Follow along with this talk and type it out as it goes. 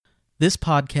This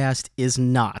podcast is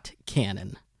not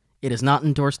canon. It is not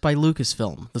endorsed by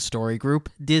Lucasfilm, the Story Group,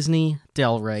 Disney,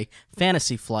 Del Rey,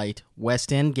 Fantasy Flight,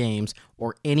 West End Games,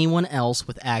 or anyone else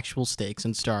with actual stakes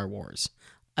in Star Wars.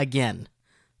 Again,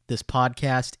 this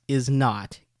podcast is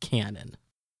not canon.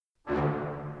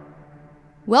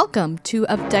 Welcome to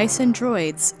Of Dice and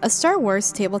Droids, a Star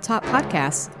Wars tabletop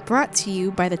podcast brought to you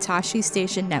by the Tashi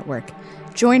Station Network.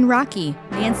 Join Rocky,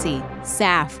 Nancy,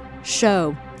 Saf,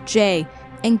 Sho, Jay,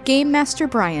 and Game Master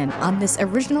Brian on this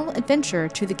original adventure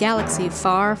to the galaxy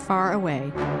far, far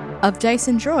away. Of Dice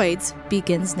and Droids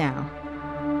begins now.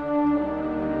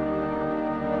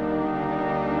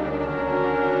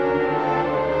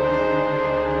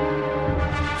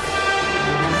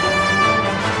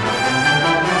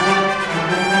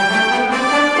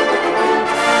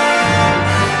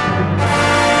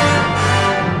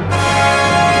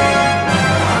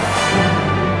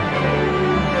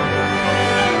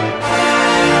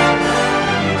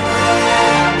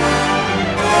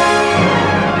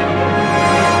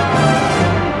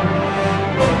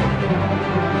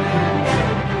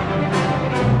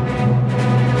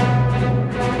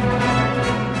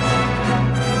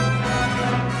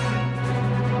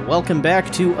 Welcome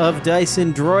back to Of Dice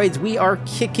and Droids. We are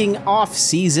kicking off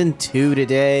Season 2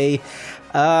 today.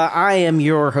 I am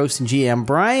your host and GM,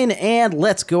 Brian, and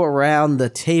let's go around the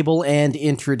table and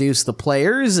introduce the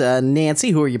players. Nancy,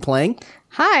 who are you playing?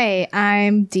 Hi,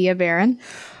 I'm Dia Baron.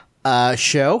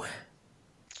 Sho.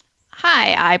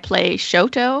 Hi, I play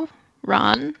Shoto,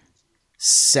 Ron.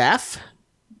 Saf.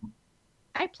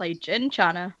 I play Jin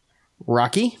Chana.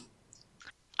 Rocky.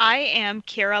 I am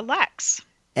Kira Lex.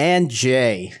 And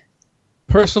Jay.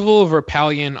 Percival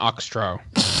Verpalion Oxtro,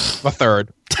 the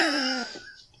third.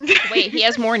 Wait, he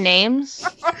has more names?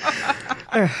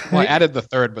 Well, I added the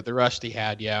third, but the rest he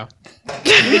had, yeah.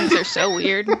 Names are so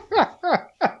weird.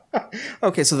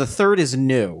 Okay, so the third is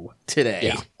new today.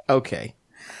 Yeah. Okay.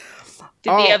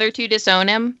 Did the other two disown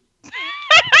him?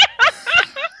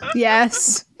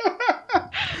 Yes.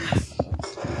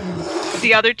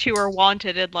 The other two are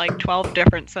wanted in like 12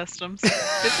 different systems.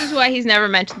 This is why he's never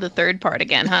mentioned the third part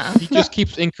again, huh? He just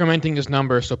keeps incrementing his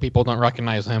number so people don't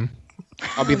recognize him.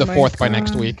 I'll be the fourth by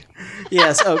next week.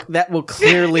 Yes, that will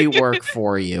clearly work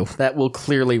for you. That will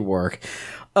clearly work.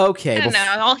 Okay. I don't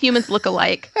know. All humans look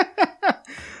alike.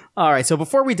 All right, so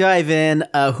before we dive in,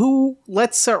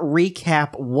 let's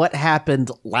recap what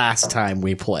happened last time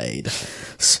we played.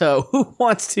 So who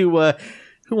wants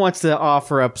to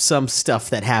offer up some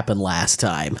stuff that happened last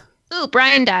time? Ooh,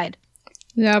 Brian died.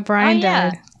 Yeah, Brian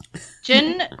died.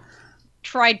 Jin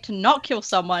tried to not kill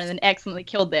someone and then accidentally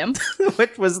killed them.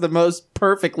 Which was the most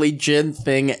perfectly Jin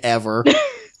thing ever.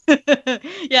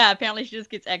 Yeah, apparently she just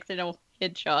gets accidental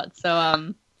headshots.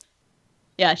 So,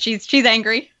 yeah, she's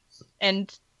angry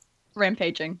and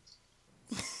rampaging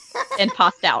and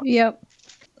passed out. Yep.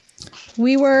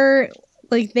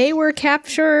 They were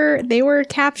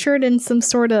captured in some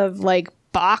sort of like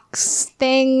box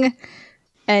thing,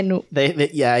 and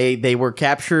they were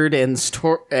captured and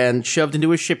shoved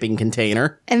into a shipping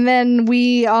container. And then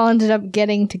we all ended up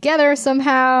getting together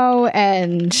somehow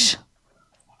and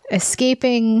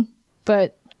escaping,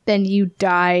 but then you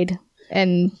died,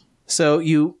 and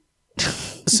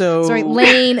sorry,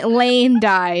 Lane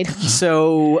died.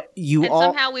 So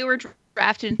somehow we were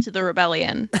drafted into the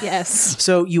rebellion. Yes.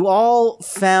 So you all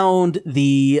found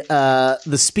the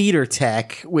speeder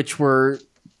tech, which were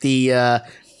the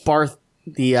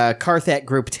Carthat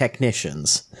group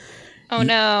technicians. Oh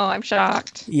no, I'm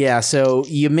shocked. Yeah, so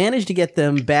you managed to get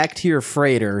them back to your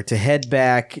freighter to head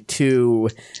back to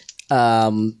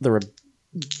the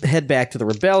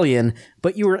rebellion,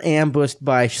 but you were ambushed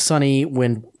by Sonny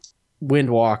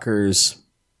Windwalker's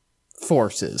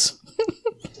forces.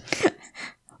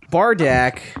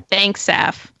 Bardak, Thanks,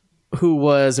 Saf. who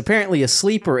was apparently a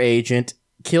sleeper agent,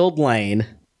 killed Lane,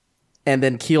 and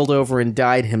then keeled over and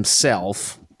died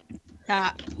himself.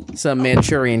 Some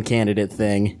Manchurian candidate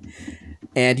thing.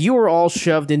 And you were all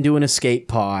shoved into an escape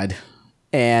pod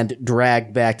and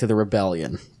dragged back to the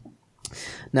rebellion.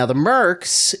 Now the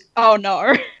Mercs... Oh,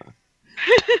 no.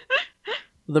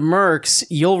 The Mercs,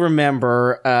 you'll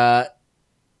remember...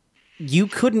 you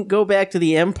couldn't go back to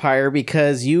the Empire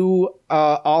because you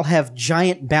all have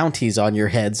giant bounties on your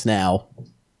heads now.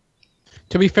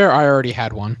 To be fair, I already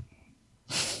had one.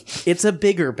 It's a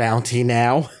bigger bounty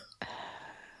now.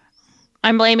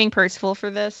 I'm blaming Percival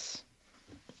for this.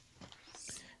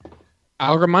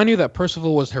 I'll remind you that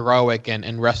Percival was heroic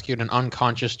and rescued an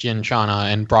unconscious Jin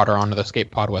Chana and brought her onto the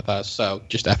escape pod with us, so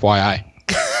just FYI.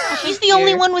 He's the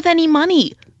only one with any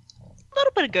money. A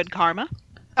little bit of good karma.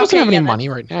 Doesn't have any yeah, money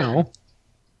right now.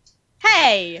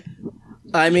 Hey!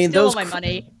 I mean, Still those my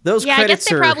money. those Yeah, I credits guess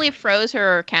they are probably froze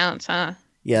her accounts, huh?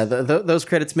 yeah. Those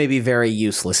credits may be very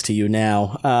useless to you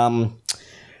now.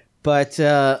 But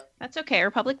That's okay.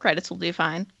 Her public credits will do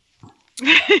fine.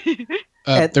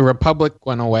 The Republic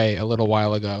went away a little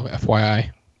while ago,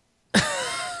 FYI.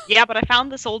 Yeah, but I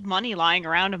found this old money lying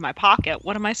around in my pocket.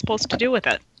 What am I supposed to do with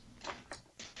it?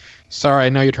 Sorry, I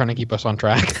know you're trying to keep us on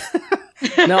track.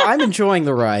 no, I'm enjoying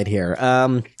the ride here.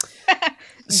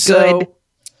 So,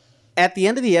 at the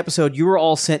end of the episode, you were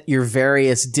all sent your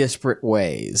various disparate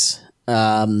ways.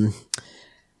 And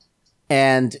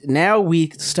now we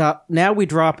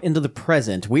drop into the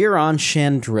present. We are on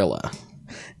Chandrilla,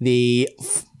 the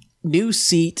new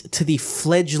seat to the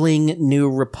fledgling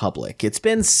New Republic. It's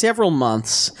been several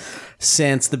months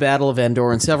since the Battle of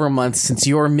Endor and several months since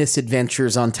your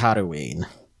misadventures on Tatooine.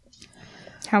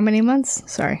 How many months?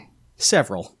 Sorry.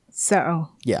 Several. So,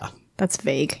 Yeah. that's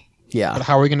vague. Yeah. But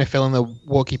how are we going to fill in the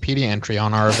Wikipedia entry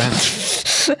on our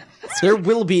event? There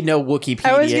will be no Wikipedia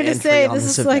I was going to entry say, on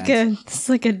this is like a...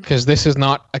 Because this is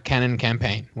not a canon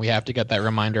campaign. We have to get that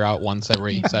reminder out once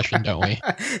every session, don't we?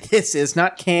 This is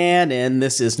not canon.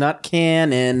 This is not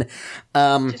canon.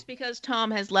 Just because Tom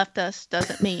has left us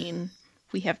doesn't mean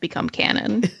we have become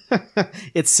canon.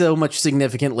 It's so much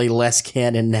significantly less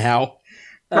canon now.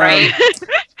 Right?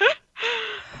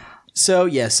 So,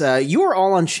 yes, you are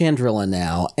all on Chandrilla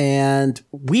now, and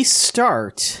we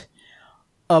start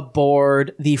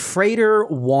aboard the freighter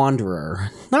Wanderer.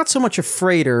 Not so much a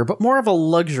freighter, but more of a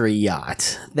luxury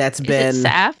yacht that's been... Is it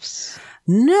Saf's?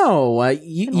 No. Why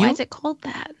is it called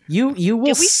that? You will Did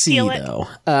we see, steal it? though.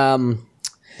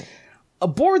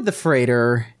 Aboard the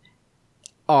freighter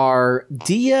are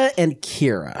Dia and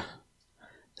Kira.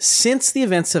 Since the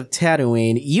events of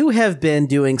Tatooine, you have been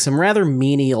doing some rather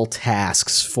menial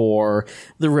tasks for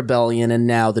the Rebellion and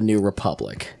now the New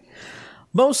Republic.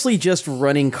 Mostly just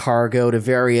running cargo to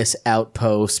various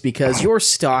outposts because your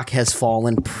stock has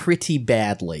fallen pretty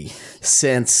badly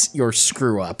since your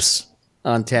screw-ups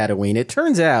on Tatooine. It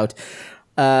turns out,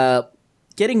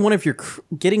 getting one of your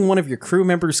crew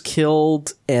members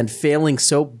killed and failing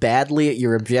so badly at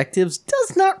your objectives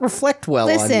does not reflect well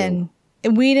on you. Listen,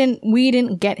 we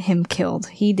didn't get him killed.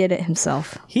 He did it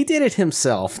himself. He did it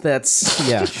himself. That's,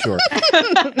 yeah, sure.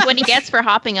 What he gets for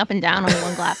hopping up and down on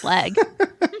one glass leg.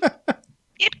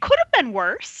 It could have been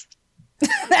worse.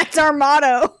 That's our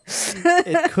motto.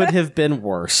 It could have been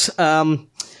worse.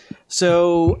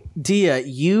 So, Dia,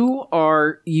 you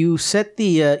set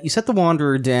the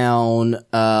Wanderer down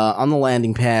on the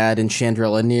landing pad in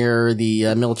Chandrilla near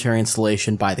the military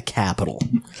installation by the Capitol.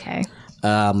 Okay.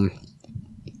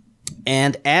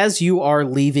 And as you are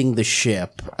leaving the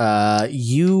ship,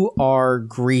 you are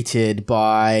greeted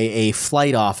by a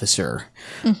flight officer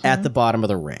at the bottom of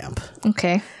the ramp.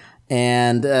 Okay.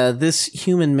 And this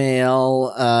human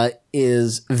male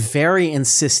is very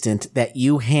insistent that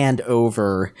you hand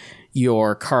over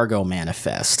your cargo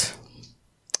manifest.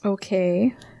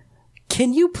 Okay.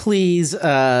 Can you please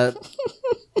roll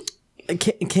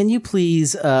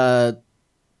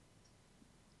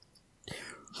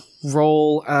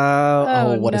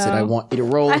what is it? I want you to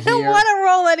roll I here. don't want to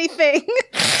roll anything.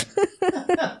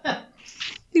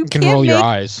 You can roll your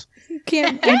eyes. You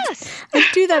can't. I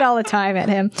do that all the time at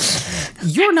him.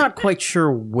 You're not quite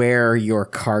sure where your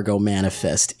cargo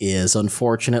manifest is,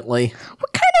 unfortunately.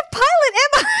 What kind of pilot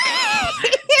am I?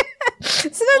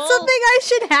 Is that something I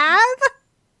should have?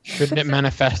 Shouldn't it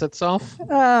manifest itself?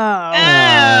 Oh.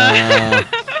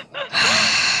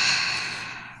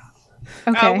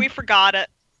 Okay. Oh, we forgot it.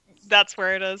 That's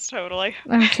where it is, totally.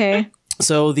 Okay.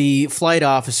 So the flight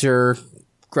officer,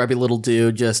 grubby little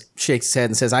dude, just shakes his head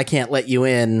and says, I can't let you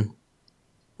in.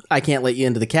 I can't let you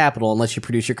into the Capitol unless you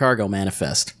produce your cargo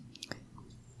manifest.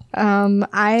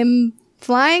 I'm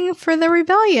flying for the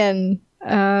rebellion.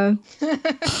 Isn't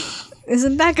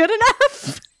that good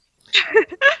enough?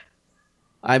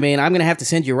 I mean, I'm going to have to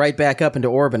send you right back up into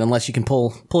orbit unless you can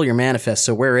pull your manifest,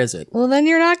 so where is it? Well, then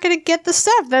you're not going to get the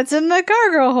stuff that's in the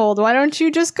cargo hold. Why don't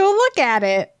you just go look at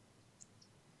it?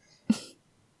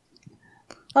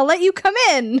 I'll let you come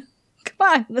in. Come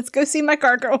on, let's go see my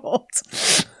cargo hold.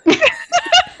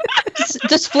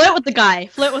 Just flirt with the guy.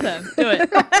 Flirt with him. Do it.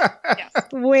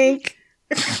 Wink.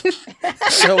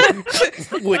 So,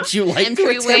 would you like to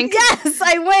Entry attempt? wink. Yes,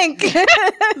 I wink.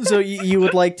 So you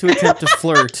would like to attempt to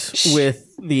flirt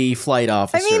with the flight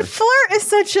officer? I mean, flirt is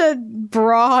such a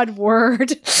broad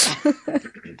word.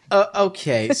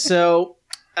 Okay, so,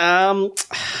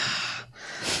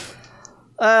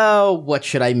 what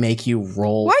should I make you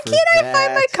roll? Why for can't I that?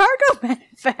 find my cargo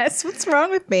manifest? What's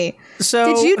wrong with me?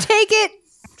 So, Did you take it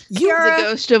The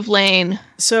ghost of Lane.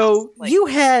 So you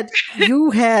had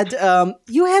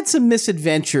some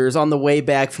misadventures on the way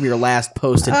back from your last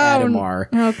post in Adamar.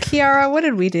 No, Kiara, what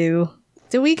did we do?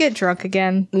 Did we get drunk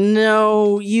again?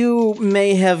 No, you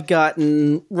may have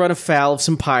run afoul of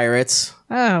some pirates.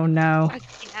 Oh no.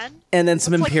 Again? And then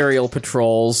some Imperial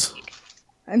patrols.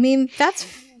 I mean,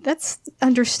 that's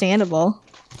understandable.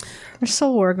 There's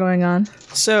still war going on.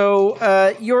 So,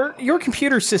 your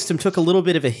computer system took a little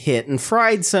bit of a hit and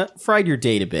fried your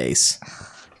database.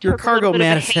 Your cargo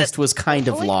manifest was kind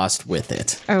of lost with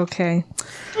it. Okay.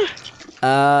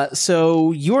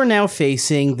 So you're now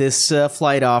facing this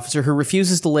flight officer who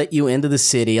refuses to let you into the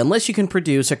city unless you can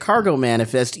produce a cargo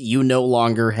manifest you no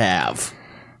longer have.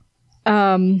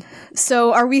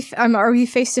 So are we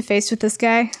face to face with this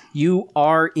guy? You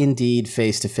are indeed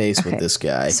face to face with this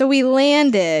guy. So we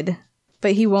landed,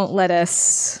 but he won't let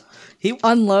us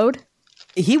unload?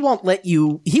 He won't let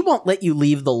you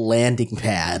leave the landing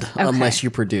pad unless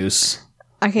you produce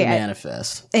a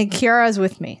manifest. And Kiara's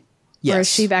with me. Yes. Or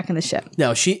is she back in the ship?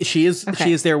 No, she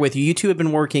is there with you. You two have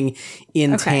been working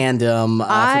in tandem for the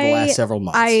last several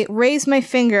months. I raise my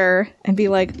finger and be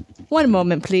like, 1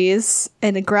 moment, please,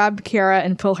 and then grab Kiara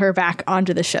and pull her back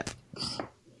onto the ship.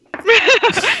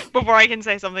 Before I can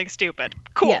say something stupid.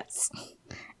 Cool. Yes.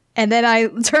 And then I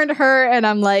turn to her and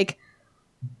I'm like,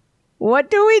 what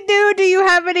do we do? Do you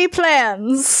have any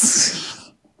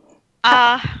plans?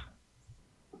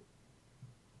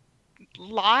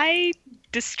 Lie,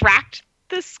 distract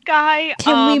this guy.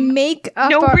 Can we make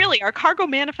up really, our cargo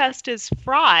manifest is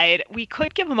fried. We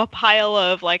could give him a pile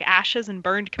of like ashes and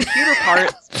burned computer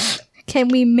parts. Can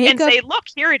we make say, look,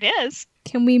 here it is.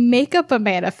 Can we make up a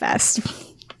manifest?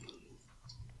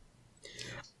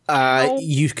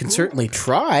 You can certainly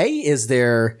try.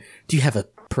 Do you have a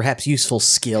perhaps useful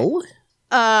skill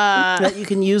that you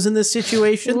can use in this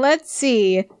situation? Let's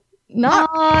see.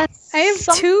 I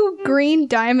have 2 green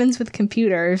diamonds with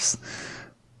computers.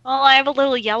 Well, I have a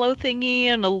little yellow thingy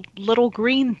and a little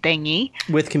green thingy.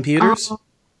 With computers?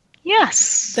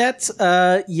 Yes. That's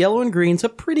yellow and green's a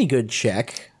pretty good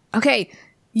check. Okay.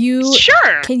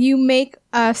 Sure. Can you make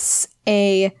us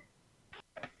a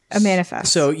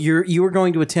manifest? So you were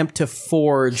going to attempt to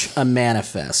forge a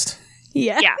manifest.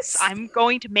 Yes. Yes, I'm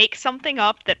going to make something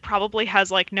up that probably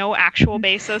has like no actual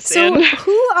basis. So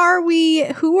who are we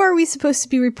supposed to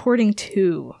be reporting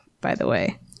to, by the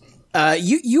way?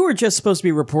 You were just supposed to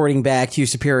be reporting back to your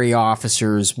superior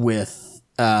officers with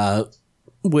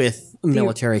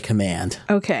military command.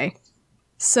 Okay.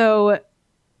 So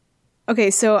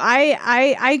I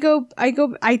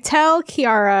tell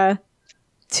Kiara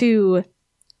to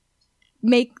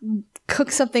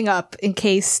cook something up in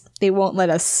case they won't let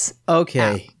us.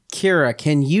 Okay. Kira,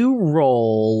 can you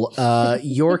roll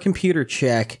your computer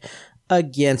check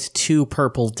against 2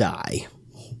 purple die?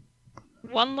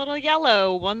 1 little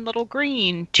yellow, 1 little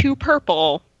green, 2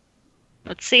 purple.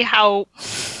 Let's see how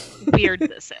weird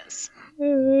this is.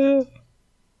 2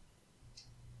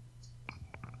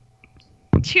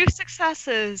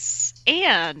 successes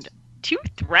and 2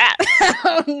 threats.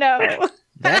 Oh no.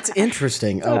 That's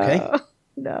interesting. Okay.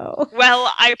 No.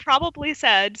 Well, I probably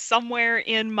said somewhere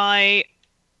in my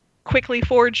quickly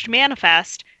forged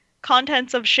manifest,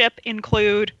 contents of ship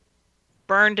include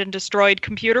burned and destroyed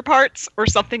computer parts or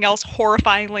something else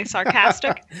horrifyingly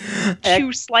sarcastic.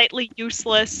 2 slightly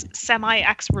useless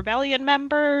semi-ex-rebellion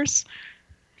members.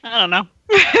 I don't know.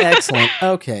 Excellent.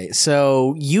 Okay,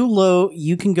 so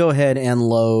you can go ahead and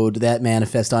load that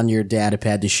manifest on your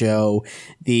datapad to show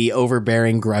the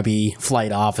overbearing, grubby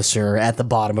flight officer at the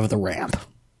bottom of the ramp.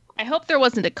 I hope there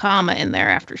wasn't a comma in there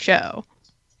after show.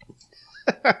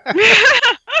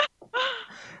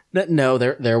 No,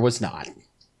 there was not.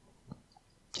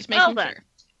 Just making sure.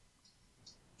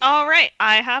 All right,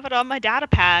 I have it on my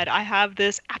datapad. I have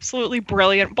this absolutely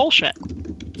brilliant bullshit.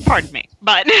 Pardon me,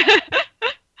 but...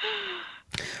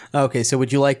 Okay, so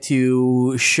would you like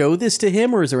to show this to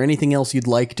him, or is there anything else you'd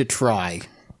like to try?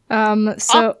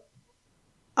 So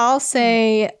I'll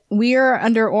say we are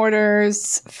under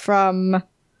orders from.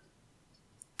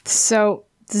 So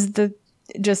does the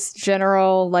just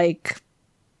general like?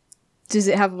 Does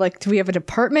it have like? Do we have a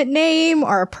department name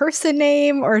or a person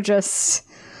name or just?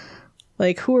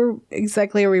 Like, who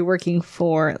exactly are we working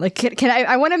for? Like, can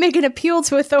I want to make an appeal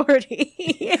to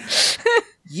authority.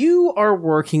 You are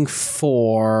working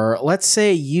for, let's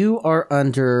say you are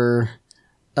under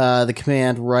the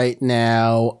command right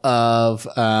now of,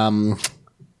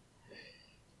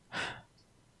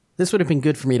 this would have been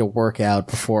good for me to work out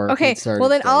before. Okay, well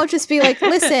then I'll just be like,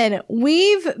 listen,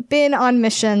 we've been on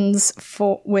missions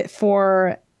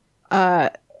for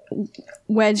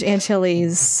Wedge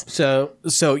Antilles. So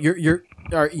you're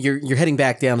heading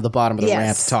back down to the bottom of the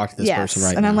ramp to talk to this person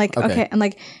right now. And I'm like, okay. I'm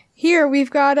like, here, we've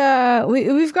got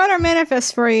we've got our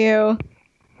manifest for you.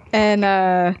 And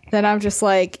then I'm just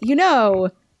like,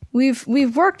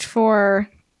 we've worked for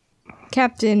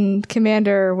Captain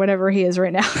Commander, whatever he is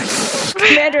right now.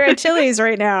 Commander Antilles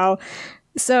right now.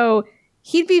 So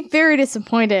he'd be very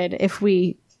disappointed if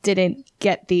we didn't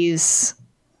get this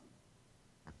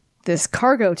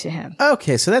cargo to him.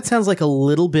 Okay, so that sounds like a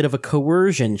little bit of a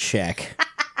coercion check.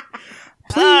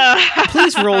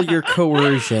 Please roll your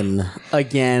coercion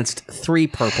against 3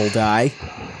 purple die.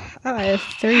 Oh, I have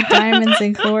 3 diamonds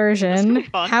in coercion.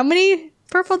 How many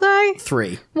purple die?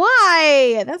 3.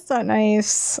 Why? That's not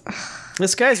nice.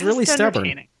 This guy's really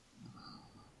stubborn.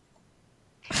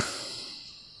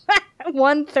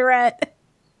 1 threat.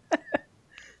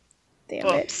 Damn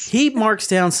it. He marks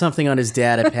down something on his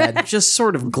data pad, just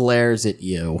sort of glares at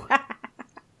you.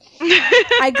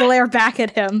 I glare back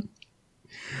at him.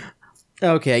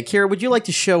 Okay, Kira, would you like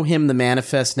to show him the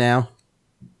manifest now?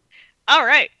 All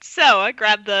right, so I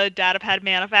grabbed the datapad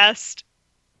manifest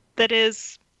that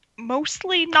is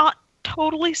mostly not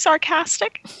totally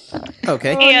sarcastic.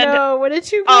 Okay. No, what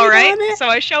did you All write right, on it? so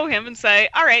I show him and say,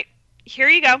 all right, here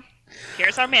you go.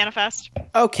 Here's our manifest.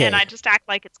 Okay. And I just act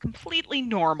like it's completely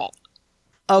normal.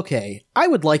 Okay, I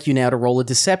would like you now to roll a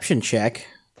deception check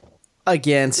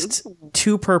against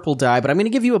 2 purple die, but I'm going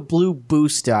to give you a blue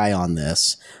boost die on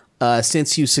this,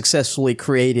 since you successfully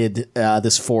created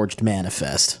this forged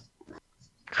manifest.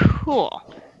 Cool.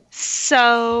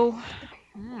 So,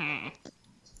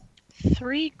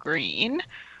 3 green.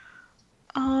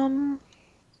 Don't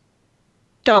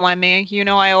mind me.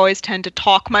 I always tend to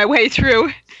talk my way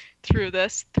through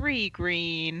this. 3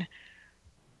 green.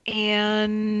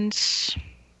 And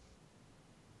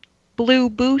blue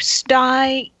boost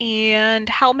die. And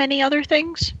how many other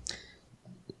things?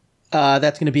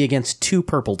 That's going to be against 2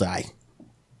 purple die.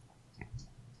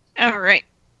 All right.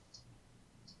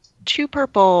 2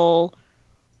 purple.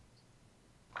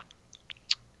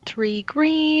 3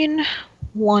 green.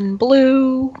 1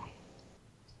 blue.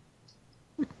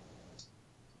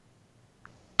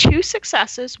 2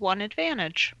 successes, 1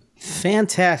 advantage.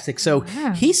 Fantastic. So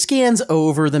he scans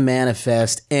over the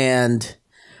manifest and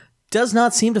does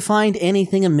not seem to find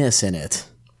anything amiss in it.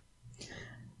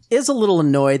 Is a little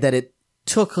annoyed that it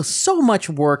took so much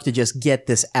work to just get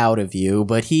this out of you,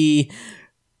 but he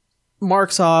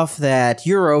marks off that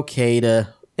you're okay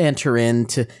to enter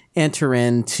into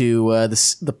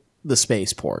the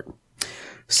spaceport.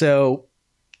 So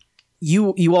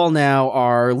you all now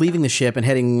are leaving the ship and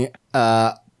heading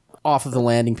off of the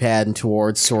landing pad and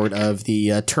towards sort of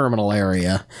the terminal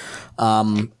area.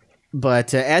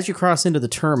 But as you cross into the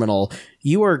terminal,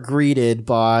 you are greeted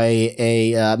by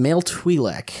a male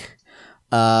Twi'lek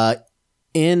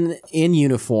in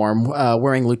uniform,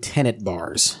 wearing lieutenant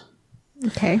bars.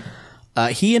 Okay.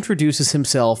 He introduces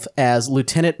himself as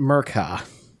Lieutenant Murkha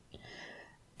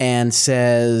and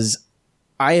says,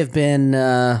 I have been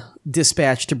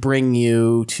dispatched to bring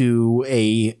you to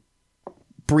a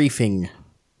briefing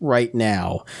right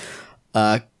now.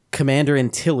 Commander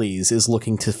Antilles is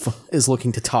looking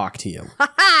to talk to you.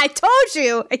 I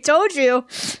told you.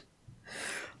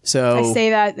 So I say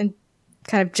that and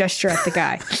kind of gesture at the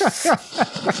guy.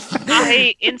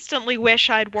 I instantly wish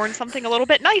I'd worn something a little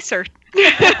bit nicer.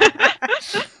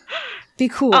 Be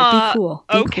cool. Be cool.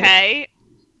 Okay.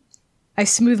 I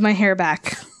smooth my hair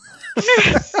back.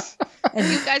 Are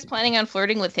you guys planning on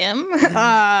flirting with him?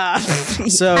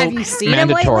 So have you seen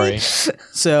mandatory. him lately?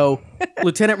 So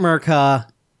Lieutenant Murkha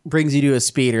brings you to a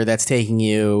speeder that's taking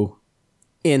you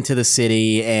into the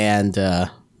city and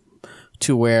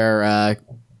to where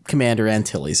Commander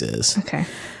Antilles is. Okay.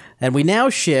 And we now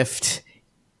shift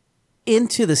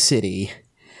into the city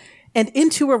and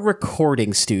into a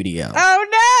recording studio.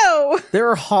 Oh no! There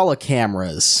are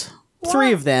holocameras,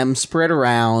 3 of them spread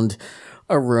around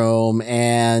a room,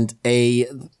 and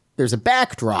there's a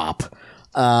backdrop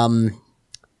that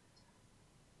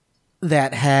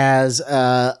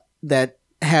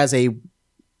has a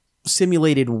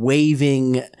simulated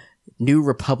waving New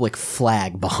Republic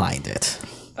flag behind it.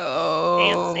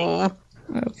 Oh.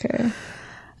 Okay.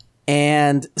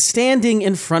 And standing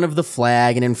in front of the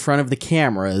flag and in front of the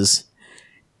cameras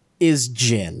is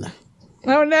Jin.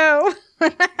 Oh no!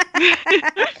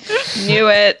 Knew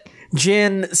it.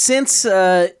 Jin, since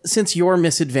your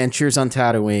misadventures on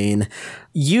Tatooine,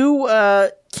 you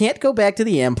can't go back to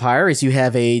the Empire as you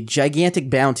have a gigantic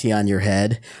bounty on your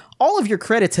head. All of your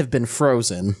credits have been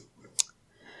frozen.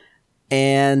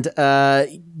 And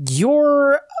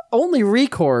your only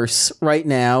recourse right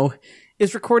now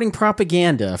is recording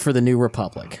propaganda for the New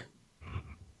Republic.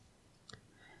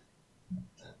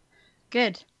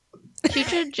 Good. She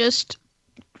should just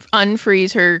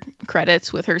unfreeze her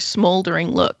credits with her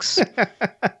smoldering looks.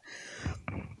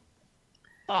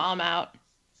 I'm out.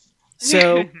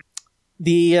 So,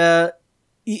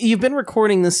 you've been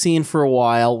recording this scene for a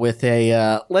while with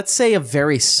let's say a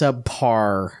very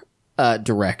subpar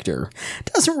director.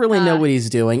 Doesn't really know what he's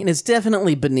doing, and it's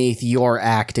definitely beneath your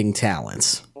acting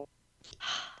talents.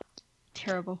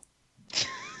 Terrible.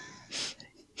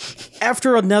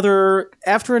 After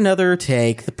another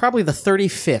take, probably the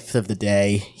 35th of the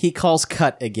day, he calls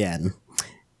cut again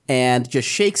and just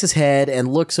shakes his head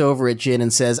and looks over at Jin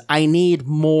and says, "I need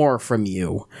more from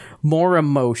you. More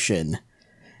emotion.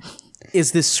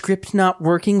 Is this script not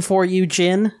working for you,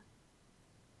 Jin?"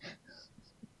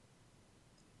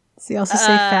 Does he also say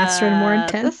faster and more The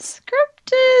intense?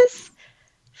 script is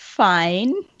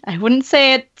fine. I wouldn't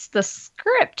say it's the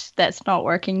script that's not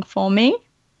working for me.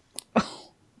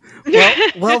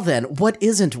 Well then, what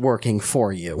isn't working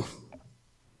for you?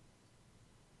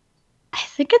 I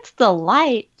think it's the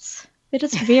lights. They're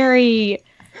just very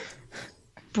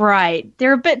bright.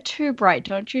 They're a bit too bright,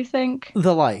 don't you think?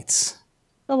 The lights.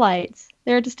 The lights.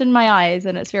 They're just in my eyes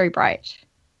and it's very bright.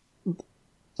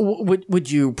 Would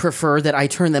you prefer that I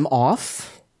turn them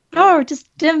off? No,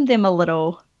 just dim them a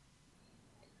little.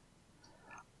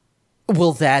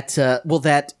 Will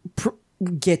that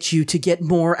get you to get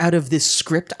more out of this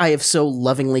script I have so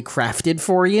lovingly crafted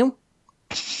for you?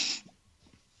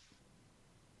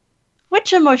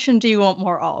 Which emotion do you want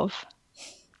more of?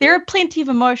 There are plenty of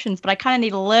emotions, but I kind of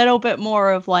need a little bit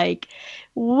more of, like,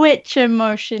 which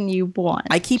emotion you want.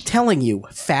 I keep telling you,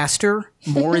 faster,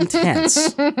 more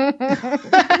intense. Oh,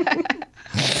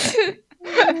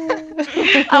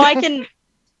 I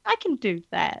can do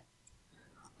that.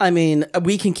 I mean,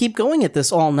 we can keep going at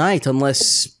this all night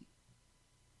unless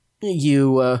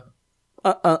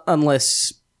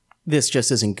unless this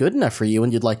just isn't good enough for you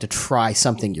and you'd like to try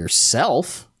something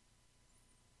yourself.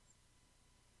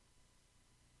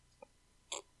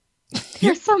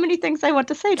 There's so many things I want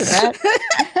to say to that.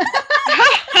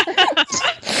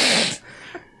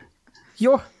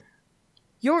 You're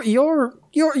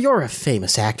a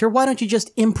famous actor. Why don't you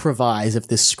just improvise if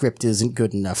this script isn't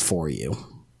good enough for you?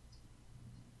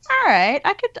 All right,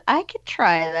 I could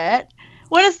try that.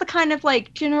 What is the kind of,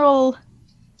 like, general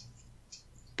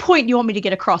point you want me to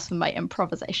get across with my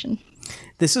improvisation?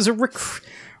 This is a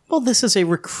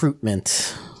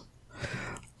recruitment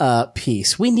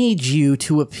piece. We need you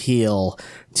to appeal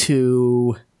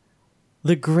to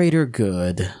the greater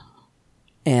good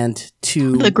and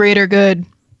to The greater good.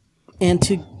 and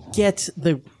to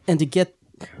get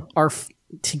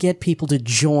people to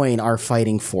join our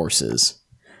fighting forces.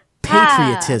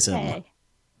 Patriotism. Okay.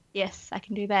 Yes, I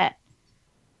can do that.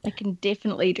 I can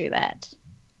definitely do that.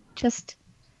 Just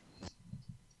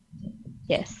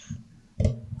yes.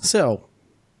 So,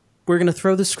 we're going to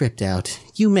throw the script out.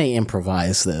 You may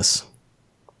improvise this.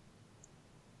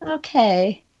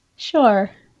 Okay. Sure.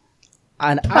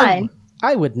 And Fine.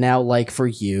 I would now like for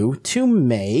you to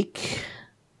make...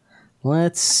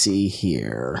 Let's see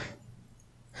here.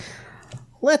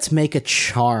 Let's make a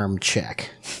charm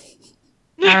check.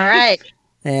 All right.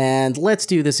 And let's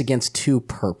do this against 2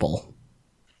 purple.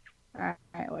 All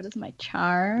right. What is my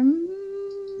charm?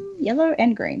 Yellow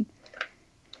and green.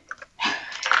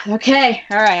 Okay.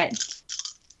 All right.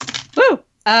 Woo!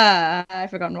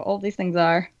 I've forgotten what all these things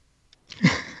are.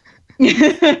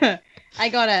 I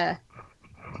got a.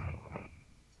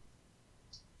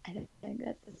 I think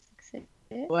that's a success.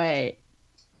 Wait.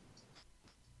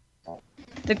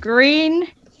 The green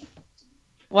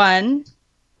one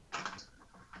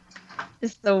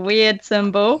is the weird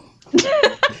symbol.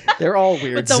 They're all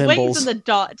weird With the symbols. wings and the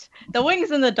dot. The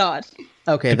wings and the dot.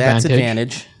 Okay, that's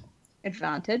advantage.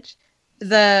 Advantage.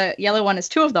 The yellow one is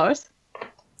 2 of those.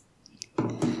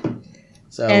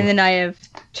 So, And then I have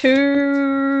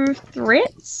 2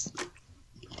 threats.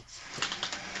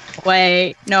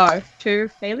 Wait, no. 2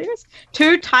 failures?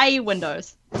 2 tie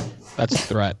windows. That's a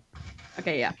threat.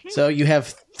 Okay, yeah. so you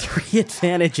have 3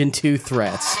 advantage and 2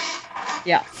 threats.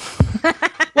 Yeah.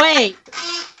 Wait.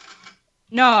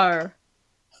 No.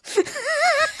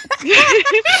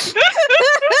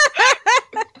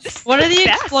 What are the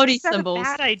explodey Set of symbols?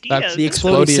 Bad ideas. That's The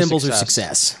exploding Explodey is symbols are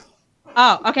success. success.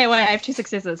 Oh, okay, wait, I have 2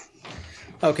 successes.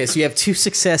 Okay, so you have 2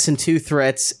 success and 2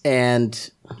 threats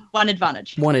and 1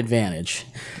 advantage. 1 advantage.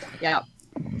 Yeah.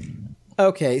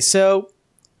 Okay, so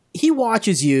he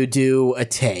watches you do a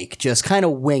take, just kind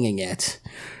of winging it.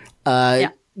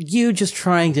 You just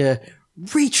trying to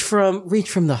reach from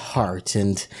the heart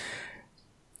and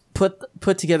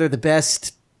put together the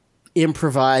best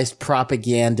improvised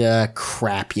propaganda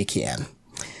crap you can.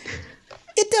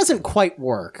 It doesn't quite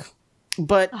work,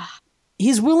 but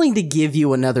he's willing to give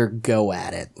you another go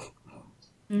at it.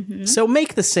 Mm-hmm. So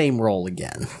make the same roll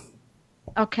again.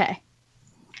 Okay.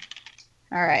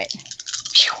 All right.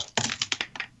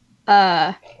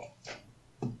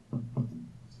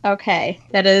 Okay,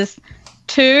 that is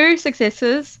 2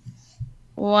 successes,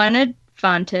 1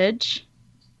 advantage,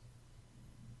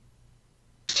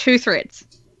 2 threats.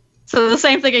 So the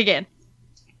same thing again.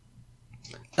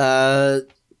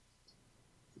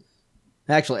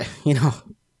 Actually,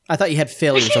 I thought you had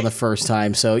failures on the first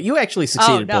time, so you actually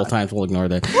succeeded both times. We'll ignore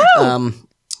that.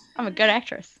 I'm a good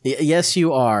actress. Yes,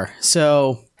 you are.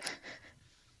 So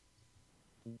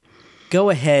go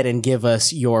ahead and give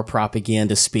us your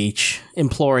propaganda speech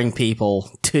imploring people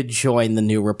to join the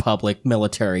New Republic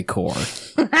Military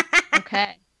Corps.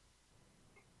 Okay.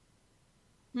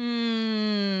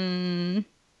 Can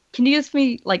you give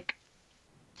me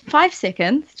 5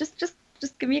 seconds? Just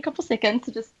give me a couple seconds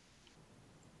to just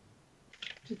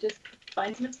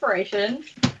find some inspiration.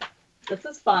 This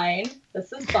is fine.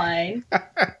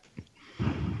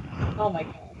 Oh my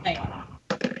god! Hang on.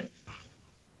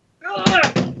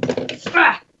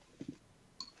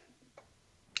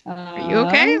 Are you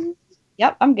okay?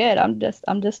 Yep, I'm good. I'm just.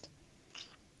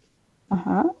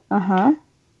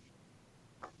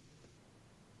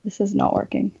 This is not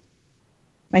working.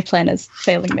 My plan is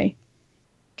failing me.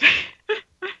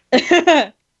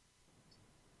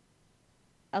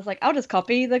 I was like, I'll just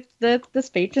copy the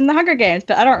speech in the Hunger Games,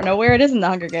 but I don't know where it is in the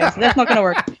Hunger Games, so that's not going to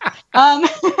work. All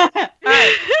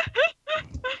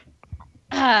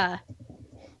right.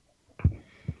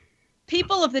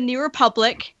 People of the New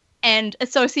Republic and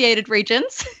associated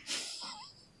regions,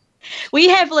 we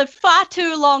have lived far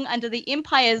too long under the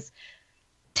Empire's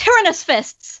tyrannous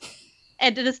fists,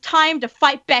 and it is time to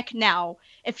fight back now.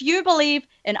 If you believe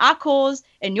in our cause,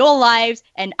 in your lives,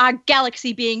 and our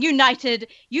galaxy being united,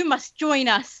 you must join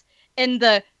us in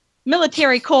the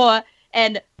military corps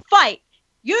and fight.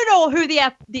 You know who the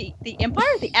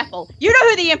Empire? The Apple. You know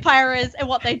who the Empire is and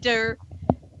what they do.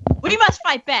 We must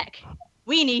fight back.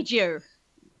 We need you.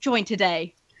 Join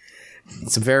today.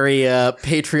 Some very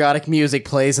patriotic music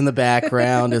plays in the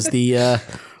background as the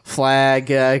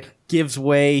flag gives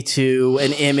way to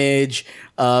an image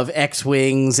of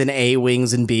X-Wings and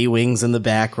A-Wings and B-Wings in the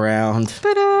background.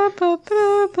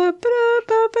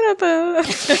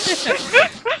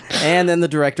 And then the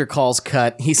director calls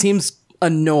cut. He seems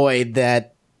annoyed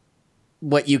that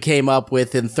what you came up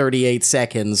with in 38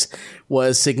 seconds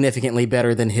was significantly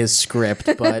better than his script,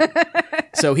 but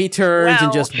so he turns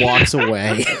and just walks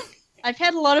away. I've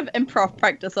had a lot of improv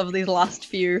practice over these last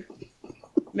few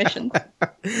missions.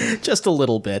 Just a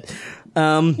little bit.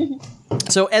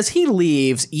 So as he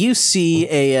leaves, you see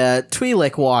a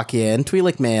Twi'lek walk in,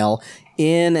 Twi'lek male,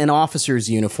 in an officer's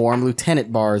uniform,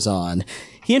 Lieutenant Barzon.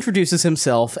 He introduces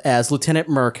himself as Lieutenant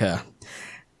Merca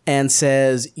and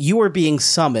says, "You are being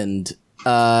summoned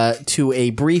to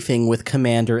a briefing with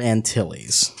Commander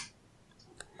Antilles."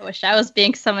 I wish I was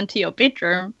being summoned to your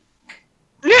bedroom.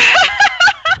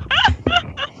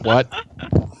 What?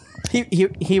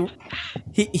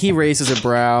 He raises a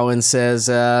brow and says,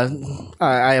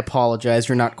 I apologize,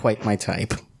 you're not quite my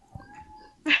type.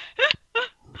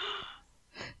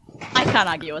 I can't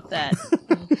argue with that.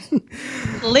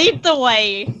 Lead the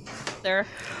way, sir.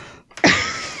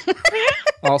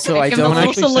 Also, I Don't don't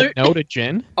actually salute. say no to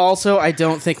Jin. Also, I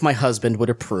don't think my husband would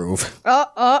approve.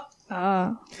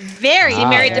 Very. Is he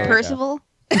married to there we go. Percival?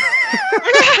 Is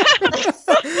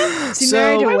he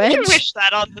married a I wedge? wouldn't wish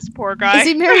that on this poor guy. Is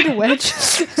he married a wedge?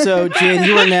 So, Jin,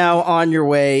 you are now on your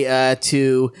way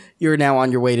to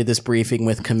this briefing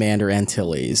with Commander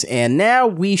Antilles, and now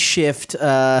we shift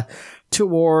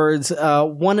towards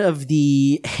one of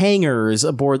the hangars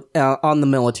aboard on the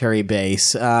military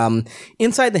base.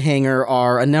 Inside the hangar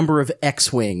are a number of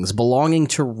X-Wings belonging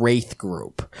to Wraith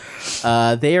Group.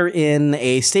 They are in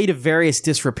a state of various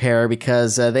disrepair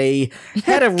because they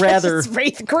had a rather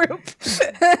Wraith Group.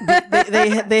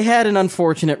 they had an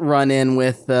unfortunate run-in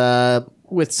with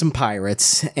some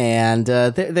pirates, and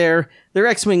their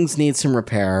X-Wings need some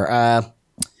repair.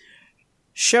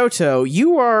 Shoto,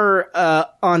 you are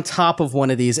on top of one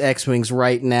of these X-Wings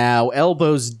right now,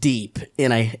 elbows deep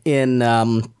in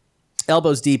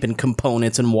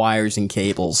components and wires and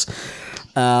cables.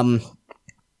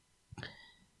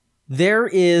 There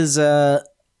is the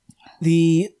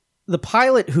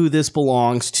pilot who this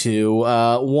belongs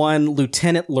to, one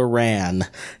Lieutenant Loran,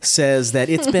 says that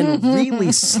it's been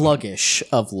really sluggish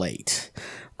of late.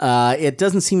 It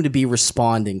doesn't seem to be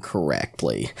responding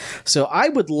correctly. So I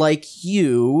would like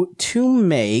you to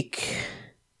make...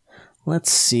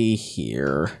 Let's see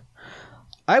here.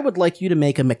 I would like you to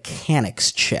make a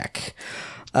mechanics check.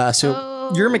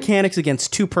 Your mechanics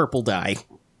against 2 purple die.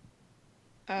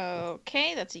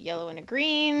 Okay, that's a yellow and a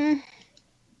green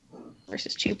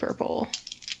versus 2 purple.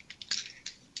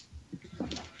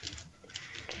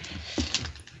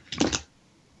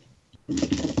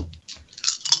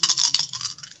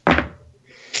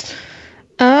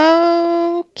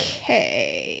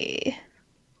 Okay.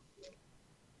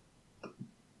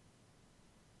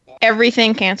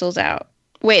 Everything cancels out.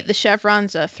 Wait, the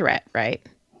chevron's a threat, right?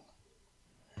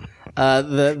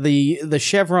 The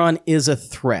chevron is a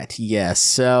threat, yes.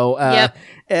 So yep.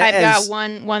 I've got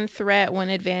one threat, 1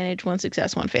 advantage, 1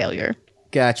 success, 1 failure.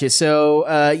 Gotcha.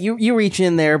 So you reach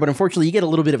in there, but unfortunately you get a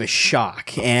little bit of a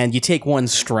shock, and you take 1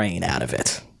 strain out of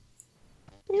it.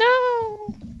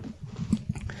 No.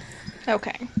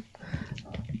 Okay.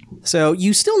 So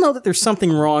you still know that there's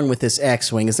something wrong with this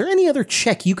X-Wing. Is there any other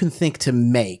check you can think to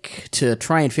make to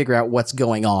try and figure out what's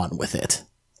going on with it?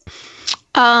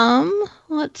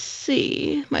 Let's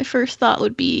see. My first thought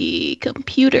would be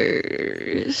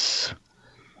computers.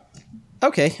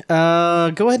 Okay.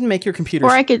 Go ahead and make your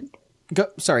computers. Or I could...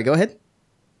 Go ahead.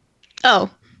 Oh.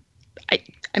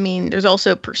 I mean, there's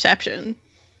also perception.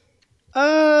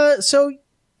 So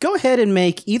go ahead and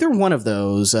make either one of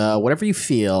those, whatever you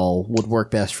feel would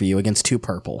work best for you against 2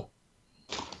 purple.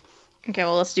 Okay,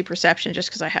 well, let's do perception just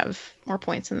because I have more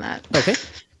points than that. Okay.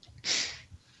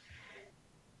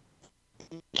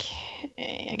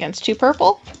 Okay, against 2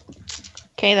 purple.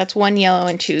 Okay, that's 1 yellow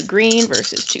and 2 green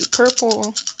versus 2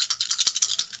 purple.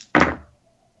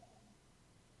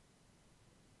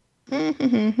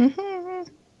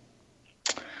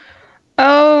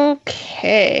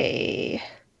 Okay.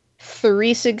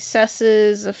 3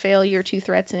 successes, a failure, 2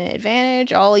 threats, and an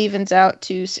advantage. All evens out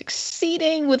to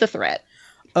succeeding with a threat.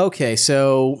 Okay,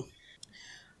 so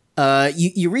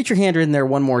you reach your hand in there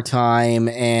one more time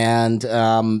and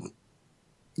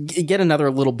get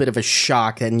another little bit of a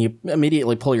shock, and you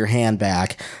immediately pull your hand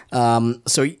back.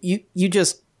 So you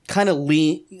just kind of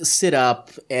sit up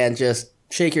and just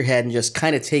shake your head and just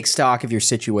kind of take stock of your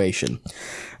situation.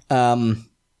 After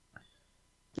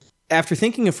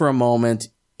thinking for a moment,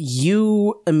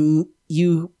 you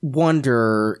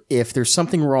wonder if there's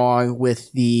something wrong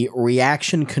with the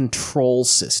reaction control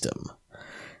system.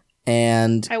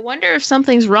 And I wonder if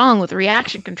something's wrong with the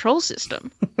reaction control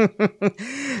system.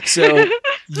 So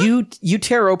you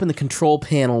tear open the control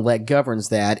panel that governs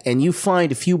that, and you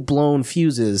find a few blown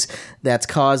fuses that's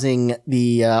causing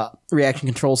the reaction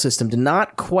control system to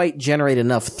not quite generate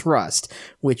enough thrust,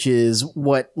 which is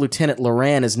what Lieutenant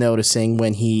Loran is noticing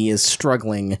when he is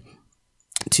struggling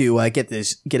to get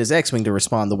his X-Wing to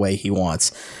respond the way he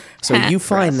wants. So you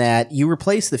find that, you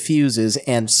replace the fuses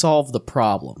and solve the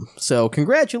problem. So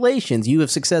congratulations, you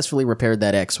have successfully repaired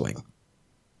that X-Wing.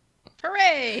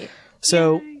 Hooray!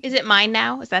 So is it mine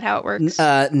now? Is that how it works?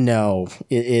 No,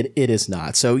 it is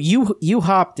not. So you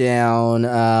hop down,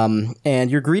 and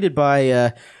you're greeted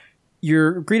by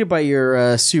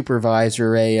your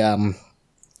supervisor, a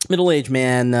middle-aged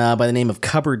man by the name of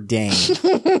Cupboard Dane.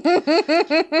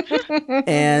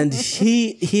 And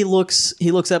he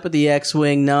looks up at the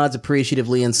X-Wing, nods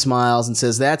appreciatively, and smiles and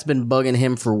says, "That's been bugging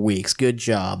him for weeks. Good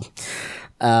job.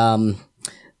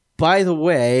 By the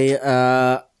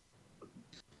way,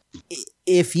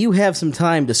 if you have some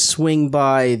time to swing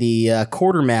by the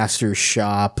quartermaster's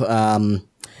shop,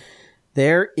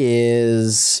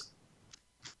 there's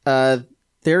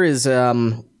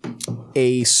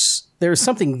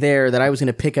something there that I was going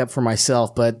to pick up for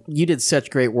myself, but you did such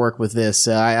great work with this.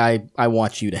 I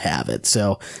want you to have it.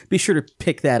 So be sure to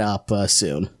pick that up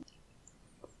soon."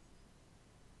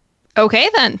 Okay,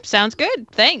 then. Sounds good.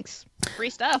 Thanks. Free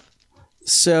stuff.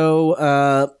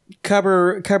 So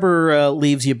Cubber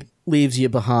leaves you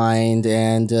behind,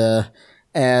 and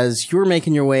as you're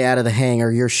making your way out of the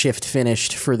hangar, your shift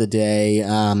finished for the day.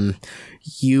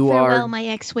 Farewell, my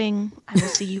X-Wing. I will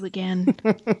see you again.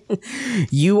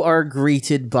 You are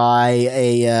greeted by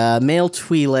a male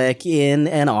Twi'lek in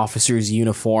an officer's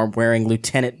uniform wearing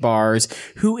Lieutenant Bars,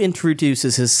 who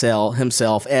introduces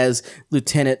himself as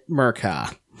Lieutenant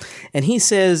Murkha. And he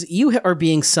says, "You are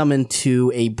being summoned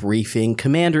to a briefing.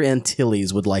 Commander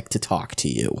Antilles would like to talk to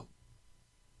you."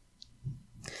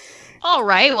 All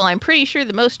right. Well, I'm pretty sure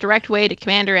the most direct way to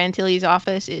Commander Antilles'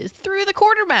 office is through the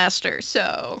quartermaster,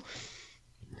 so...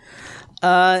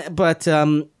 But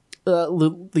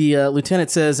the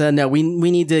lieutenant says, "No, we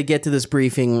need to get to this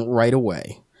briefing right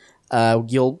away.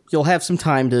 You'll have some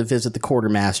time to visit the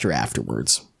quartermaster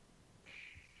afterwards."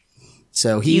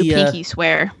 So You pinky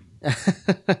swear.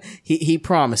 he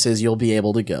promises you'll be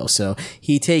able to go. So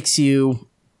he takes you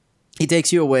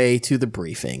away to the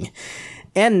briefing.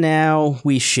 And now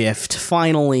we shift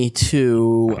finally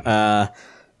to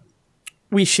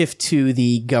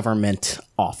the government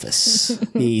office,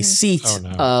 the seat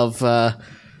of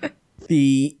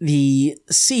the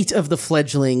seat of the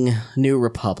fledgling New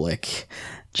Republic.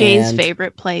 Jay's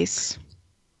favorite place.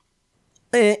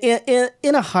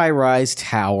 In a high-rise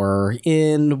tower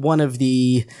in one of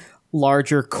the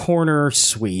larger corner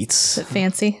suites. Is it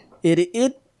fancy?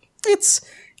 It's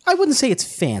I wouldn't say it's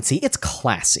fancy. It's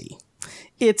classy.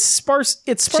 It's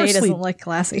sparsely. Jay doesn't like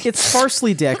classy. It's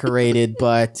sparsely decorated,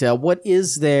 but what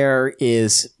is there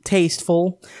is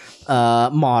tasteful,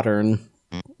 modern.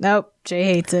 Nope, Jay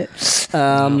hates it.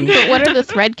 But what are the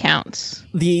thread counts?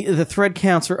 The thread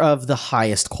counts are of the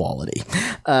highest quality.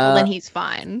 Well, then he's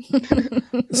fine.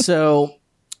 So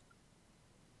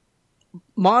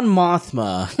Mon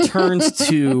Mothma turns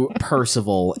to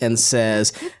Percival and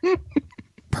says,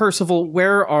 "Percival,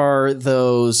 where are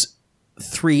those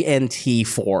 3 NT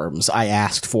forms I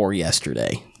asked for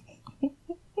yesterday?"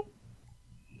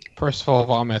 Percival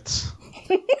vomits.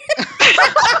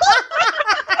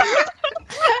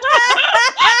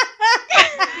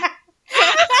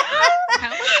 How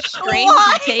much strain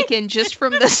have you taken just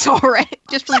from this already?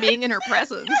 Just from being in her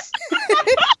presence?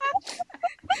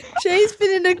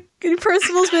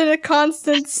 Percival's been in a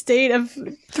constant state of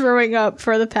throwing up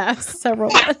for the past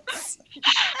several months.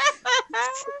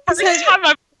 First time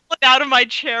I've pulled out of my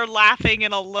chair laughing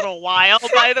in a little while,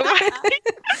 by the way.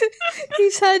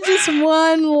 He's had just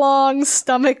one long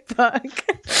stomach bug.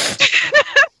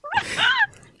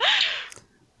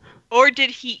 Or did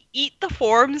he eat the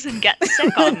forms and get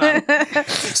sick on them?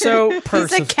 So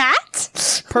He's a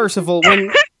cat? Percival,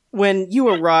 when you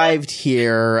arrived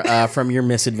here from your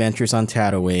misadventures on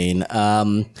Tatooine,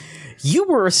 you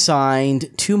were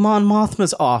assigned to Mon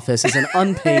Mothma's office as an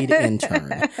unpaid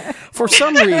intern. For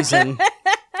some reason,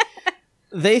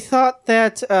 they thought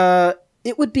that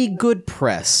it would be good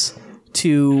press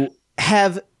to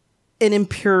have an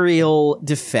Imperial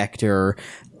defector,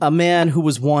 a man who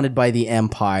was wanted by the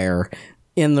Empire,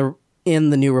 in the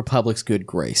New Republic's good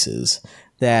graces.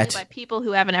 That By people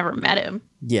who haven't ever met him.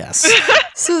 Yes.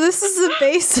 So this is the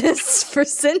basis for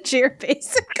Sinjir,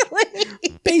 basically.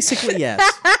 Basically, yes.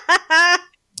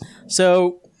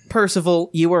 So, Percival,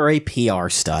 you are a PR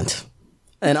stunt.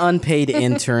 An unpaid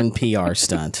intern PR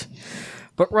stunt.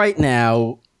 But right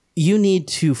now, you need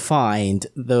to find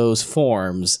those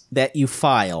forms that you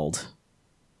filed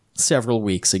several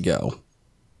weeks ago.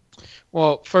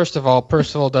 Well, first of all,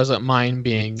 Percival doesn't mind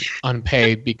being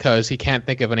unpaid because he can't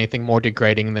think of anything more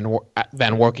degrading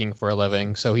than working for a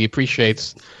living. So he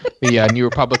appreciates the New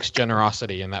Republic's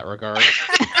generosity in that regard.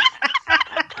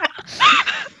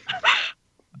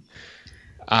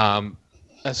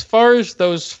 As far as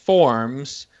those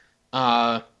forms,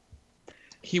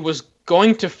 he was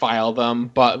going to file them,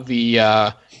 but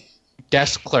the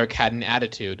desk clerk had an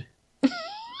attitude.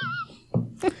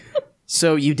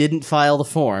 So you didn't file the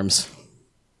forms?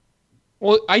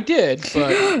 Well, I did,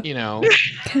 but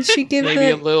Can she give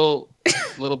maybe a little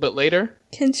bit later.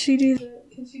 Can she do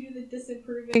the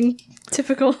disapproving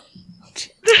typical?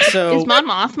 So Is Mon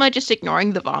Mothma just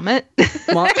ignoring the vomit?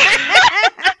 Don't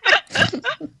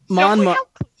we have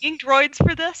cleaning droids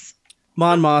for this?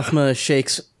 Mon Mothma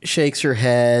shakes her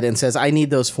head and says, "I need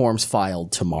those forms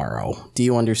filed tomorrow." Do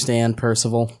you understand,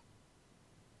 Percival?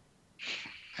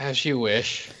 As you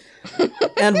wish.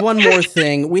 And one more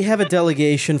thing. We have a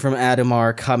delegation from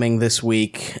Adamar coming this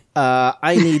week.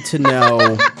 I need to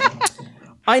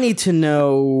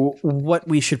know what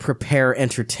we should prepare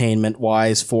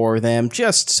entertainment-wise for them,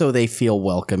 just so they feel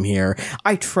welcome here.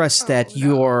 I trust that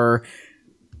you're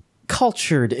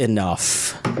cultured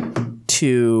enough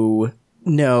to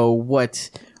know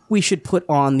what we should put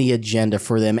on the agenda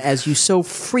for them, as you so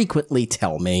frequently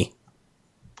tell me.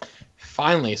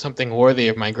 Finally, something worthy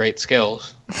of my great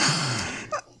skills.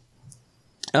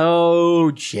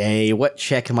 Oh, Jay, what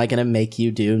check am I going to make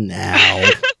you do now?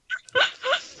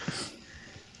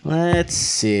 Let's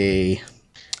see.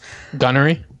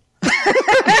 Gunnery?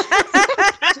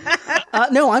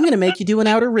 No, I'm going to make you do an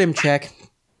outer rim check.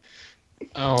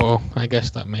 Oh, I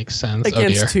guess that makes sense.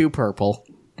 Against oh, 2 purple.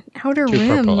 Outer Two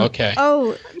rim. purple, okay.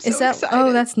 Oh, is so that? excited.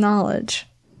 Oh, that's knowledge.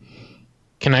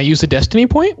 Can I use a destiny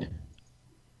point?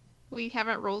 We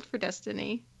haven't rolled for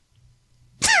Destiny.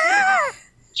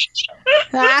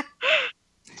 Yeah,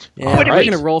 we're All right.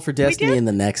 going to roll for Destiny in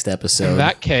the next episode. In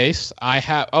that case, I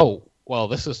have... Oh, well,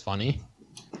 this is funny.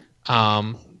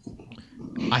 I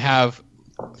have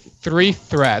 3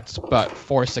 threats, but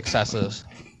 4 successes.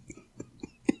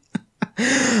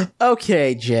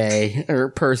 Okay, Jay, or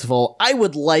Percival, I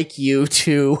would like you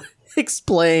to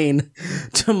explain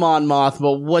to Mon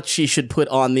Mothma what she should put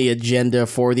on the agenda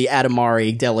for the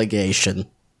Adamari delegation.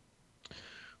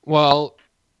 Well,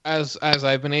 as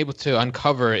I've been able to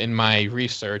uncover in my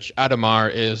research, Adamar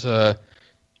is a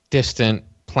distant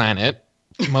planet,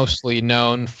 mostly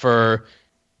known for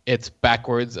its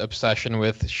backwards obsession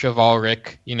with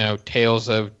chivalric, tales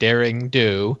of daring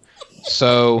do.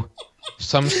 So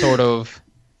some sort of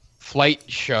flight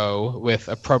show with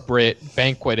appropriate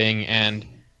banqueting and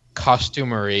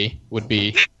costumery would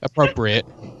be appropriate.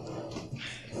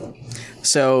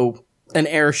 So, an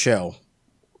air show.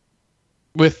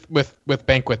 With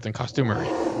banquets and costumery.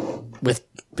 With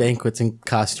banquets and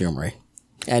costumery.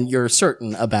 And you're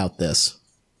certain about this?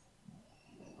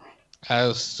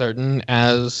 As certain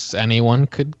as anyone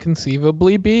could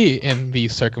conceivably be in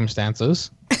these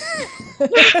circumstances.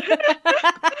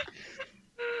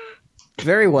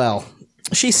 Very well.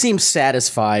 She seems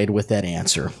satisfied with that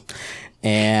answer.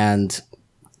 And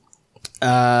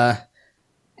logs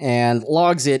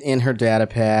it in her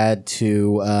datapad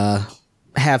to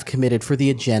have committed for the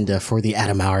agenda for the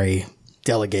Adamari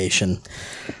delegation.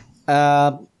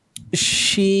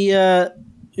 She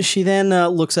then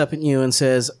looks up at you and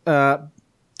says,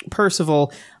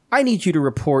 Percival, I need you to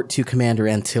report to Commander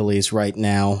Antilles right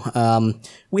now.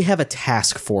 We have a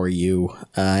task for you,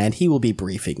 and he will be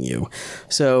briefing you.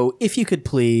 So if you could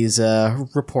please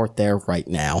report there right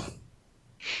now.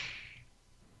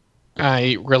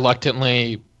 I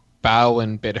reluctantly bow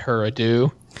and bid her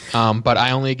adieu, but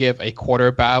I only give a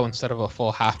quarter bow instead of a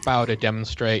full half bow to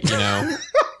demonstrate, my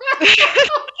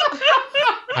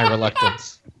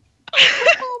reluctance.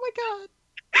 Oh my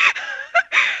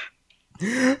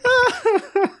god.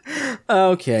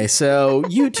 Okay, so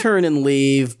you turn and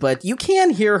leave, but you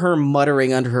can hear her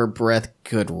muttering under her breath,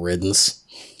 "Good riddance."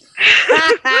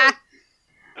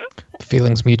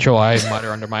 Feelings mutual, I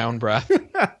mutter under my own breath.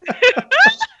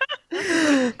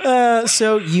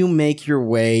 So you make your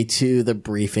way to the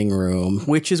briefing room,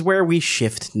 which is where we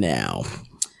shift now.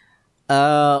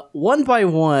 One by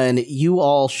one, you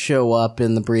all show up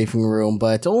in the briefing room,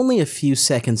 but only a few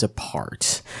seconds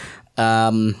apart.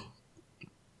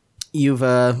 You've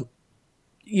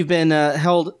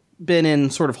been in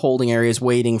sort of holding areas,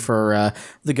 waiting for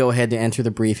the go-ahead to enter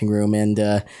the briefing room,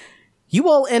 and you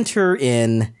all enter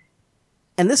in,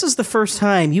 and this is the first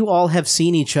time you all have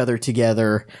seen each other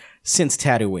together since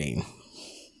Tatooine.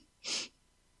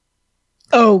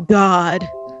 Oh, God.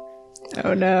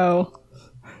 Oh, no.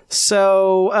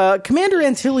 So, Commander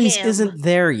Antilles isn't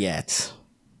there yet.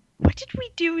 What did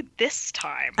we do this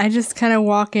time? I just kind of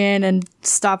walk in and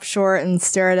stop short and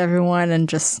stare at everyone and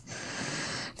just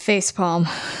facepalm.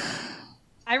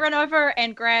 I run over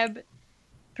and grab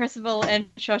Percival and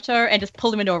Shoto and just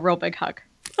pull them into a real big hug.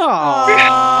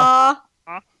 Aww.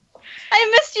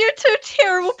 I missed you two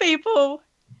terrible people.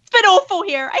 It's been awful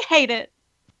here. I hate it.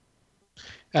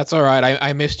 That's all right.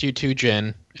 I missed you too,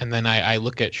 Jin. And then I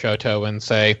look at Shoto and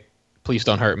say, please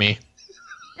don't hurt me.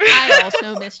 I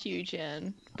also missed you,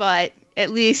 Jin. But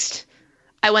at least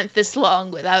I went this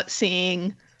long without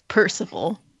seeing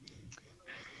Percival.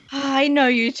 I know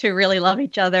you two really love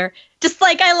each other. Just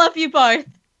like I love you both.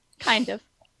 Kind of.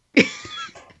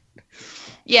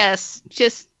 Yes,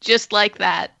 just like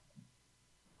that.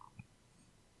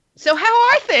 So how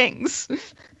are things?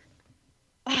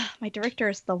 My director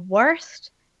is the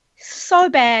worst. So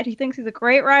bad. He thinks he's a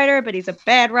great writer, but he's a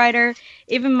bad writer.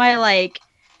 Even my,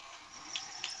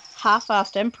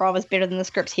 half-assed improv is better than the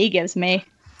scripts he gives me.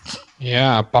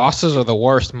 Yeah, bosses are the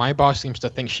worst. My boss seems to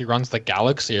think she runs the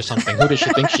galaxy or something. Who does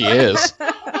she think she is?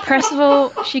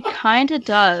 Percival, she kinda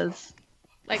does.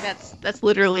 Like, that's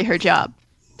literally her job.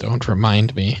 Don't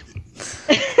remind me.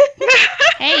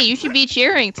 Hey, you should be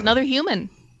cheering. It's another human.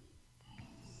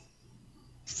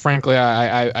 Frankly,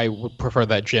 I would prefer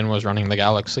that Jin was running the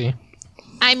galaxy.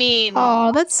 I mean...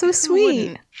 Oh, that's so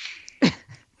sweet.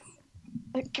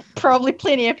 Probably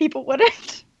plenty of people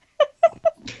wouldn't.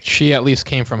 She at least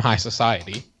came from high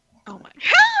society. Oh my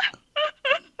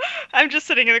God. I'm just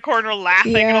sitting in the corner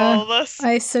laughing at all of this.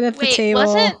 I sit at the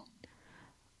table.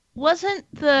 Wasn't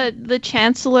the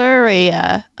Chancellor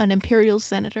an Imperial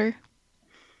Senator?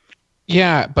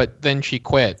 Yeah, but then she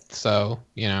quit, so,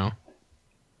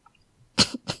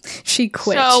 She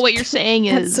quit. So what you're saying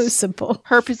is... That's so simple.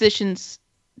 Her position's,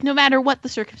 no matter what the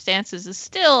circumstances, is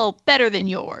still better than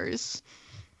yours.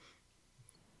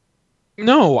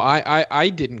 No, I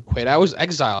didn't quit. I was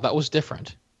exiled. That was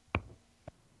different.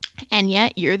 And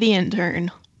yet, you're the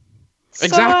intern.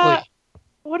 Exactly.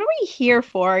 What are we here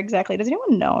for exactly? Does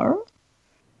anyone know?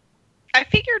 I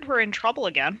figured we're in trouble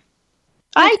again.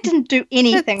 I didn't do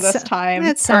anything this time.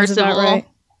 That sounds about right.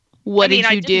 What I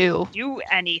did you do? didn't do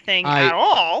anything at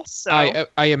all. So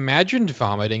I imagined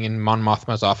vomiting in Mon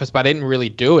Mothma's office, but I didn't really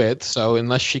do it. So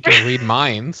unless she can read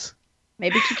minds,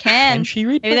 Maybe she can. can she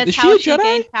read? Maybe that's Is how she a she Jedi?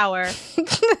 gained power.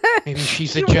 Maybe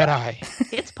she's a Jedi.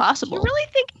 It's possible. you really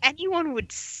think anyone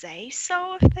would say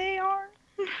so if they are?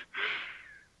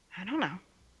 I don't know.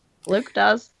 Luke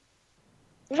does.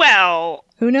 Well,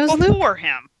 Who knows, Luke? before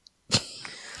him.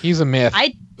 He's a myth.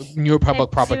 I- New Republic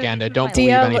I- propaganda. Don't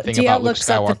Dia- believe anything about Luke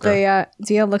Skywalker.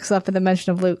 Dia looks up at the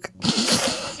mention of Luke.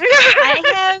 I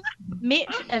have met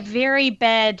a very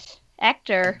bad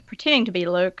actor pretending to be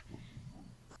Luke.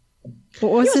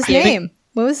 What was his I think- name?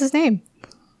 What was his name?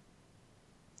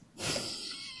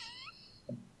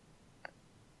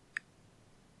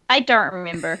 I don't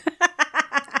remember.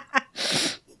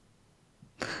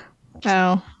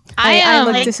 Oh, I I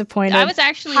look like, disappointed. I was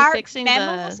actually Heart fixing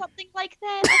mammal or the. something like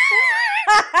that.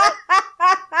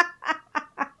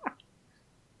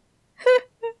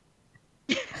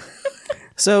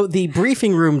 So the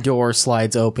briefing room door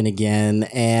slides open again,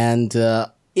 and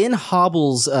in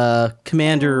hobbles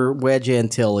Commander Wedge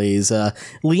Antilles,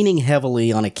 leaning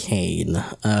heavily on a cane.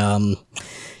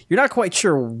 You're not quite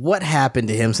sure what happened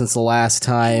to him since the last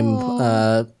time.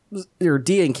 Or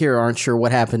Dia and Kira aren't sure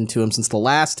what happened to him since the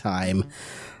last time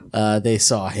they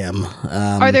saw him.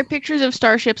 Are there pictures of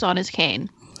starships on his cane?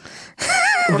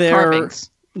 Or They're- carvings?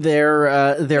 They're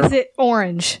Is it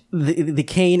orange? the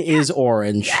cane is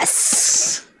orange.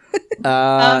 Yes.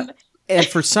 And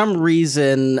for some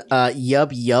reason,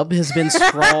 Yub Yub has been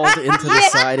scrawled into the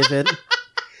side of it.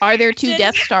 Are there two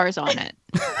Death Stars on it?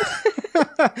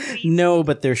 No,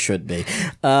 but there should be.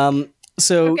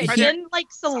 So Okay, he- Jen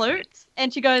salutes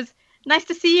and she goes, "Nice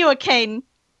to see you, Akane,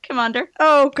 Commander."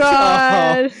 Oh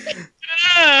God.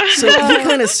 so he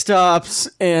kind of stops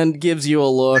and gives you a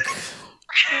look,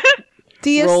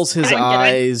 Dia, rolls his I get it.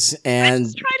 eyes, I and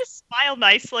just try to smile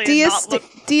nicely Dia, and not look.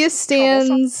 Dia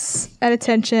stands at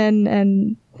attention,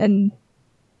 and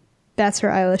bats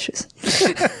her eyelashes.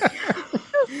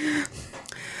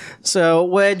 so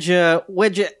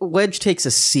Wedge takes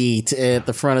a seat at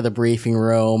the front of the briefing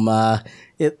room.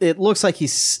 It looks like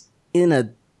he's in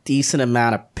a decent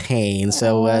amount of pain,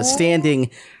 so standing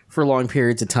for long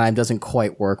periods of time doesn't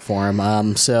quite work for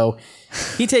him. So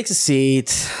he takes a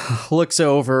seat, looks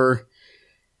over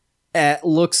the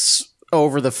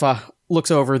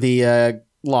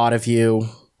lot of you,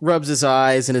 rubs his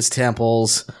eyes and his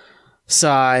temples,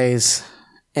 sighs,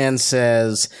 and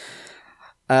says,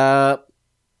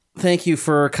 "Thank you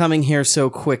for coming here so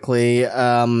quickly.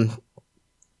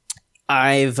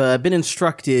 I've been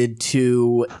instructed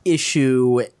to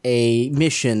issue a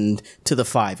mission to the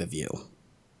 5 of you."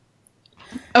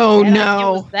 Oh What idea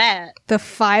no! was that? The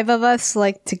 5 of us,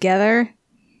 together.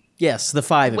 Yes, the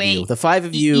 5 of you. Wait, The 5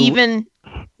 of you.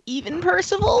 Even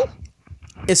Percival?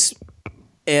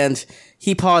 And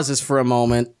he pauses for a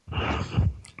moment,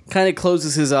 kind of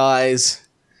closes his eyes.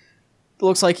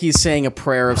 Looks like he's saying a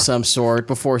prayer of some sort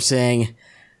before saying,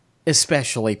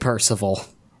 "Especially Percival."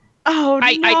 Oh,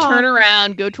 I no. turn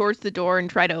around, go towards the door, and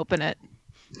try to open it.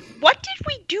 What did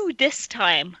we do this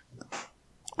time?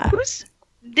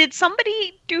 Did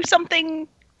somebody do something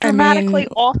dramatically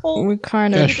awful? We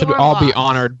kind You of. should door all be locked.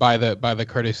 honored by the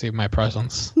courtesy of my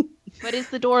presence. But is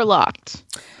the door locked?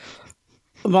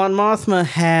 Mon Mothma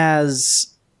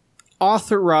has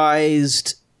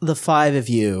authorized the 5 of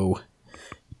you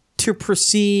to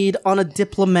proceed on a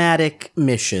diplomatic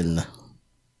mission.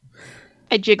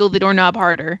 I jiggle the doorknob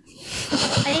harder.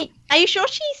 Are you sure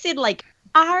she said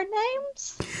our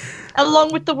names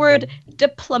along with the word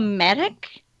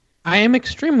diplomatic? I am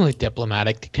extremely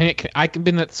diplomatic. I've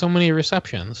been at so many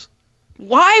receptions.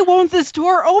 Why won't this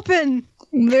door open?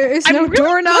 There is I'm no really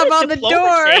doorknob good at on the door.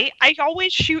 diplomacy. I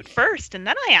always shoot first, and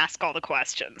then I ask all the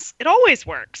questions. It always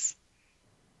works.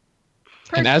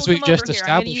 And as we just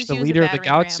established, the leader of the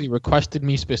galaxy requested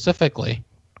me specifically.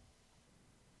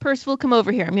 Percival, come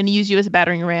over here. I'm going to use you as a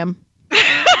battering ram.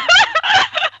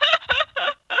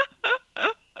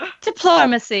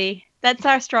 Diplomacy. That's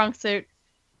our strong suit.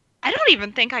 I don't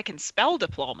even think I can spell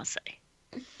diplomacy.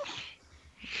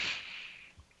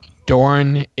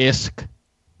 Dorn, Isk.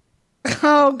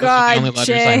 Oh Those are God, the only letters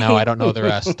Jay. I know. I don't know the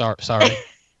rest. Sorry.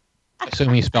 I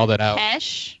assume he spelled it out.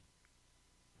 Pesh.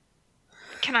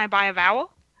 Can I buy a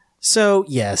vowel? So,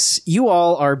 yes, you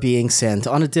all are being sent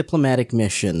on a diplomatic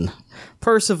mission.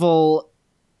 Percival,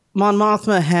 Mon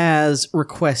Mothma has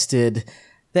requested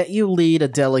that you lead a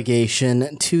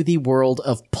delegation to the world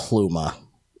of Pluma.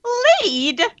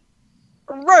 Lead?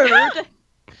 Rude.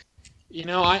 You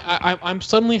know, I'm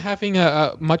suddenly having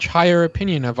a much higher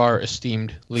opinion of our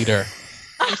esteemed leader.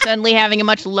 You're suddenly having a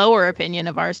much lower opinion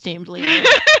of our esteemed leader.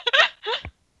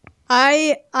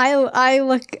 I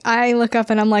look up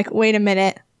and I'm like, wait a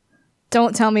minute.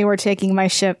 Don't tell me we're taking my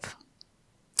ship.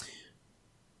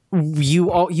 You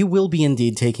will be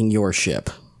indeed taking your ship.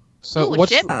 So Ooh,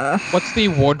 what's ship?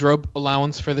 the wardrobe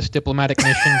allowance for this diplomatic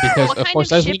mission? Because What of kind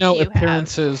course, of as we ship know, do you have?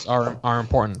 appearances are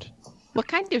important. What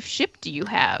kind of ship do you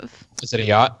have? Is it a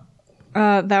yacht?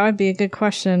 That would be a good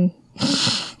question.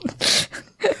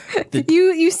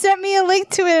 You sent me a link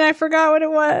to it and I forgot what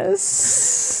it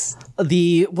was.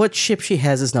 What ship she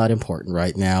has is not important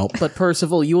right now, but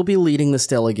Percival, you will be leading this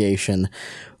delegation.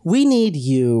 We need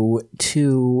you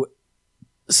to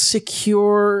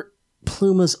secure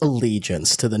Pluma's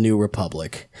allegiance to the New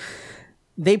Republic.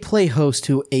 They play host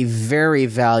to a very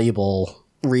valuable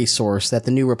resource that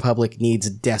the New Republic needs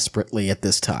desperately at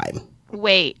this time.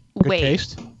 Wait.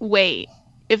 Taste?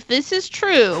 If this is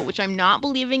true, which I'm not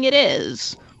believing it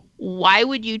is, why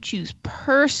would you choose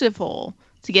Percival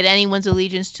to get anyone's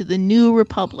allegiance to the New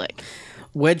Republic?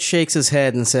 Wedge shakes his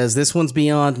head and says, "This one's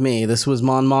beyond me. This was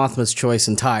Mon Mothma's choice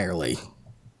entirely."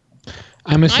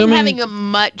 I'm assuming. I'm having a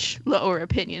much lower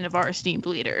opinion of our esteemed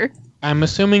leader. I'm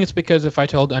assuming it's because if I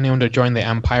told anyone to join the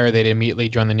Empire, they'd immediately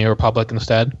join the New Republic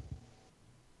instead.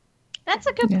 That's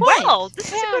a good point. Well, this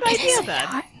is a good idea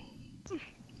then.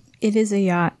 It is a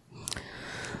yacht.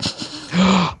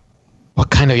 What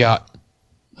kind of yacht?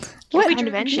 What, we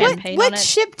drink champagne on what it?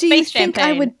 ship do you Space think I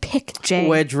champagne. would pick, Jay?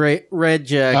 Wedge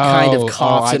kind of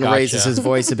coughs I and gotcha. raises his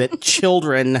voice a bit.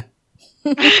 Children.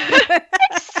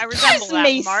 I resemble that,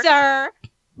 Me, Mark. sir.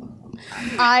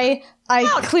 I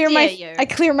How clear dare my you. I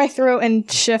clear my throat and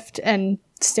shift and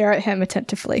stare at him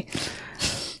attentively.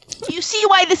 Do you see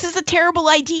why this is a terrible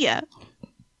idea?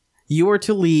 You are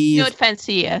to leave. No offense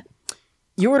to you.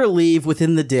 You are to leave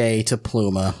within the day to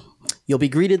Pluma. You'll be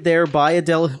greeted there by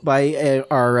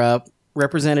our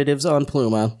representatives on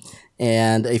Pluma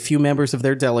and a few members of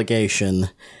their delegation.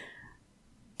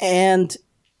 And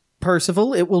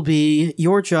Percival, it will be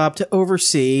your job to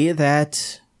oversee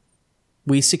that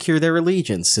we secure their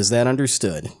allegiance. Is that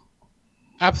understood?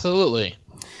 Absolutely.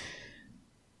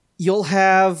 You'll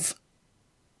have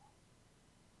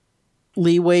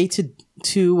leeway to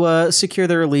secure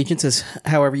their allegiance as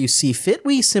however you see fit.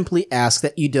 We simply ask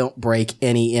that you don't break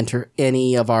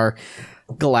any of our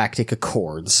galactic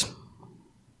accords.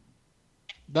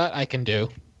 That I can do.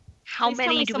 How Please tell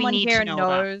many me do we someone need here to know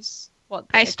about? knows what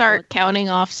I start counting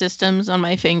off systems on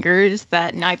my fingers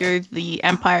that neither the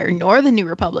Empire nor the New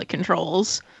Republic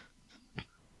controls.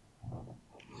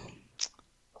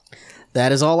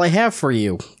 That is all I have for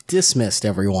you. Dismissed,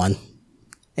 everyone.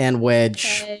 And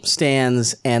Wedge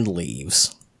stands and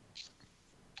leaves.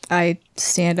 I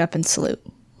stand up and salute.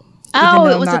 Oh,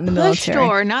 though it was I'm a not in the push military.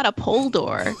 door, not a pull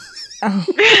door.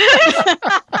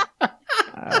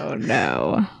 Oh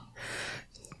no.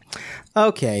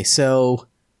 Okay, so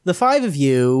the five of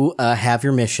you have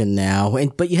your mission now,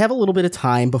 but you have a little bit of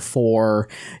time before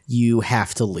you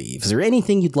have to leave. Is there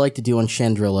anything you'd like to do on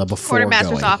Chandrilla before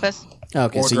Quartermaster's going? office.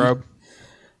 Okay, Wardrobe.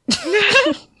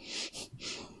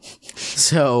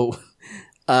 so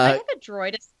I have a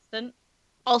droid assistant.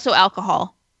 Also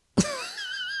alcohol.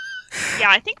 Yeah,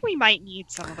 I think we might need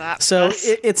some of that. So Yes.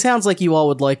 it sounds like you all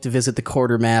would like to visit the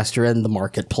quartermaster and the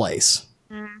marketplace.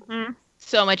 Mhm.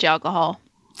 So much alcohol.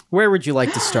 Where would you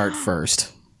like to start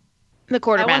first? The I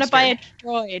quartermaster. want to buy a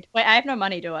droid. Wait, I have no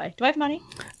money, do I? Do I have money?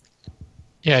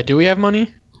 Yeah, do we have money?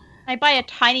 Can I buy a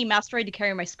tiny mouse droid to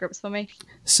carry my scripts for me?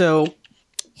 So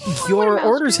your mouse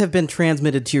orders droid. have been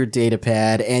transmitted to your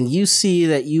datapad, and you see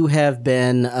that you have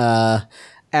been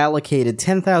allocated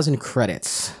 10,000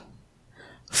 credits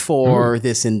for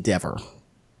this endeavor.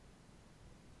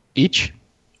 Each?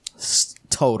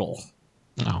 Total.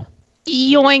 No.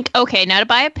 Yoink. Okay, now to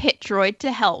buy a pit droid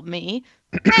to help me.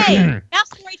 Hey, mouse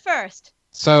droid first.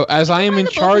 So as I am Buy in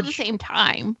them both at the charge, same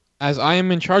time. as I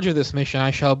am in charge of this mission,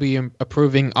 I shall be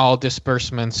approving all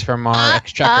disbursements from our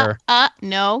exchequer.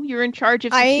 No, you're in charge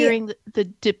of I- securing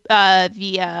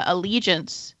the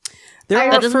allegiance. There That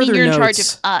are doesn't mean further you're in charge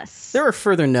notes. of us. There are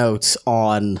further notes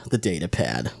on the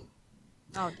datapad.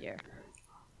 Oh dear.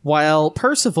 While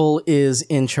Percival is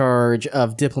in charge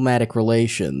of diplomatic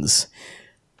relations,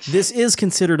 this is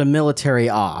considered a military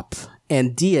op,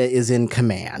 and Dia is in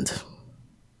command.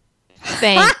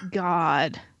 Thank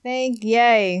God.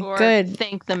 Yay. Or Good.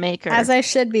 Thank the maker. As I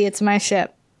should be. It's my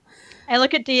ship. I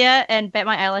look at Dia and bet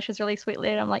my eyelashes really sweetly,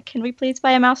 and I'm like, "Can we please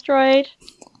buy a mouse droid?"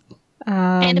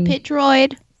 and a pit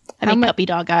droid. I how mean, mu- puppy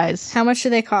dog eyes. How much do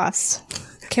they cost?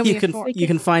 Can we afford? You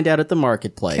can find out at the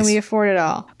marketplace. Can we afford it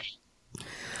all?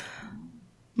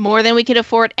 More than we could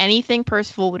afford anything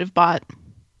Percival would have bought.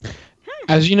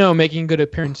 As you know, making good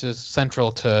appearances is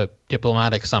central to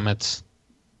diplomatic summits.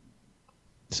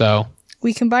 So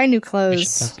We can buy new we should clothes.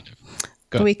 sensitive.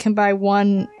 Go. We can buy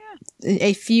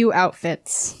a few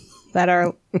outfits that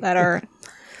are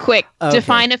Quick, Okay.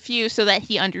 define a few so that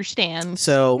he understands.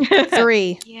 So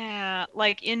 3. Yeah,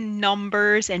 like in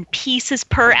numbers and pieces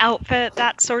per outfit,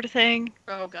 that sort of thing.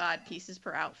 Oh god, pieces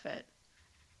per outfit.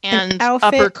 And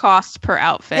outfit- upper costs per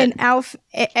outfit. An outfit.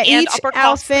 Each upper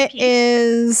cost per outfit piece.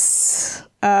 is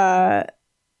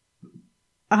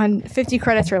 50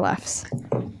 credits or less.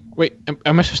 Wait,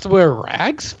 am I supposed to wear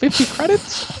rags? 50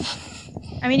 credits?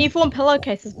 I mean, you've worn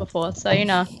pillowcases before, so you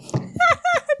know.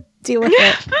 Deal with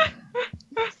it.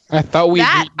 I thought we'd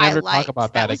that never I liked. talk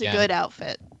about that that was again. a good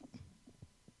outfit.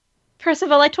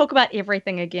 Percival, I talk about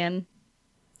everything again.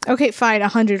 Okay, fine.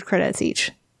 100 credits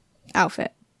each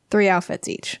outfit. 3 outfits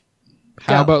each.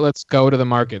 How Go. about let's go to the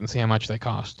market and see how much they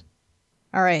cost?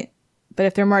 All right. But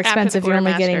if they're more After the expensive, you're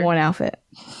only getting quartermaster. one outfit.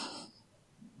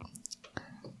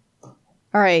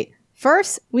 All right.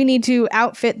 First, we need to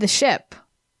outfit the ship.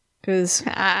 Because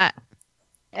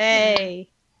Hey.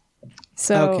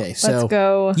 Okay, so let's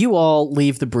go you all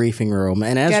leave the briefing room,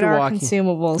 and as get you're our walking,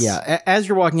 consumables. as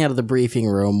you're walking out of the briefing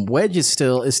room, Wedge is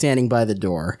standing by the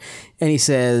door, and he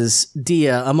says,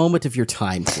 "Dia, a moment of your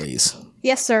time, please."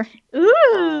 Yes, sir.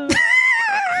 Ooh.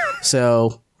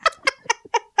 So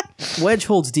Wedge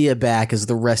holds Dia back as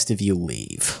the rest of you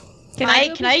leave. Can I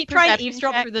do a try and perception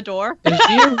eavesdrop check? through the door? Is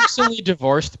Dia recently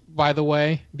divorced, by the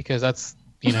way? Because that's,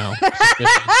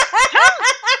 suspicious.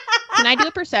 Can I do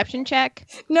a perception check?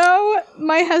 No,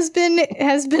 my husband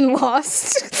has been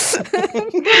lost.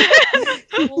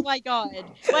 Oh my god.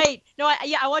 Wait, no,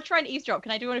 I want to try and eavesdrop.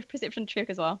 Can I do a perception check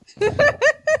as well?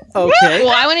 Okay. Well,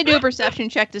 I want to do a perception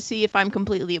check to see if I'm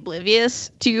completely oblivious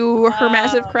to her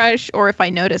massive crush or if I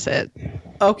notice it.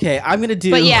 Okay, I'm gonna do.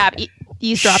 But yeah,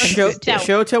 eavesdropping.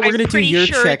 Shota, we're I'm gonna do pretty your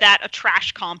sure check. that a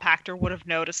trash compactor would have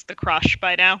noticed the crush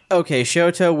by now. Okay,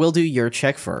 Shota, we'll do your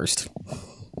check first.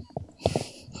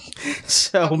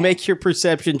 So make your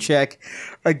perception check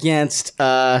against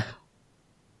well,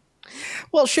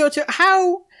 Shota,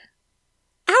 how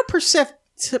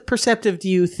perceptive do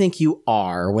you think you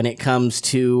are when it comes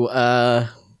to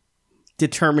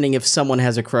determining if someone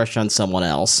has a crush on someone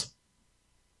else?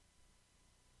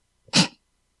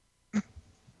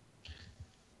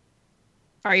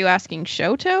 Are you asking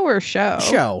Shoto or Show?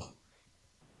 Show.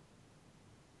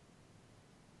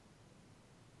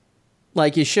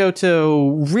 Like, is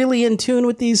Shoto really in tune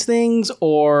with these things,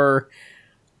 or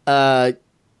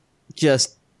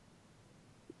just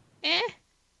Eh.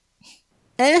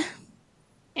 eh?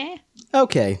 Eh.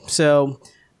 Okay, so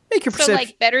make your So perception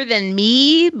like better than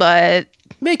me, but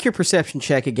make your perception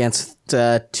check against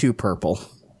 2 purple.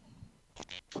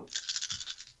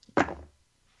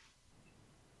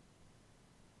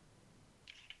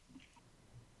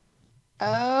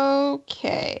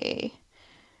 okay.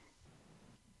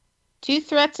 2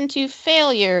 threats and 2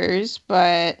 failures,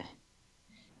 but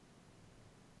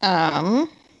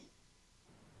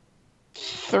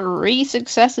 3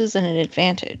 successes and an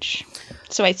advantage.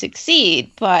 So I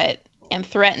succeed, but am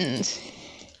threatened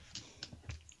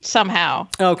somehow.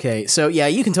 Okay, so yeah,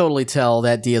 you can totally tell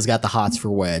that Dia's got the hots for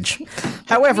Wedge.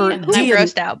 However, And I'm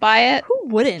grossed out by it. Who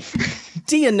wouldn't?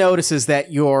 Dia notices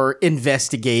that you're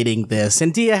investigating this,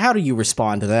 and Dia, how do you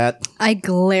respond to that? I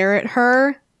glare at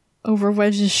her over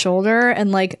Wedge's shoulder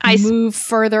and move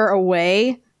further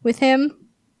away with him.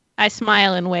 I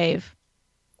smile and wave.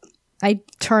 I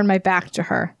turn my back to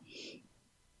her.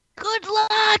 Good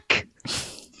luck!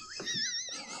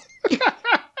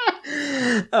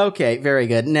 Okay, very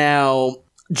good. Now,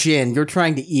 Jin, you're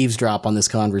trying to eavesdrop on this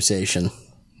conversation.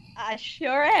 I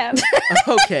sure am.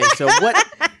 Okay, so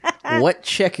what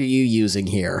check are you using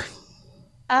here?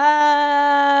 Can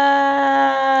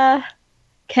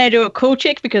I do a cool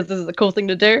check because this is a cool thing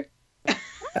to do?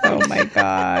 Oh my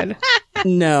god.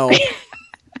 No.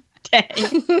 Dang.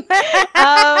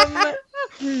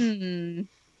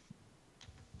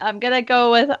 I'm gonna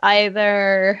go with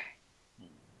either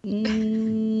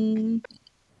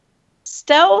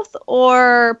stealth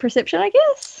or perception, I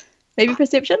guess. Maybe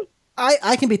perception.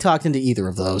 I can be talked into either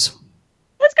of those.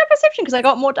 Let's go perception because I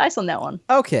got more dice on that one.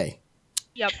 Okay.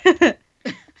 Yep.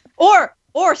 Or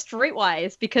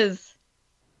streetwise because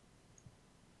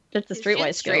that's the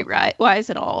streetwise skill. Straight right wise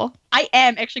at all. I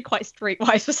am actually quite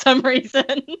streetwise for some reason.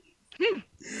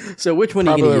 So which one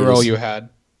are you Probably going the to role use? you had.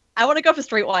 I want to go for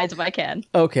streetwise if I can.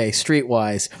 Okay,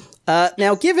 streetwise.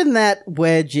 Now, given that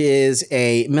Wedge is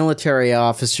a military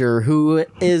officer who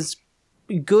is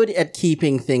good at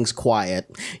keeping things quiet,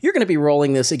 you're going to be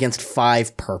rolling this against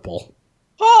 5 purple.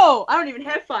 Oh, I don't even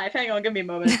have 5. Hang on, give me a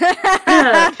moment.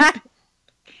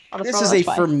 This is a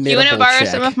 5. formidable You want to borrow check.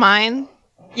 some of mine?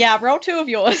 Yeah, roll 2 of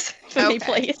yours for me,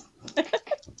 Okay. please.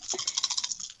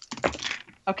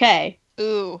 Okay.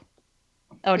 Ooh.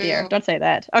 Oh dear, Ooh. don't say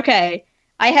that. Okay.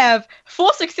 I have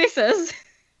 4 successes,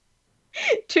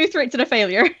 2 threats, and a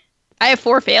failure. I have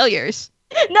 4 failures.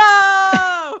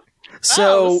 No! This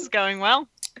is going well.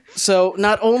 So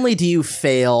not only do you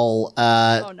fail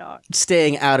Oh no.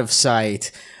 staying out of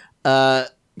sight,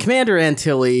 Commander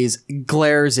Antilles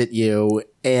glares at you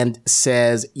and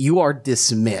says, "You are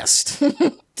dismissed."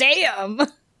 Damn.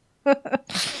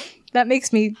 That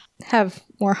makes me have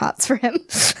more hots for him.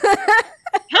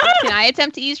 Can I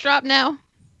attempt to eavesdrop now?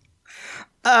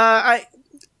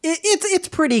 It's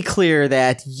pretty clear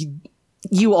that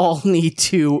you all need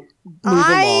to move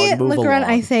I along. look around.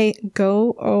 I say,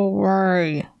 "Go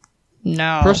away."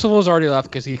 No. Percival's already left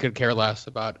because he could care less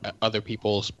about other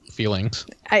people's feelings.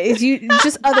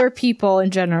 Just other people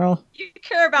in general. You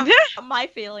care about my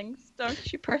feelings,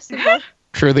 don't you, Percival?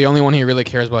 True, the only one he really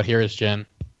cares about here is Jen.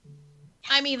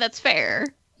 I mean, that's fair.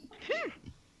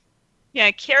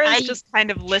 Yeah, Kira's just kind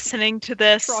of listening to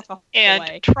this and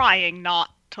away. trying not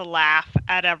to laugh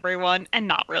at everyone and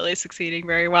not really succeeding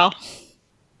very well.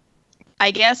 I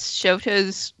guess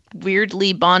Shoto's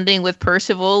weirdly bonding with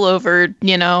Percival over,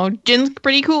 Jin's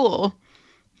pretty cool.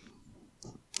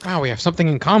 Wow, we have something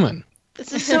in common.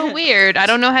 This is so weird. I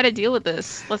don't know how to deal with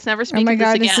this. Let's never speak Oh my of this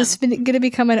god, again. is this going to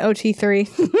become an OT3?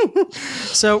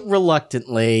 So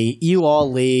reluctantly, you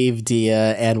all leave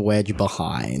Dia and Wedge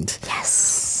behind.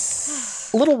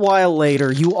 Yes. A little while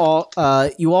later, you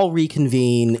all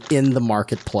reconvene in the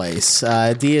marketplace.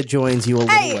 Dia joins you a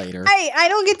little later. Hey, I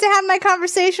don't get to have my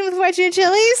conversation with Wedge and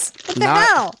Chili's? What the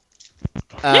hell?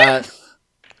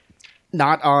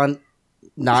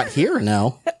 Not here,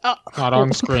 no. Not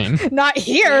on screen. Not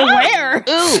here. Where?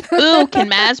 Ooh, can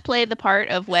Maz play the part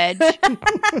of Wedge?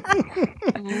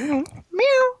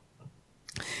 Meow.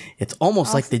 It's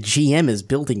almost like the GM is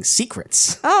building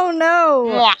secrets. Oh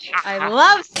no. I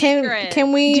love secrets.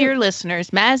 Can we Dear listeners,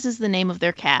 Maz is the name of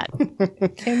their cat.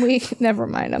 never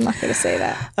mind, I'm not going to say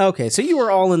that. Okay, so you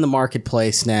are all in the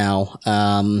marketplace now.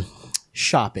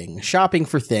 Shopping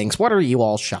for things. What are you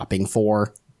all shopping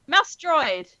for? Mouse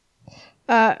droid.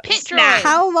 Pit droid.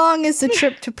 How long is the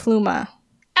trip to Pluma?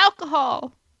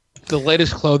 Alcohol. The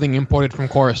latest clothing imported from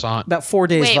Coruscant. About 4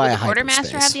 days Wait, via will the quartermaster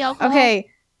have hyperspace. the alcohol? Okay.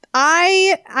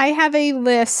 I have a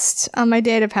list on my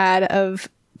datapad of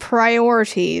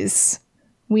priorities.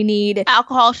 We need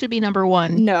Alcohol should be number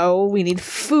 1. we need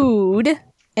food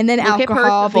and then Look at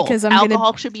alcohol Percival. because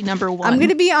alcohol should be number 1. I'm going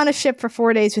to be on a ship for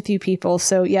 4 days with you people,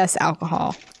 so yes,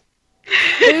 alcohol.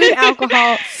 Food,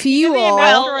 alcohol, fuel.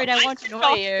 Mouse droid, I want to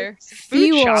know you.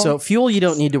 Fuel. So fuel you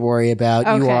don't need to worry about.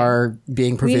 You Okay. are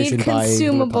being We need provisioned by the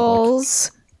Republic.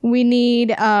 consumables. We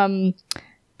need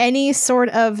any sort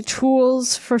of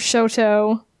tools for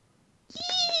Shoto.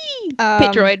 Pit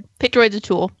droid. Pit droid's a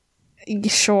tool.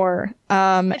 Sure.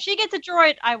 If she gets a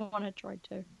droid, I want a droid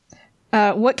too.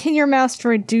 What can your mouse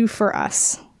droid do for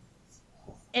us?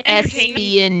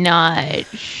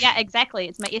 Espionage. Yeah, exactly.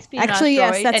 It's my espionage Actually,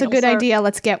 yes, droid, that's a and good also- idea.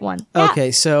 Let's get one.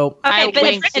 Okay, so I Okay, but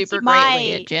wink it's super my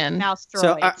greatly at Jen. mouse droid.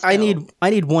 So I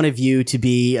still. need one of you to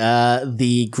be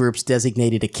the group's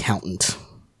designated accountant.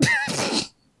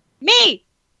 me.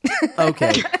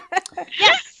 Okay,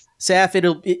 Yes. Saf,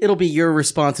 it'll be your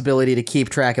responsibility to keep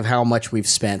track of how much we've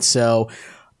spent. So,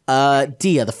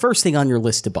 Dia, the first thing on your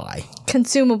list to buy,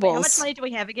 Consumables. How much money do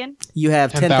we have again? you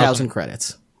have 10,000 10,000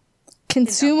 credits.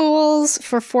 Consumables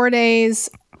for 4 days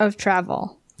of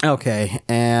travel. Okay,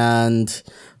 and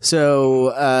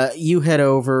so you head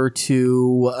over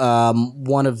to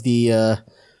one of the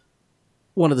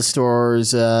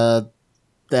stores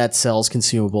that sells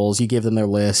consumables. You give them their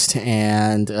list,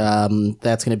 and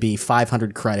that's going to be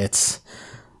 500 credits.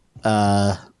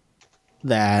 And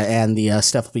the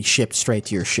stuff will be shipped straight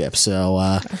to your ship. So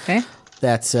Okay.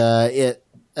 that's it.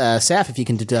 Saf, if you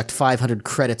can deduct 500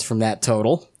 credits from that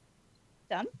total.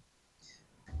 Done.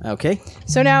 Okay.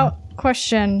 So now,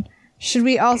 question: should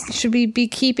we be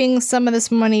keeping some of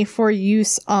this money for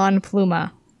use on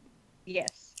Pluma? Yes.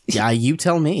 Yeah, you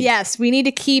tell me. Yes, we need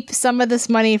to keep some of this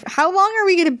money. How long are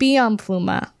we going to be on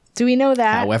Pluma? Do we know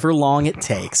that? However long it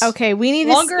takes. Okay, we need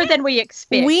Longer than we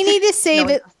expect. We need to save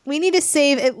No, it. We need to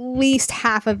save at least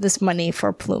half of this money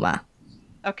for Pluma.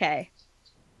 Okay.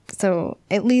 So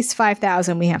at least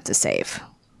 5,000 we have to save.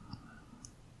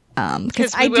 Because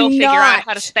Because we I will do figure not. out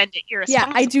how to spend it Yeah,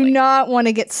 irresponsibly. I do not want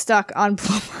to get stuck on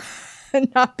Pluma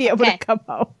and not be able Okay. to come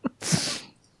home.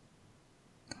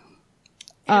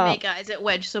 Hey guys, at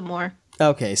Wedge some more.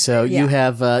 Okay, so Yeah. you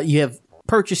have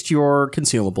purchased your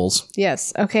consumables.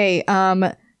 Yes. Okay.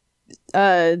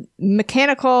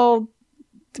 Mechanical,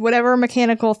 whatever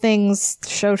mechanical things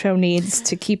Shoto needs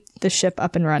to keep the ship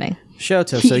up and running.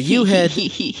 Shoto, so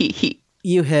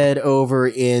you head over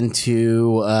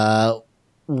into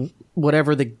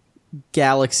whatever the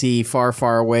galaxy far,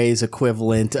 far away's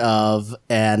equivalent of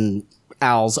an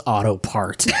Al's auto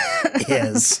part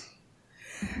is.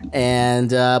 And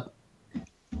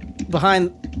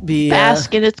behind the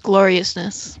bask in its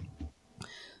gloriousness.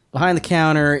 Behind the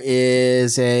counter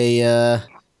is a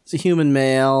human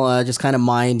male, just kind of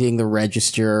minding the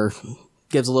register.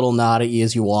 Gives a little nod at you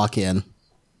as you walk in.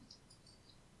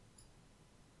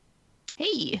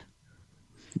 Hey.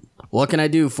 What can I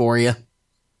do for you?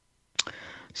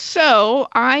 So,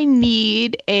 I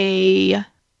need a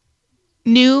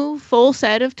new full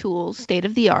set of tools, state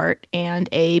of the art, and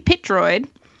a pit droid.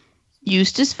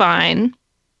 Used is fine.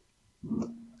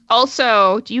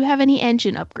 Also, do you have any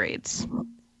engine upgrades?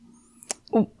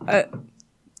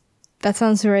 That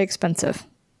sounds very expensive.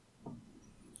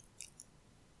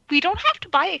 We don't have to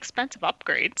buy expensive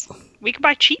upgrades. We can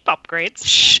buy cheap upgrades.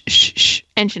 Shh.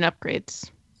 Engine upgrades.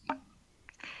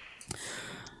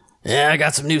 Yeah, I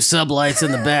got some new sublights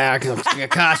in the back. It's gonna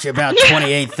cost you about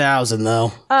 28,000,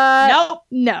 though. Nope.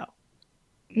 No.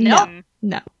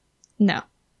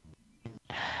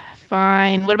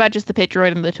 Fine. What about just the pit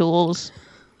droid and the tools?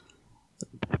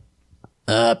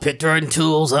 Pit droid and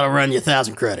tools, that'll run you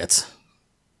 1,000 credits.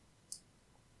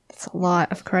 That's a lot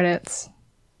of credits.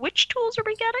 Which tools are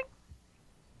we getting?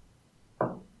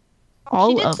 All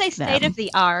She did of say them. state of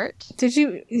the art. Do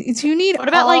you need What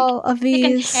about all of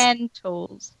these? Second-hand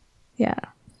tools. Yeah.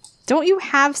 Don't you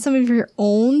have some of your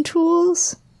own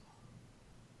tools?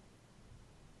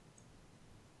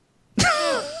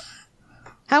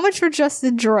 How much for just the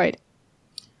droid?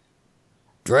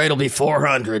 Droid'll be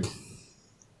 400.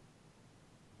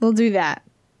 We'll do that.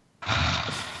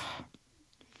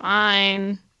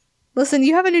 Fine. Listen,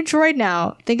 you have a new droid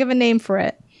now. Think of a name for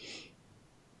it.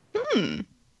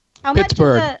 How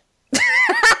Pittsburgh. much is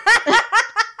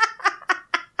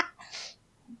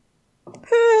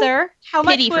Sir, how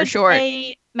Pity much for would short.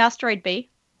 a mouse droid be?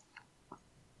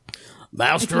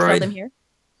 Mouse If you sold them droid, here?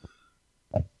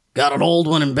 got an old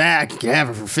one in back. You can have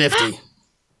it for 50. Did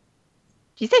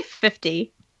you say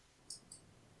 50?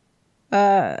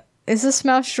 Is this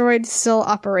mouse droid still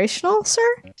operational, sir?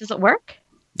 Does it work?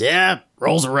 Yeah,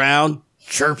 rolls around,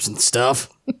 chirps and stuff.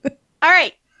 All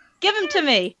right, give him to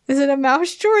me. Is it a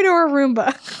mouse droid or a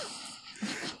Roomba?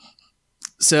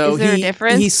 So Is there a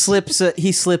difference? He slips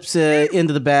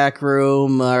into the back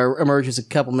room, emerges a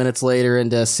couple minutes later,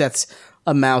 and sets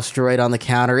a mouse droid on the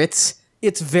counter. It's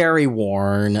very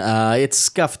worn. It's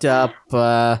scuffed up.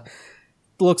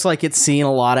 Looks like it's seen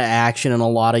a lot of action and a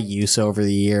lot of use over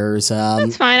the years.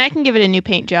 That's fine. I can give it a new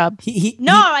paint job.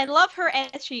 I love her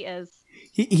as she is.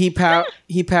 He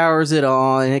powers it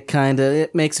on. And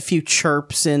it makes a few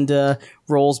chirps and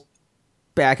rolls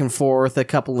back and forth a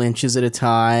couple inches at a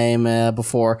time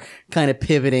before kind of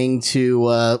pivoting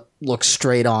to look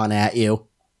straight on at you.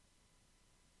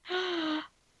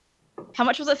 How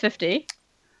much was it? 50?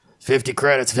 50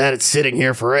 credits. I've had it sitting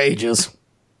here for ages.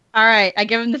 All right, I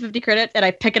give him the 50 credits and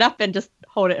I pick it up and just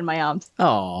hold it in my arms.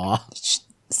 Aw.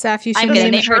 Saf, you I'm should gonna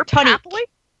name name her Tonic. Happily?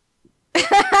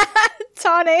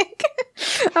 Tonic.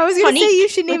 I was gonna say you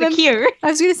should name him. Q. I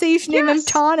was gonna say you should name him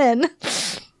Tonin.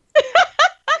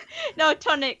 No,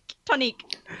 Tonic. So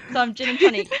I'm gin and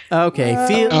tonic. Okay,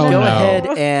 go ahead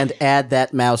and add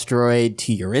that mouse droid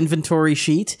to your inventory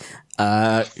sheet.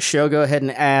 Go ahead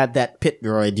and add that pit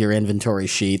droid to your inventory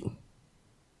sheet.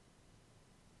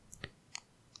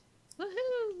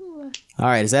 Woohoo! All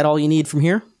right, is that all you need from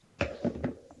here?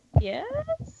 Yes.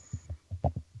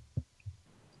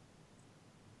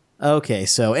 Okay,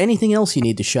 so anything else you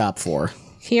need to shop for?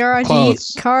 Kiara,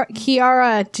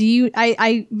 do you?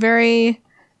 I very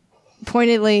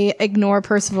pointedly ignore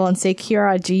Percival and say,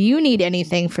 Kiara, do you need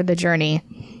anything for the journey?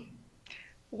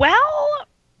 Well,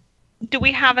 do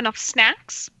we have enough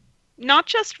snacks? Not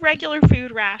just regular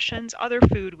food rations, other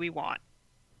food we want.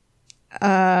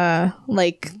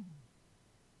 Like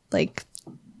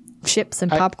chips and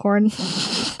popcorn.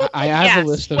 I have Yes, a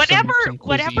list of whatever some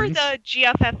whatever cuisines. the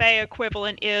GFFA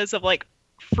equivalent is of like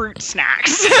fruit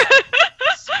snacks.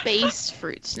 Space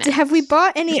fruit snacks. Have we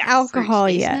bought any Yes, alcohol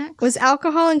fruit yet? snacks. Was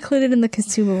alcohol included in the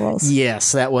consumables?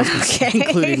 Yes, that was Okay.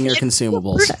 included in your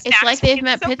consumables. It's like they've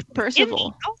met Snacks Percival.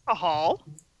 in the alcohol.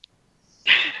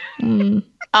 Mm,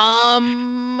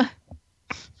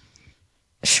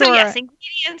 sure. So yes,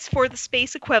 ingredients for the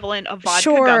space equivalent of vodka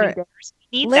Sure. gummy bears.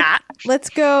 Need that. Let's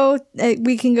go.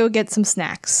 We can go get some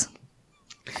snacks.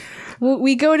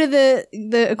 We go to the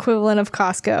equivalent of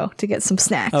Costco to get some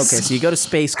snacks. Okay, so you go to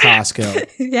Space Costco,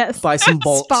 Yes. buy some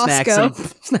bulk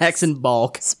Spostco. snacks in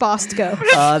bulk.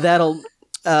 Spostco. That'll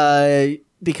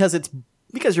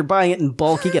because you're buying it in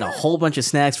bulk, you get a whole bunch of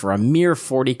snacks for a mere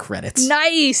 40 credits.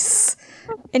 Nice.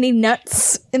 Any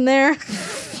nuts in there?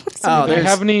 Oh, Do you there's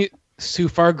have any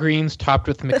Sufar greens topped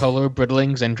with Michelob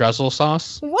Bridlings and drizzle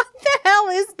sauce? What the hell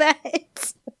is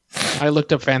that? I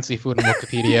looked up fancy food on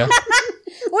Wikipedia.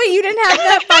 Wait, you didn't have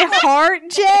that by heart,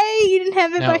 Jay? You didn't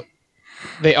have it No. by...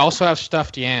 They also have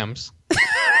stuffed yams.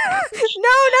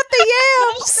 No, not the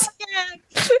yams!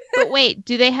 But wait,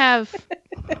 do they have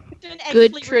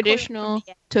good traditional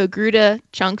Togruta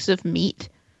chunks of meat?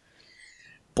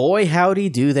 boy howdy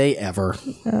do they ever.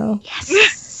 Oh.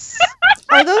 Yes.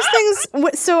 Are those things...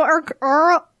 So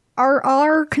are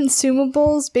our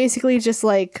consumables basically just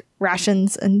like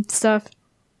rations and stuff?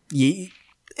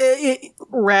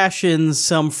 Rations,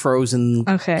 some frozen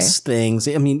things.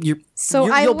 I mean, you'll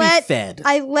be fed.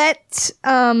 I let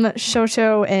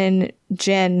Shoto and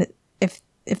Jen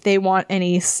if they want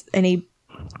any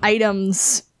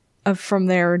items from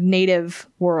their native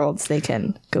worlds, they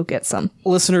can go get some.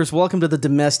 Listeners, welcome to the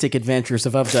domestic adventures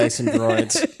of Dice and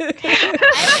Droids.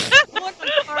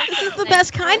 This is the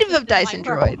best kind of Dice and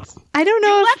Droids. I don't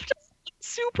know. You left us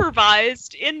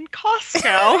supervised in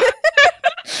Costco.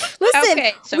 Listen,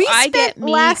 Okay, so we I spent get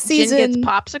meat, last Jin season. gets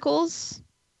popsicles.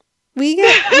 We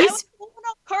get. I'm not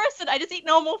a person. I just eat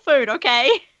normal food, okay?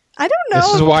 I don't know.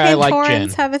 This is if why I like Pantorans gin.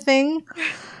 have a thing.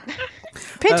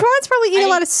 Pantorans probably eat a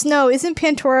lot of snow. Isn't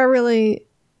Pantora really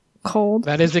cold?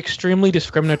 That is extremely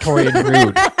discriminatory and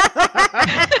rude.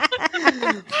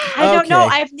 I don't know.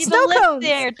 Okay. I've never Snow lived cones.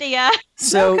 there, dear.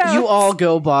 So Snow you cones. all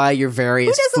go buy your Who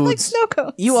various doesn't like foods. snow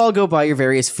cones? You all go buy your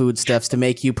various foodstuffs to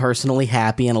make you personally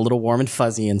happy and a little warm and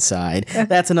fuzzy inside.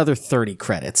 That's another 30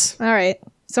 credits. All right.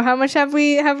 So how much have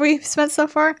we spent so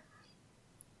far?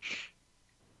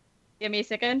 Give me a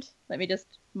second. Let me just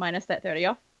minus that 30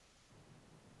 off.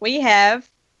 We have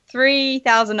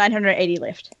 3,980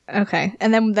 left. Okay,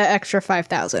 and then the extra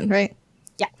 5,000, right?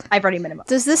 Yeah, I've already minimized.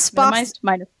 Does this Minimized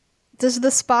minus. Does the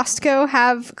Spostco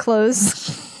have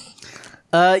clothes?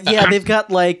 Yeah, they've got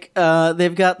Corellian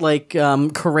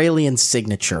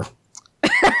signature.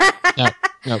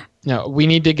 No. We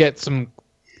need to get some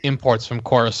imports from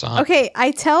Coruscant. Okay,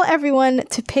 I tell everyone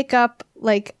to pick up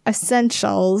like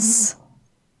essentials,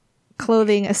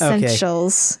 clothing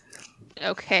essentials.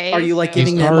 Okay. Are you like so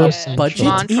giving them are a budget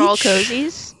Montreal each?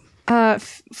 cozies?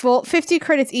 Full 50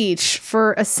 credits each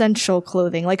for essential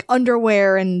clothing, like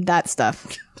underwear and that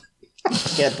stuff. I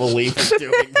can't believe you're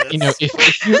doing this. You know,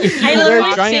 if you I wear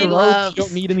literally giant say robes, love. you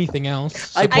don't need anything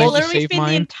else. So I I I just literally save spend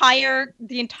mine.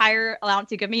 the entire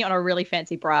allowance you give me on a really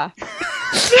fancy bra.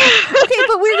 Okay,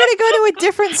 but we're gonna go to a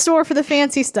different store for the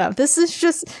fancy stuff. This is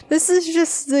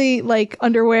just the like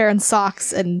underwear and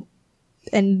socks and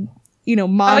mom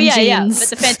Oh yeah, jeans. yeah. But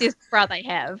the fanciest bra they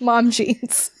have. Mom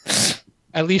jeans.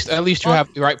 At least you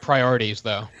have the right priorities,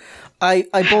 though. I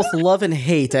both love and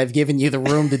hate I've given you the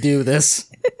room to do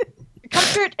this.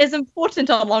 Comfort is important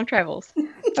on long travels.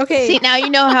 Okay, See, now you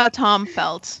know how Tom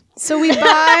felt. so we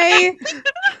buy.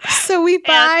 And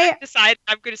I decided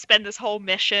I'm going to spend this whole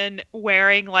mission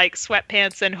wearing like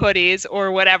sweatpants and hoodies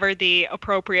or whatever the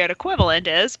appropriate equivalent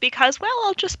is because, well,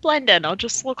 I'll just blend in. I'll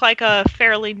just look like a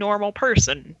fairly normal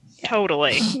person.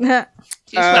 Totally. Do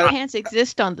sweatpants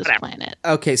exist on this planet?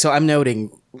 Okay, so I'm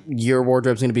noting your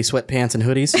wardrobe's going to be sweatpants and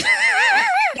hoodies.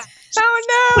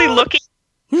 Oh no!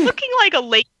 Looking like a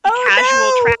late Oh,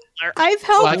 casual no. traveler. I've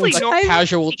helped. Like I've-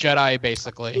 casual Jedi,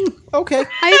 basically. Okay.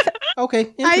 I've Okay.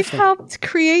 I've Interesting. helped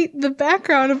create the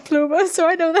background of Pluma, so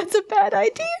I know that's a bad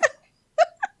idea.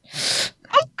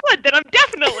 Oh, good. Then I'm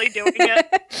definitely doing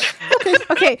it.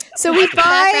 Okay, so we The buy.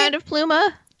 background of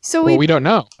Pluma? So Well, we don't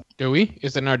know, do we?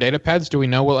 Is it in our data pads? Do we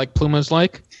know what like Pluma's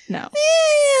like? no.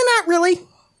 Not really.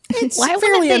 It's Why fairly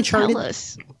wouldn't they uncharted. tell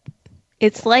us?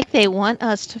 It's like they want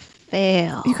us to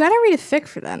fail. You gotta read a fic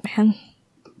for that, man.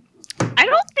 I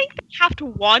don't think they have to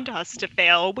want us to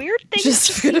fail. Weird things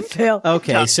Just gonna fail.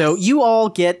 Okay, so you all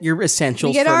get your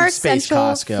essentials We get from our Space essential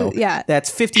Costco. food- yeah. That's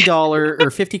 $50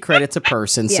 or 50 credits a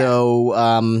person. Yeah. So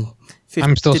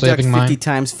I'm still deduct saving 50 mine.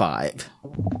 times 5.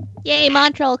 Yay,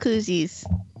 Montreal koozies.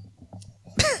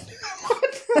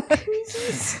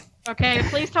 Okay,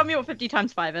 please tell me what 50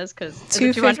 times 5 is, because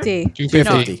 250.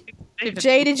 250.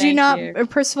 Jay, did you not? Or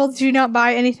Percival, did you not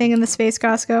buy anything in the Space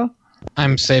Costco?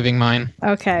 I'm saving mine.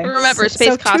 Okay. Remember, So- Space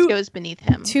so Costco is beneath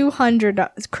him. 200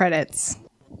 credits.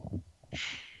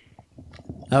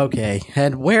 Okay,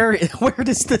 and where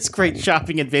does this great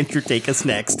shopping adventure take us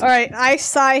next? All right, I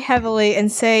sigh heavily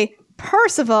and say,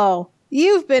 Percival,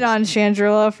 You've been on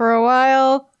Chandrila for a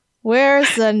while.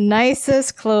 Where's the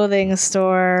nicest clothing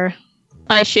store?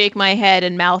 I shake my head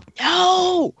and mouth,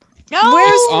 no!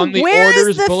 On the where's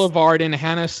Orders the Boulevard in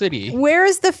Hannah City.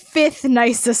 Where's the 5th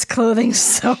nicest clothing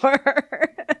store?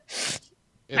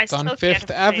 It's on still 5th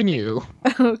can't Avenue.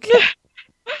 Okay.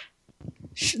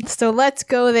 So let's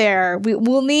go there.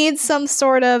 We'll need some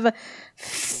sort of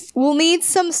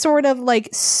like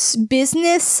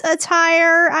business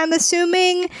attire, I'm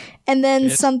assuming, and then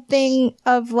Yes. something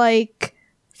of like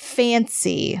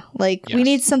fancy. Like we Yes.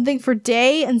 need something for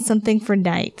day and something for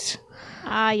night.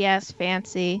 Ah, yes,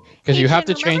 fancy. 'Cause you have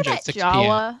Jen, to change remember at that 6 p.m.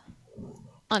 Jawa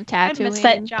on I miss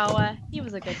that Tatooine? Jawa. He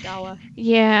was a good Jawa.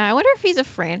 Yeah, I wonder if he's a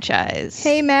franchise.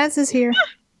 Hey, Maz is here.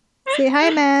 Say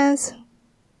hi, Maz.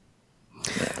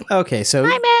 Okay, so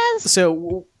Hi, Maz.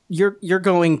 so you're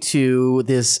going to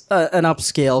this an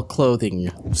upscale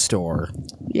clothing store.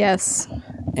 Yes.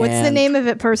 What's the And- name of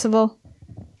it, Percival?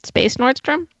 Space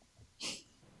Nordstrom?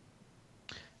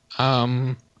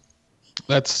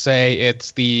 Let's say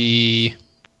it's the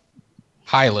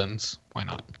Highlands. Why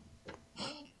not?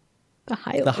 The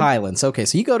Highland. The Highlands. Okay,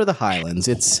 so you go to the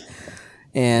Highlands.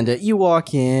 And you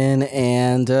walk in,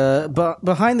 and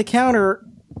behind the counter,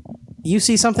 you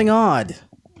see something odd.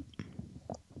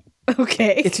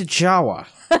 Okay. It's a Jawa.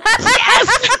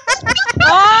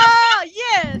 Oh,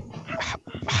 yes!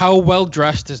 How well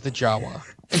dressed is the Jawa?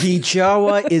 The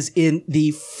Jawa is in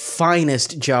the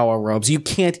finest Jawa robes. You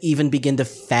can't even begin to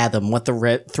fathom what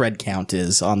the thread count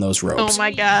is on those robes. Oh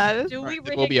my god. Do we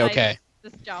It will be recognize okay.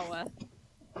 this Jawa?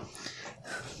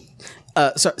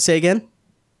 So, say again?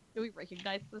 Do we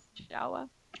recognize this Jawa?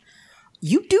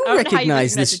 You do I don't know how you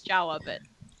recognize this. the Jawa, but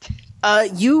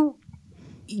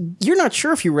You're not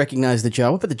sure if you recognize the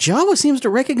Jawa, but the Jawa seems to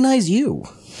recognize you.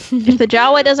 If the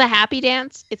Jawa does a happy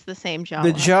dance, it's the same Jawa.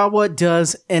 The Jawa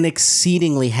does an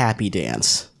exceedingly happy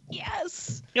dance.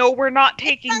 Yes. No, we're not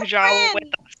taking Jawa with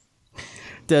us.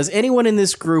 Does anyone in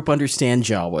this group understand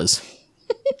Jawas?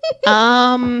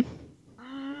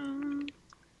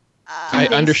 I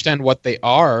understand what they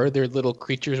are. They're little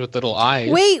creatures with little eyes.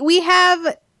 Wait, we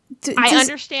have. I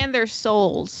understand their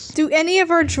souls. Do any of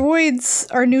our droids,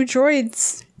 our new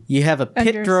droids? You have a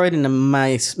pit Unders- droid and a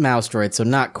mouse droid, so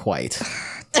not quite.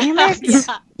 Damn it! You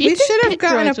We think should have pit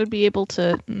gotten droids a- would be able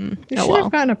to. We Oh should well.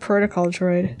 have gotten a protocol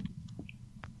droid.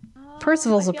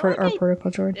 Percival's I a feel like our I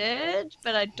protocol droid. did,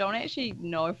 but I don't actually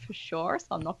know for sure, so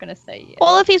I'm not going to say yes.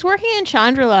 Well, if he's working in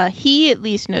Chandrila, he at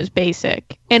least knows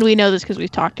basic, and we know this because we've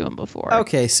talked to him before.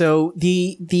 Okay, so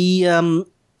the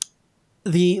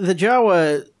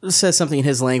Jawa says something in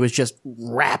his language just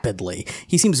rapidly.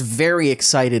 He seems very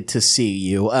excited to see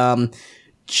you.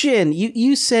 Jin,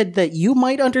 you said that you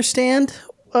might understand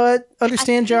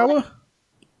Jawa?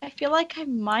 I feel like I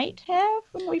might have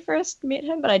when we first met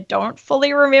him, but I don't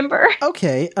fully remember.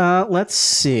 Okay, let's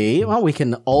see. Well, we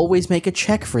can always make a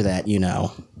check for that, you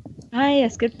know. Ah,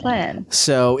 yes, good plan.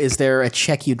 So, is there a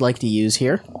check you'd like to use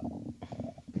here?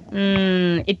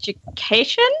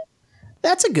 Education?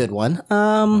 That's a good one.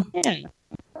 Yeah.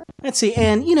 Let's see.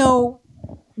 And, you know,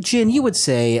 Jin, you would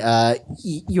say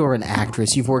you're an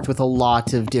actress. You've worked with a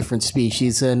lot of different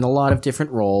species and a lot of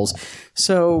different roles.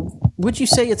 So would you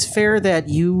say it's fair that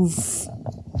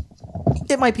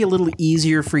it might be a little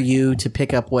easier for you to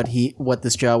pick up what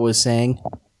this Jawa was saying?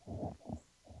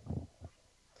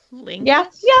 Yeah,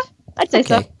 I'd say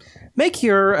so. Okay. Make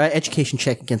your education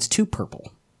check against 2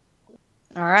 purple.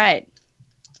 All right.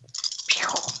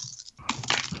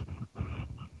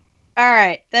 All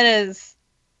right, that is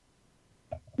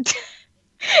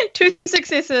 2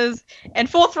 successes and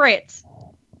 4 threats.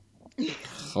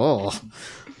 Oh.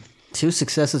 2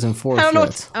 successes and 4 I don't know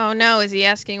threats. Oh no, is he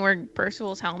asking where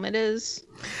Percival's helmet is?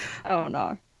 Oh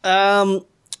no.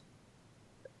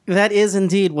 That is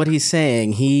indeed what he's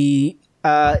saying. He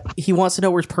wants to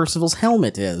know where Percival's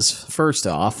helmet is, first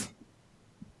off.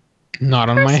 Not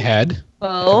on my head,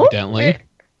 Well, evidently.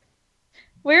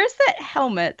 where's that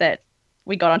helmet that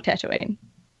we got on Tatooine?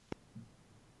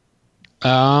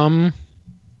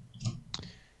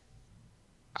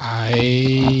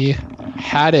 I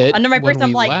had it Under my when breath, I'm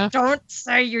we like, left. don't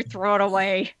say you throw it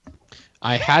away.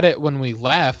 I had it when we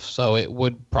left, so it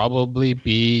would probably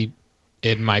be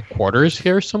in my quarters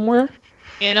here somewhere.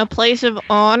 In a place of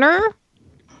honor?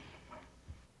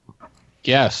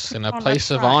 Yes, in a Oh, place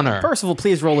that's of right. honor. Percival,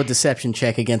 please roll a deception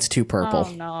check against 2 purple.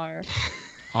 Oh no.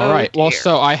 All right. Well, dear.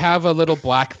 so I have a little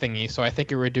black thingy, so I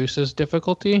think it reduces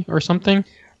difficulty or something.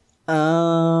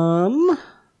 Let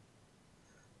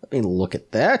me look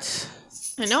at that.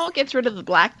 I know it gets rid of the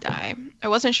black dye. I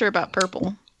wasn't sure about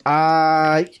purple.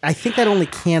 I think that only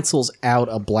cancels out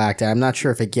a black die. I'm not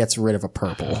sure if it gets rid of a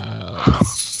purple.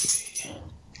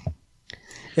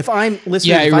 If I'm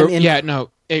listening,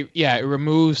 it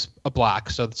removes a black.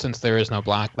 So since there is no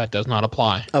black, that does not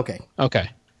apply. Okay.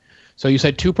 So you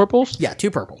said 2 purples? Yeah,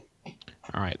 2 purple.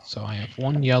 All right. So I have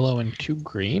 1 yellow and 2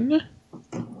 green.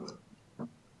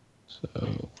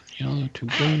 So yellow, 2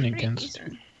 green against.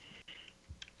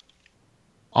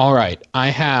 All right. I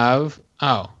have.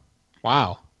 Oh,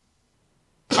 wow.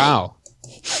 So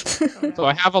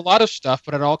I have a lot of stuff,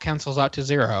 but it all cancels out to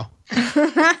 0.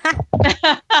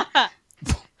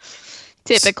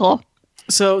 Typical.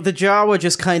 So the Jawa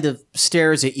just kind of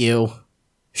stares at you,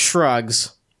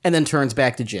 shrugs, and then turns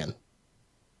back to Jin.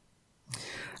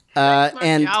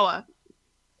 Jawa.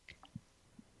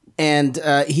 And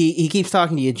he keeps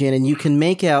talking to you, Jin, and you can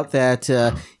make out that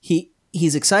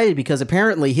he's excited because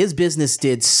apparently his business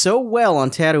did so well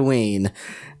on Tatooine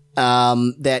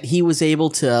that he was able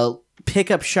to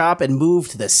pick up shop and move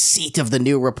to the seat of the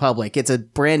New Republic. It's a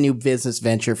brand new business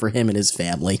venture for him and his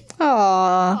family.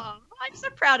 Aww. I'm so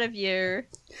proud of you.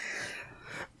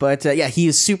 But he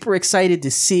is super excited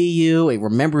to see you. He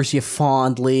remembers you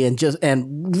fondly,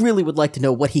 and really would like to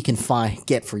know what he can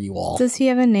get for you all. Does he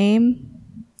have a name?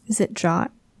 Is it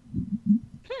Jot?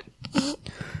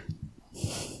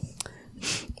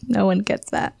 No one gets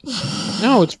that.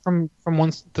 No, it's from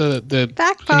once the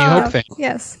Back Can You Hope thing.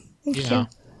 Yes. Thank you.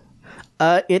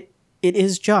 It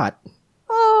is Jot.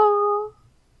 Oh,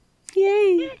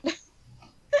 yay!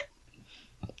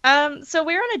 So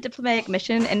we're on a diplomatic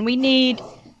mission, and we need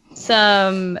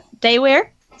some daywear,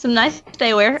 some nice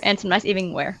daywear, and some nice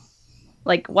evening wear,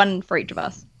 like 1 for each of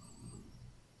us.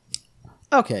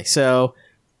 Okay, so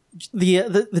the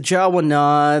Jawa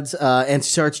nods and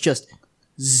starts just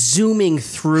zooming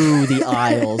through the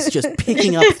aisles, just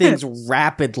picking up things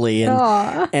rapidly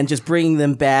and just bringing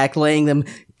them back, laying them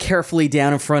carefully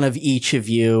down in front of each of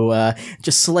you,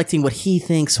 just selecting what he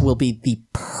thinks will be the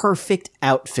perfect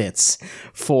outfits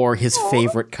for his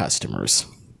favorite customers.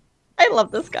 I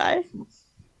love this guy.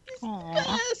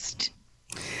 Best.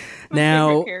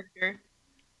 Now, Character.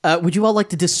 would you all like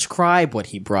to describe what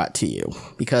he brought to you?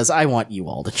 Because I want you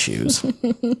all to choose.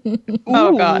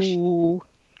 Oh gosh. Ooh.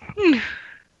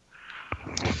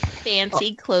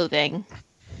 Fancy clothing.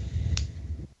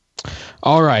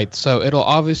 All right, so it'll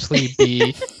obviously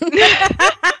be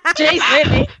Jay's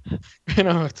really.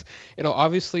 It'll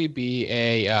obviously be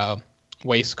a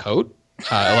waistcoat,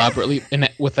 elaborately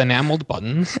with enameled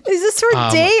buttons. Is this for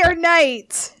day or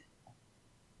night?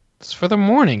 It's for the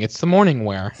morning. It's the morning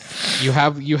wear. You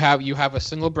have a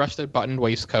single-breasted buttoned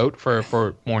waistcoat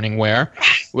for morning wear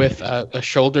with a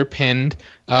shoulder pinned.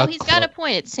 Well, he's got a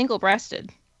point. It's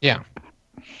single-breasted. Yeah.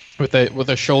 With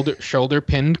a shoulder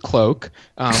pinned cloak,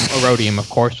 a rhodium, of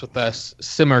course, with a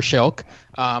simmer silk,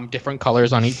 different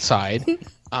colors on each side,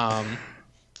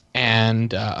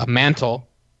 and a mantle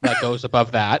that goes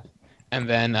above that, and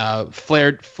then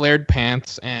flared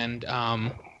pants and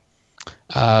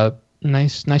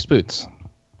nice boots.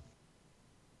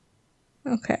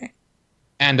 Okay.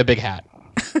 And a big hat.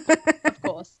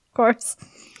 Of course.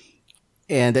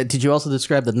 And did you also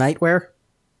describe the nightwear?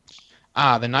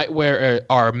 The nightwear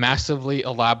are massively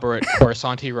elaborate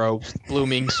Coruscanti robes,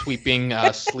 blooming, sweeping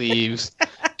sleeves,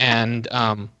 and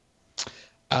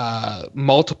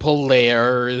multiple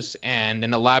layers, and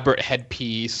an elaborate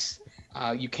headpiece.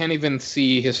 You can't even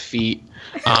see his feet.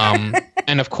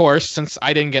 And of course, since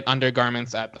I didn't get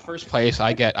undergarments at the first place,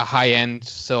 I get a high-end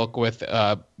silk with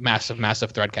a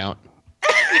massive thread count.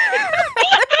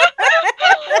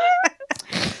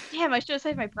 Damn, I should have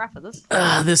saved my breath for this.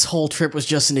 This whole trip was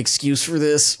just an excuse for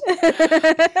this.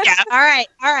 Yeah. All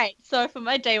right. So for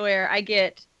my daywear, I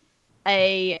get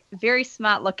a very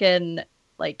smart looking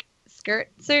like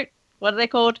skirt suit. What are they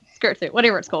called? Skirt suit,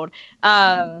 whatever it's called.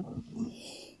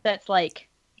 That's like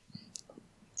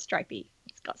stripy.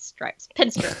 It's got stripes,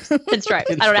 pinstripes.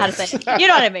 I don't know how to say it. You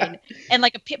know what I mean? And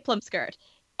like a peplum skirt.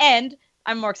 And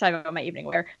I'm more excited about my evening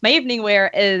wear. My evening wear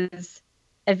is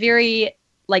a very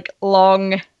like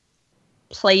long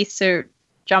play suit,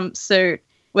 jumpsuit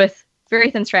with very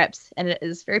thin straps, and it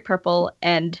is very purple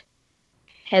and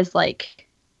has like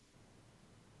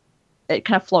it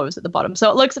kind of flows at the bottom.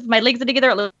 So it looks, if my legs are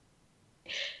together, it looks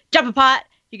jump apart.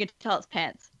 You can tell it's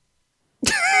pants.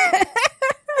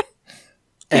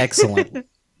 Excellent.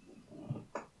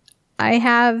 I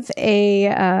have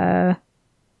a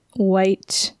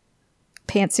white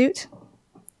pantsuit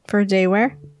for day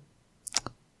wear.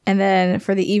 And then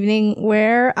for the evening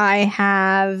wear, I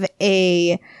have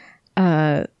a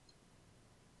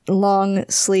long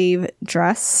sleeve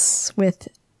dress with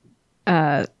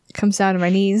comes down to my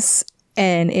knees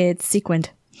and it's sequined.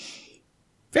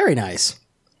 Very nice.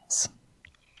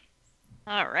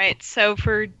 All right, so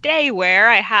for day wear,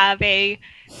 I have a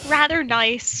rather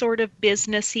nice sort of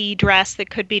businessy dress that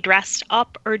could be dressed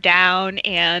up or down,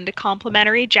 and a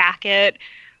complimentary jacket,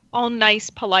 all nice,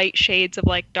 polite shades of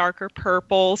like darker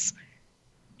purples.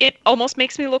 It almost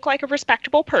makes me look like a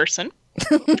respectable person.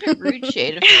 Rude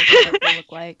shade of purple that they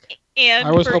look like. And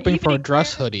I was hoping for a evening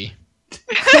dress wear- hoodie.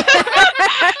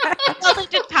 Well, they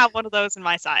didn't have one of those in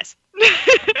my size.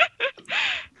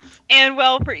 And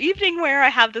well, for evening wear, I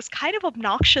have this kind of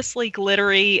obnoxiously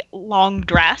glittery long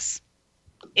dress.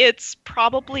 It's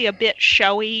probably a bit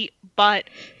showy, but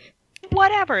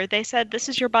whatever. They said, this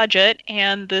is your budget,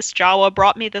 and this Jawa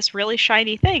brought me this really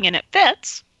shiny thing, and it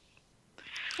fits.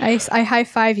 I high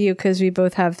five you because we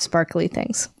both have sparkly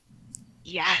things.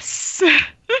 Yes.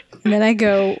 And then I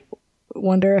go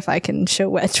wonder if I can show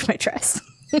Wedge my dress.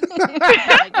 Oh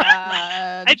my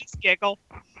god. I just giggle.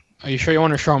 Are you sure you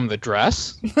want to show him the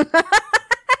dress?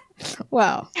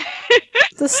 Wow.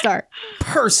 It's a start.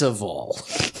 Percival.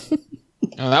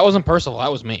 No, that wasn't Percival.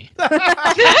 That was me. And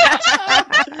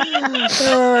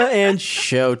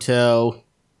Shoto.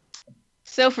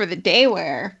 So for the day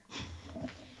wear,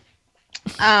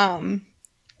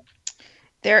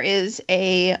 there is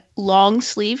a long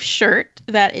sleeve shirt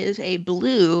that is a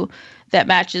blue that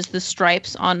matches the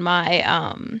stripes on my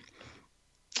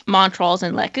Montrals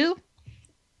and Leku.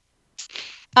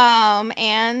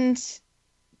 And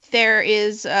there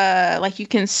is like you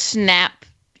can snap,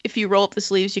 if you roll up the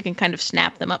sleeves, you can kind of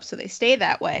snap them up so they stay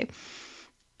that way.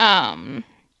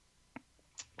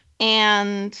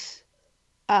 And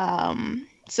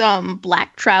some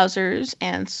black trousers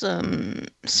and some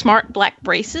smart black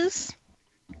braces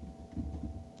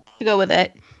to go with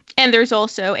it. And there's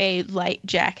also a light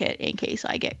jacket in case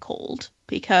I get cold,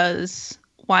 because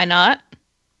why not?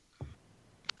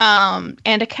 And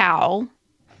a cowl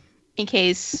in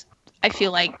case I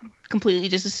feel like completely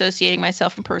disassociating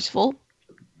myself from Percival.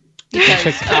 It's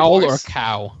a cowl or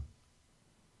cow?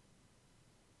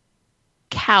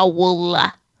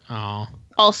 Cowl. Oh.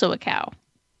 Also a cow.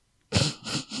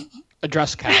 A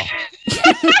dress cow.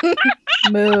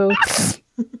 Moo.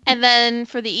 And then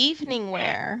for the evening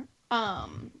wear,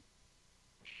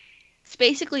 it's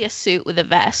basically a suit with a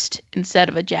vest instead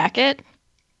of a jacket.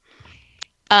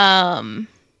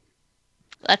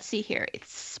 Let's see here.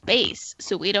 It's space,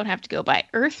 so we don't have to go by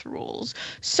Earth rules.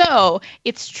 So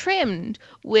it's trimmed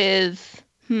with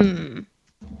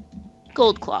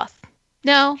gold cloth.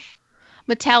 No,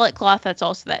 metallic cloth. That's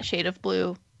also that shade of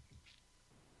blue.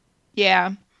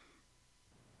 Yeah.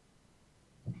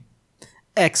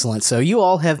 Excellent. So you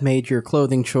all have made your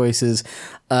clothing choices.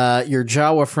 Your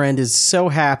Jawa friend is so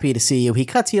happy to see you. He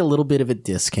cuts you a little bit of a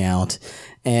discount.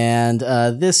 And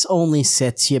this only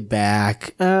sets you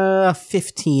back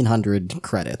 1,500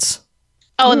 credits.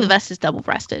 Oh, and the vest is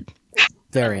double-breasted.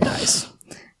 Very nice.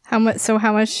 How much? So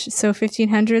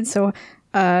 1,500. So,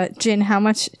 Jin, how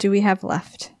much do we have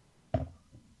left?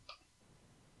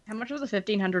 How much was the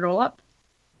 1,500 roll up?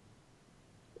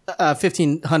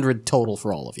 1,500 total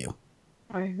for all of you.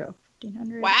 Okay, go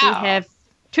 1,500. Wow. We have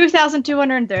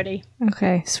 2,230.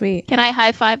 Okay, sweet. Can I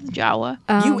high-five the Jawa?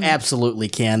 You absolutely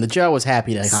can. The Jawa's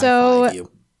happy to so- high-five you.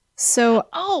 So,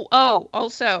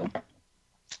 Also,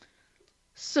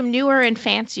 some newer and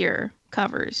fancier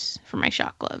covers for my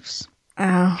shot gloves.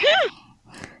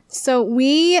 so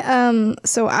we,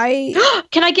 so I,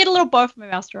 Can I get a little bow from my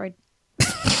mouse droid?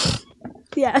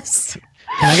 yes.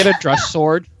 Can I get a dress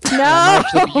sword? No,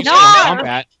 Actually, used in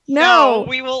combat. no.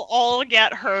 We will all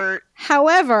get hurt.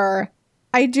 However,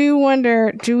 I do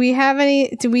wonder, do we have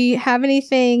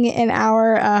anything in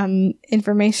our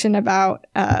information about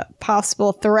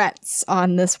possible threats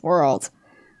on this world?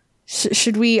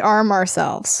 Should we arm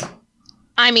ourselves?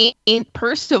 I mean,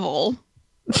 Percival.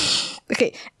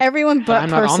 Okay, everyone but I'm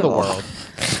not on the Percival. world.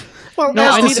 Well, No,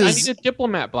 as I this need is- a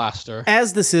diplomat blaster.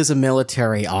 As this is a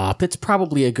military op, it's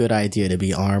probably a good idea to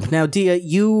be armed. Now, Dia,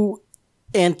 you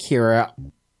and Kira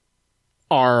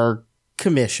are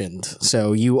commissioned,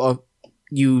 so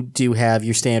you do have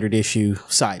your standard issue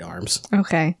sidearms.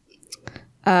 Okay.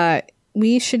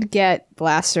 We should get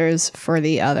blasters for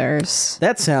the others.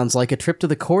 That sounds like a trip to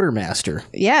the quartermaster.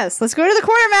 Yes, let's go to the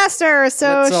quartermaster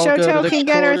so Let's all go to Shoto the can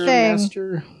get her thing.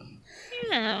 quartermaster.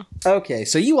 Yeah. Okay,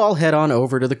 so you all head on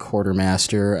over to the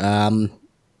quartermaster,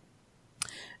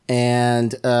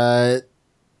 and Dia,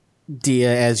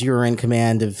 as you're in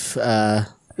command of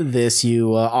this,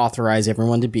 you authorize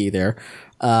everyone to be there.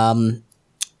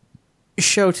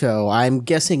 Shoto, I'm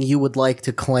guessing you would like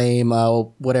to claim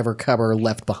whatever cover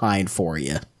left behind for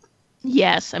you.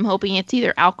 Yes, I'm hoping it's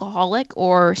either alcoholic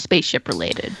or spaceship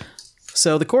related.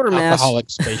 So the quartermaster, alcoholic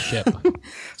spaceship.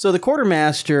 So the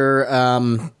quartermaster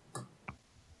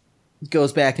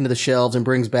goes back into the shelves and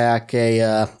brings back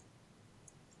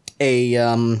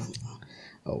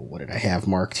what did I have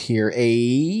marked here?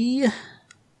 A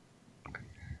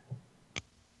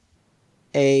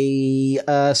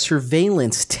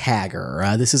surveillance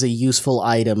tagger. This is a useful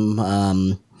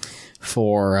item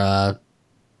for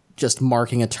just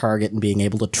marking a target and being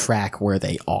able to track where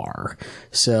they are.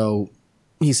 So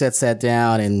he sets that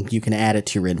down, and you can add it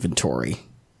to your inventory.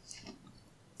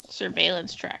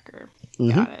 Surveillance tracker.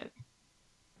 Mm-hmm. Got it.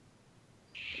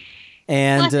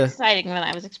 And less exciting than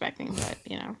I was expecting, but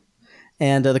you know.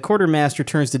 And the quartermaster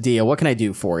turns to Dia. What can I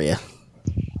do for you?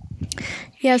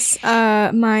 Yes,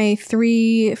 my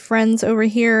 3 friends over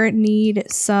here need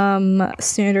some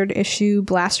standard issue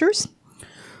blasters.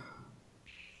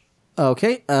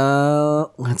 Okay,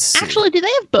 let's see. Actually, do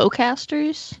they have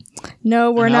bowcasters?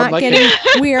 No, we are not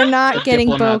getting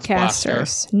Diplomat's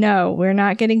bowcasters. No, we're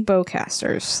not getting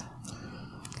bowcasters.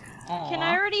 Can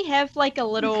I already have like a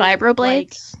little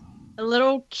vibroblades? A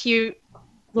little cute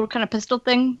little kind of pistol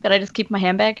thing that I just keep in my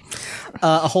handbag?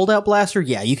 A holdout blaster?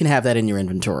 Yeah, you can have that in your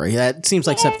inventory. That seems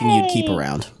like something you'd keep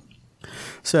around.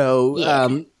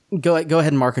 So, go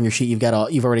ahead and mark on your sheet.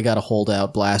 You've already got a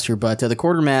holdout blaster, but the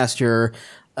quartermaster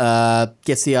has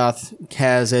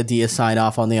Dia sign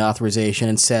off on the authorization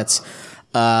and sets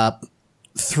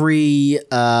 3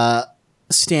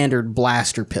 standard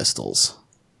blaster pistols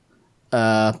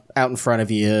out in front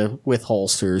of you with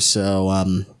holsters.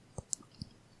 So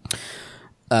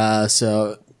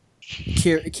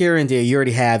Kira and Dia, you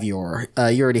already have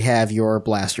your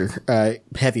blaster,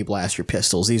 heavy blaster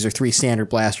pistols. These are 3 standard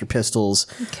blaster pistols.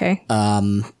 Okay.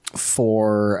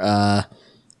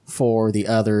 For the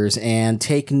others, and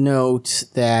take note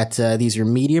that these are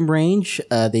medium range.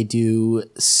 They do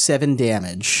 7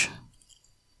 damage.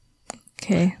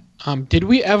 Okay. Did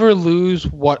we ever lose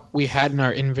what we had in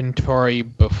our inventory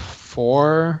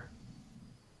before?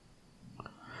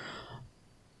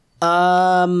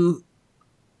 I'm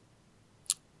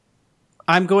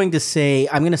going to say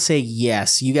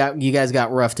yes. You guys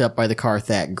got roughed up by the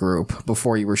Carthac group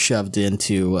before you were shoved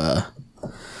into that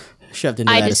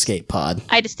escape pod.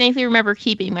 I distinctly remember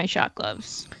keeping my shot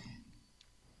gloves.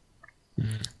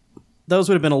 Those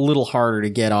would have been a little harder to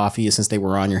get off you since they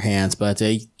were on your hands, but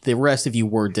the rest of you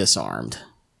were disarmed.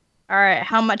 All right,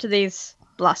 how much are these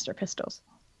blaster pistols?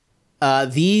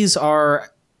 These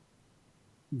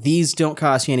don't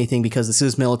cost you anything because this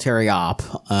is military op,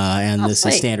 and this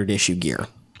is standard issue gear.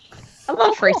 I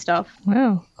love free stuff.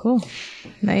 Wow, cool.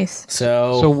 Nice.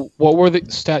 So what were the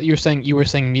stat you were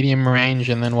saying medium range,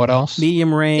 and then what else?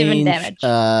 Medium range. 7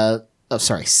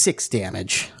 damage. 6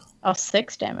 damage. Oh,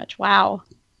 6 damage. Wow.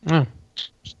 Oh.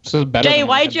 So better. Jay,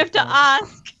 why'd you have to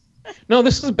ask? No,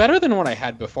 this is better than what I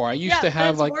had before. I used to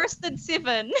have that's worse than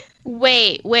 7.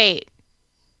 Wait.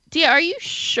 Dia, are you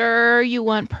sure you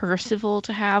want Percival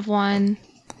to have one?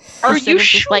 Are Instead you of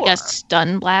sure? just like a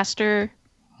stun blaster?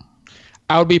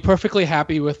 I would be perfectly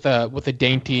happy with a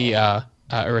dainty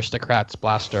aristocrat's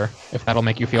blaster, if that'll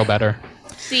make you feel better.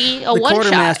 See, the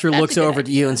quartermaster looks over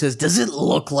to you and says, "Does it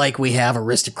look like we have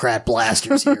aristocrat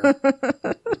blasters here?"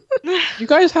 You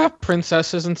guys have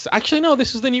princesses and actually no,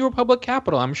 this is the New Republic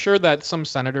capital. I'm sure that some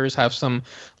senators have some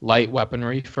light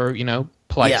weaponry for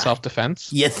polite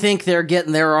self-defense. You think they're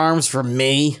getting their arms from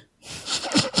me?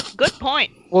 Good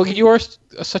point. Well, you are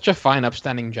such a fine,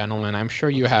 upstanding gentleman. I'm sure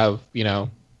you have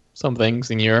some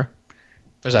things in your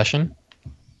possession.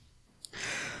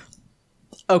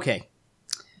 Okay.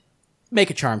 Make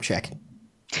a charm check.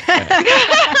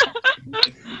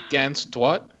 Against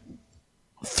what?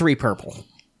 3 purple.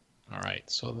 All right,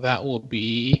 so that will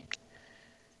be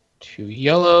 2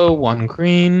 yellow, 1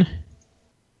 green.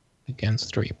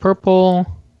 Against 3 purple.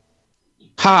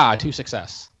 2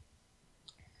 success.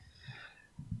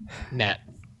 Net.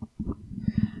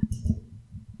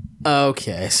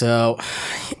 Okay, so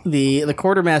the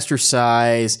quartermaster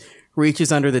size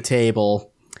reaches under the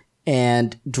table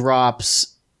and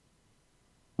drops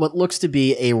what looks to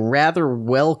be a rather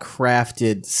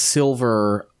well-crafted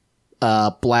silver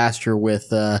blaster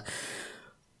with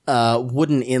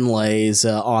wooden inlays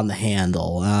on the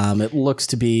handle. It looks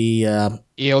to be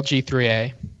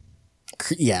ELG-3A.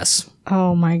 Yes.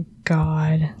 Oh my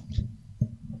god.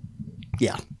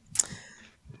 Yeah.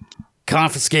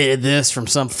 Confiscated this from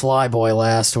some flyboy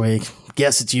last week.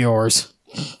 Guess it's yours.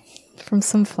 From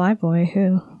some flyboy,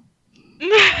 who?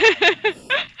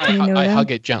 I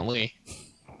hug it gently.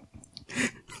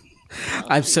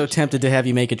 I'm so tempted to have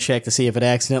you make a check to see if it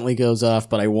accidentally goes off,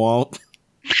 but I won't.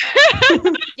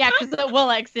 Yeah, because it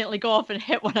will accidentally go off and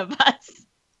hit one of us.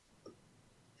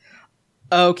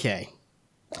 Okay.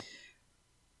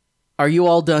 Are you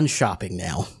all done shopping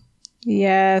now?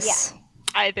 Yes.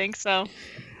 I think so.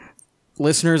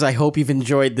 Listeners, I hope you've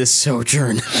enjoyed this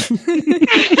sojourn.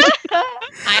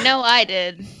 I know I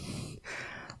did.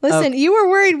 Listen, you were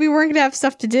worried we weren't going to have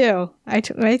stuff to do. I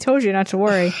told you not to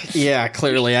worry. Yeah,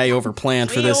 clearly I overplanned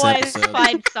for We this always episode.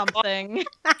 find something.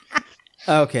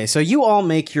 Okay, so you all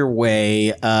make your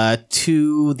way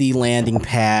to the landing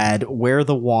pad where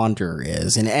the Wanderer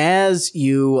is. And as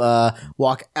you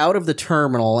walk out of the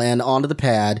terminal and onto the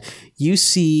pad, you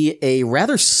see a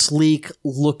rather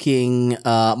sleek-looking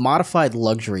modified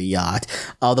luxury yacht.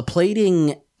 The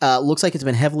plating looks like it's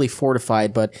been heavily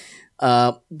fortified, but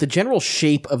the general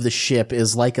shape of the ship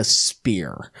is like a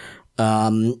spear.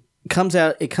 It comes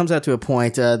out to a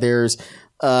point. There's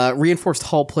reinforced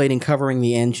hull plating covering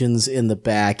the engines in the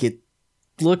back. It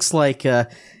looks like at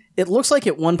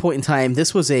one point in time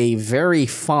this was a very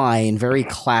fine, very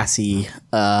classy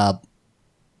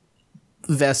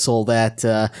vessel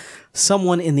that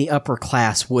someone in the upper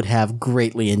class would have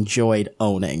greatly enjoyed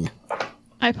owning.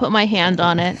 I put my hand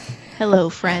on it. Hello,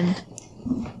 friend.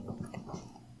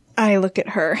 I look at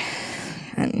her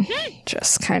and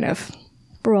just kind of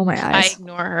roll my I eyes.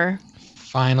 ignore her.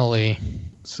 Finally,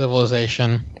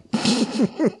 civilization.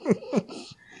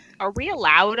 Are we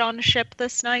allowed on a ship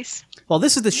this nice? Well,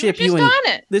 this is the ship just on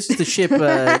it. This is the ship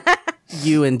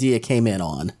you and Dia came in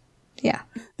on. Yeah.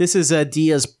 This is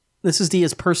Dia's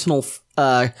personal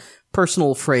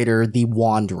freighter, the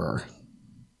Wanderer.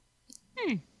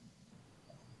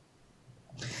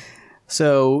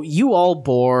 So you all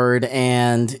board,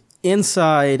 and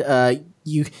inside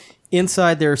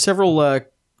there are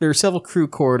several crew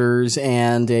quarters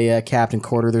and a captain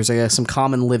quarter. There's some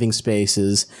common living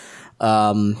spaces.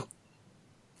 You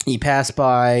pass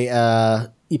by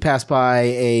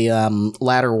a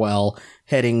ladder well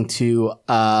heading to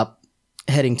a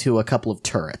couple of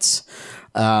turrets.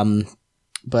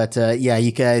 But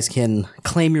you guys can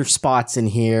claim your spots in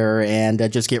here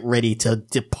and just get ready to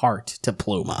depart to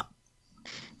Pluma.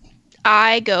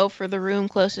 I go for the room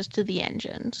closest to the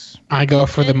engines. I go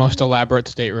for the most elaborate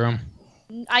stateroom.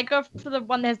 I go for the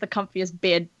one that has the comfiest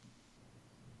bed.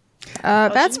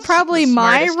 That's she's probably the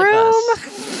my smartest of room.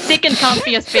 Second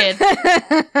comfiest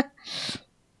bed.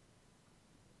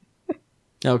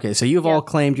 Okay, so you've all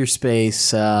claimed your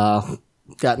space, gotten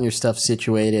your stuff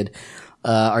situated.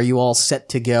 Are you all set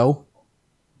to go?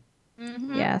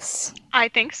 Yes. I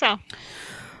think so.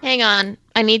 Hang on.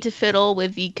 I need to fiddle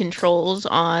with the controls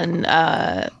on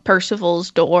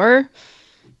Percival's door.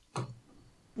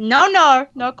 No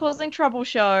causing trouble,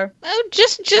 show. Oh,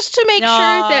 just to make No.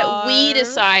 sure that we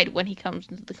decide when he comes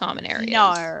into the common areas.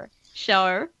 No,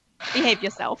 show. Behave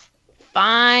yourself.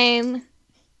 Fine.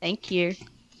 Thank you.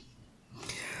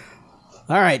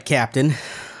 All right, Captain.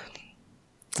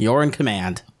 You're in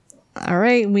command. All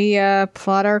right, we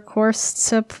plot our course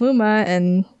to Pluma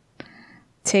and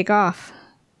take off.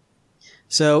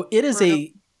 So it is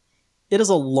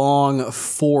a long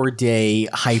 4-day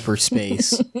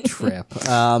hyperspace trip.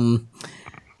 All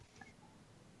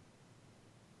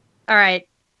right.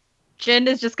 Jin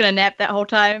is just gonna nap that whole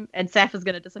time, and Saf is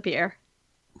gonna disappear.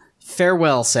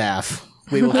 Farewell, Saf.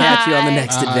 We will catch you on the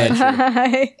next adventure.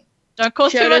 Bye. Don't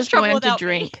cause too much Shoto's trouble going to without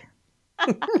drink.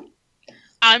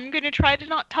 I'm going to try to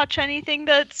not touch anything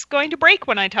that's going to break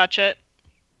when I touch it.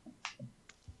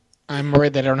 I'm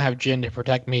worried that I don't have Jin to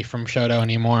protect me from Shoto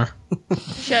anymore.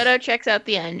 Shoto checks out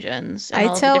the engines and I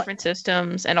all tell- the different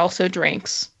systems and also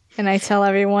drinks. And I tell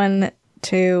everyone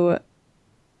to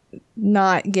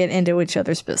not get into each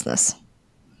other's business.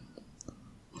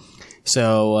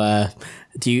 So,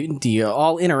 do you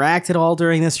all interact at all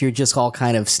during this? Or you're just all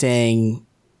kind of staying,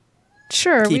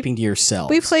 Sure, keeping to yourselves.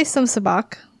 we play some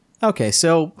sabak. Okay,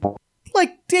 so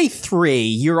like day 3,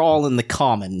 you're all in the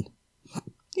common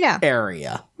Yeah,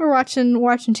 area. we're watching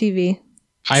TV.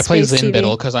 I play Space Zin TV.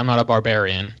 Biddle because I'm not a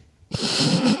barbarian.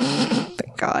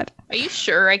 Thank God. Are you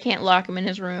sure I can't lock him in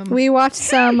his room? We watched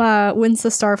some Wins the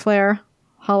Starflare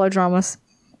holodramas.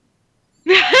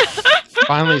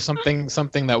 Finally,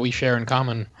 something that we share in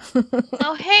common.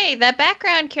 Oh, hey, that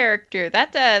background character.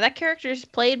 That character is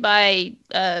played by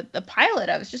a pilot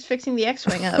I was just fixing the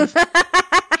X-Wing of.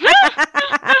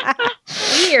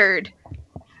 Weird.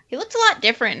 He looks a lot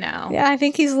different now. Yeah, I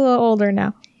think he's a little older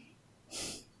now.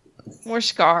 More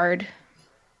scarred.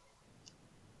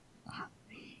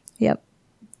 Yep.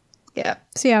 Yeah.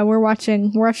 So yeah, we're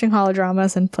watching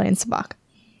holodramas and playing sabak.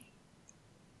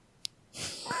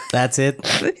 That's it.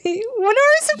 What are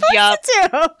we supposed Yup. to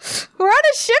do? We're on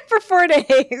a ship for 4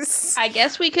 days. I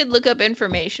guess we could look up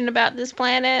information about this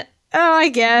planet Oh, I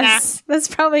guess. That's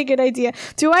probably a good idea.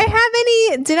 Did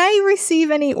I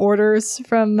receive any orders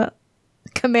from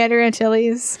Commander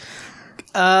Antilles?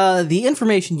 The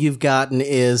information you've gotten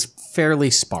is fairly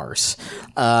sparse.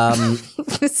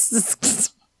 This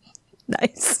is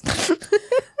nice.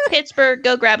 Pittsburgh,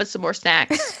 go grab us some more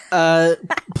snacks.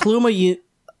 Pluma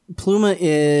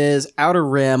is Outer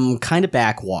Rim, kind of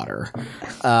backwater.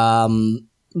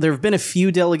 There have been a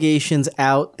few delegations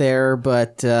out there,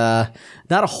 but not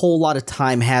a whole lot of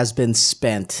time has been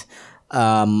spent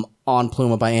on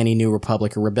Pluma by any New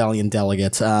Republic or Rebellion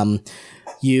delegates.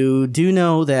 You do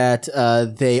know that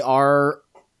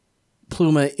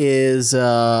Pluma is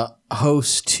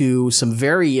host to some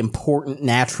very important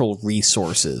natural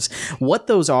resources. What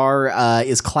those are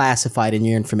is classified in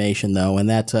your information, though, and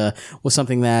that was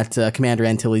something that Commander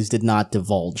Antilles did not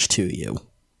divulge to you.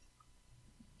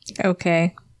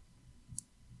 Okay.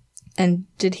 And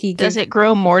did he Does it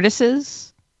grow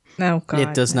mortises? Oh, God.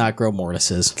 It does not grow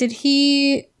mortises. Did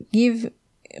he give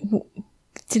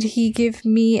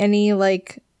me any,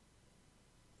 like...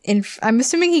 I'm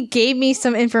assuming he gave me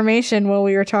some information while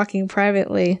we were talking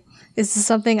privately. Is this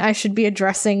something I should be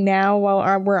addressing now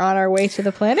while we're on our way to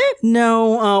the planet?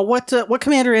 No. What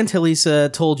Commander Antilles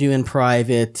told you in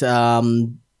private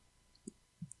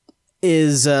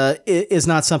is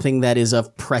not something that is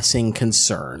of pressing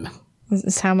concern. This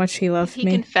is how much he loved Did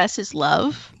me. he confess his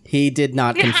love? He did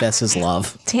not confess his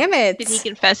love. Damn it! Did he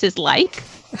confess his like?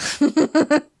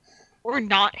 Or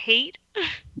not hate?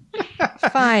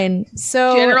 Fine.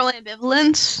 So General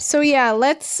ambivalence? So yeah,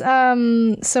 let's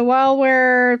so while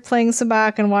we're playing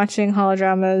Sabacc and watching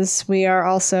holodramas, we are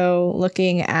also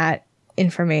looking at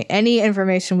any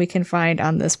information we can find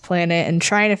on this planet and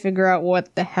trying to figure out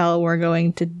what the hell we're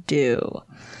going to do.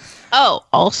 Oh,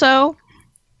 also,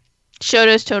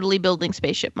 Shoto's totally building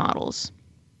spaceship models.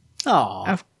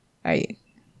 Oh. Minis.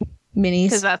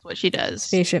 Because that's what she does.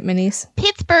 Spaceship minis.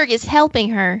 Pittsburgh is helping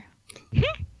her.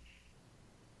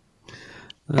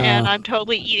 And I'm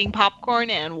totally eating popcorn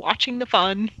and watching the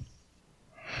fun.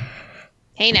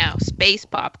 Hey now, space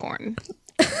popcorn.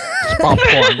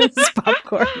 Popcorn. It's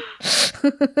popcorn.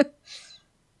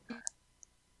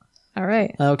 All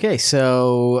right. Okay,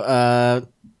 so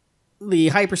the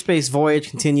hyperspace voyage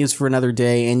continues for another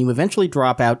day, and you eventually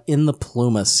drop out in the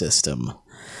Pluma system.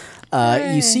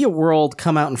 You see a world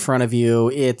come out in front of you.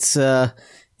 It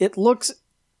looks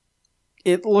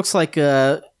like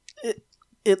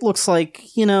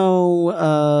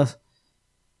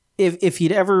if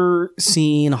you'd ever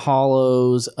seen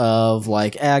hollows of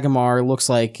like Agamar, it looks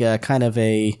like kind of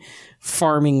a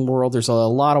farming world. There's a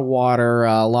lot of water,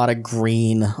 a lot of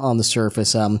green on the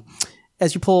surface.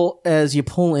 As you pull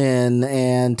in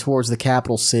and towards the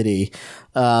capital city,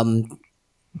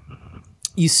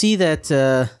 you see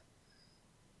that.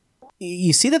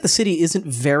 You see that the city isn't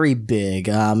very big,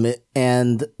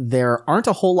 and there aren't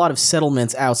a whole lot of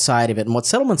settlements outside of it. And what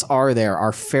settlements are there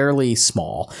are fairly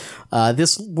small.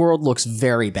 This world looks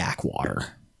very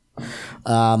backwater.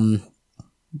 But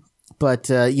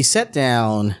you sit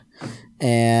down,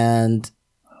 and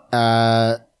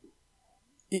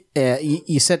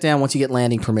you sit down once you get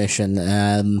landing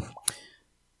permission.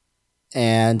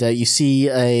 And you see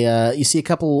a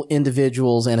couple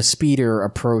individuals and a speeder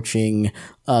approaching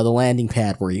the landing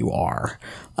pad where you are.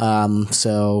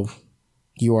 So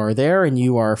you are there, and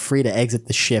you are free to exit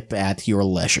the ship at your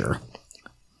leisure.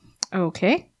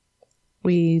 Okay.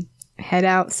 We head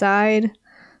outside.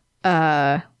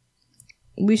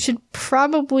 We should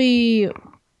probably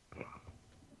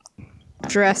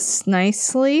dress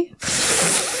nicely.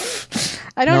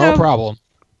 I don't know. No problem.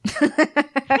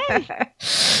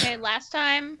 Okay, last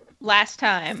time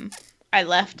I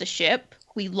left the ship,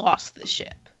 we lost the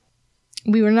ship.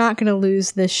 We were not going to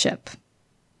lose this ship.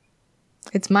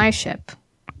 It's my ship.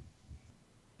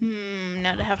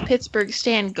 Now to have Pittsburgh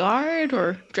stand guard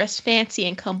or dress fancy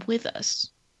and come with us?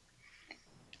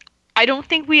 I don't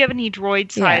think we have any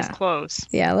droid-sized clothes.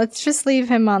 Yeah, let's just leave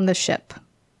him on the ship.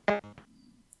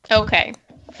 Okay,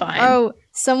 fine. Oh,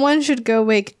 someone should go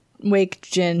wake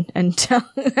Jin and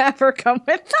have her come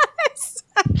with us.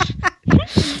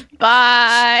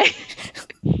 Bye.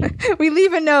 We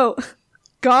leave a note.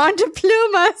 Gone to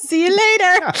Pluma. See you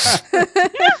later.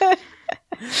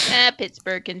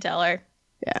 Pittsburgh can tell her.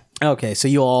 Yeah. Okay, so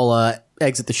you all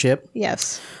exit the ship?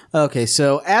 Yes. Okay,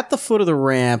 so at the foot of the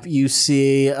ramp, you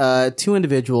see two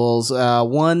individuals,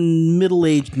 one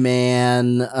middle-aged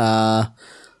man,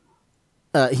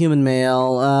 human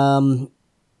male,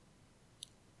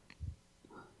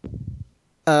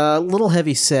 little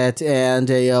heavy set, and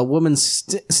a woman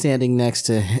standing next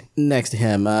to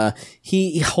him.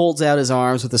 He holds out his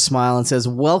arms with a smile and says,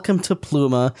 "Welcome to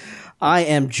Pluma. I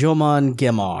am Jomon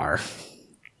Gemar.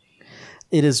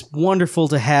 It is wonderful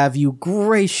to have you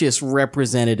gracious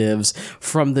representatives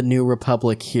from the New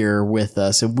Republic here with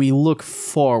us, and we look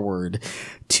forward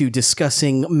to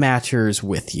discussing matters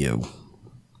with you."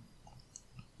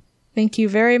 Thank you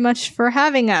very much for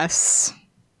having us.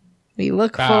 We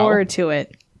look forward to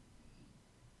it.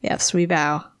 Yes, we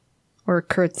bow. Or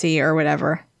curtsy or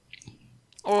whatever.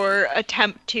 Or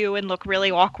attempt to and look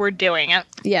really awkward doing it.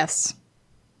 Yes.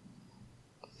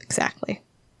 Exactly.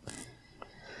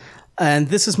 And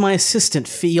this is my assistant,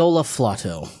 Fiola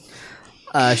Flotto.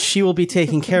 She will be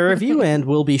taking care of you and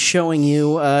will be showing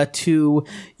you to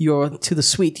the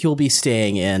suite you'll be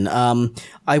staying in.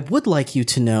 I would like you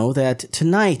to know that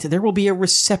tonight there will be a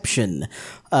reception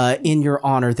in your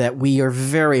honor that we are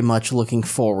very much looking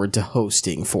forward to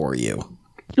hosting for you.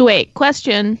 Wait,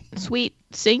 question. Suite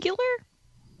singular?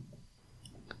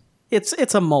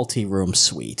 It's a multi-room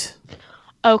suite.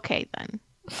 Okay, then.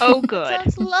 Oh, good.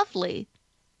 Sounds lovely.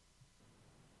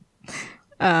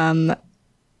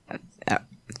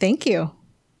 Thank you.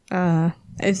 I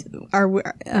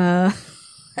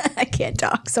can't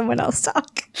talk. Someone else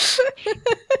talk.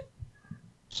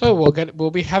 So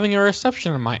we'll be having a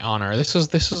reception in my honor. This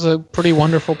is a pretty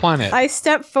wonderful planet. I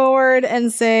step forward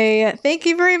and say, "Thank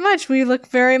you very much. We look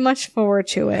very much forward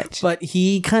to it." But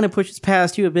he kind of pushes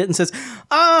past you a bit and says,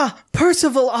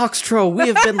 Percival Oxtro, we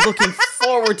have been looking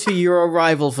forward to your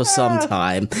arrival for some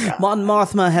time. Mon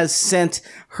Mothma has sent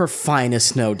her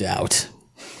finest, no doubt.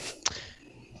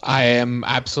 I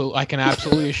can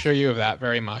absolutely assure you of that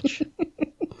very much.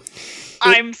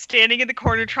 I'm standing in the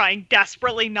corner trying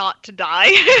desperately not to die.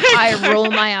 I roll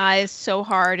my eyes so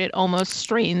hard it almost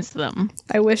strains them.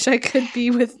 I wish I could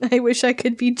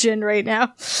be Jin right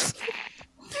now.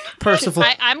 Percival.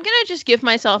 I'm gonna just give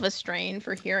myself a strain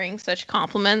for hearing such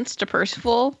compliments to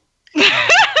Percival.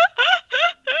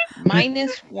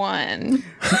 -1.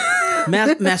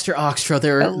 Master Oxtro,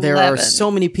 there are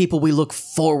so many people we look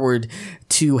forward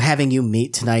to having you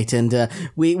meet tonight, and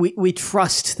we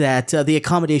trust that the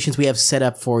accommodations we have set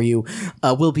up for you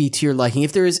will be to your liking.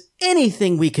 If there is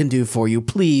anything we can do for you,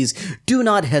 please do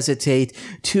not hesitate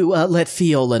to let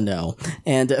Fiola know.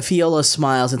 And Fiola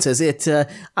smiles and says, "It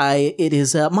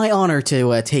is my honor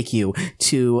to take you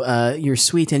to your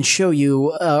suite and show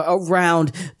you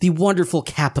around the wonderful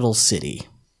capital city."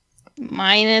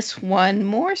 -1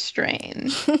 more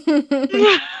strain.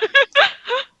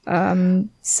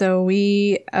 So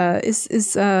we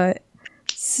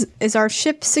is our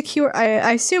ship secure?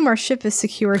 I assume our ship is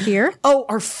secure here. "Oh,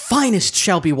 our finest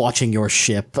shall be watching your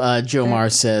ship,"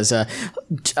 Jomar says.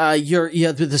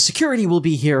 The security will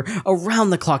be here around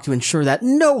the clock to ensure that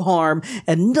no harm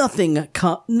and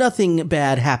nothing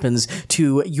bad happens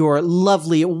to your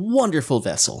lovely, wonderful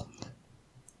vessel.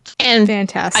 And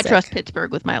fantastic. I trust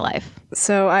Pittsburgh with my life.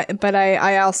 So,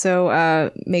 I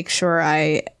also make sure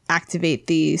I activate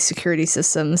the security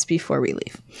systems before we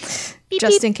leave, beep,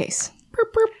 just beep. in case.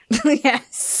 Burp, burp.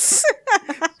 Yes,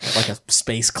 like a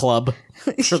space club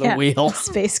for the wheel.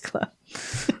 Space club.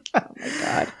 Oh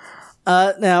my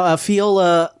god. Now,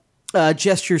 Fiola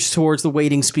gestures towards the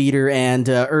waiting speeder and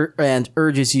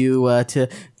urges you to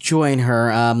join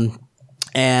her.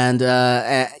 And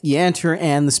you enter,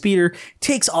 and the speeder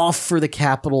takes off for the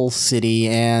capital city.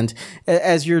 And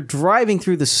as you're driving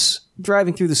through the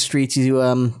streets,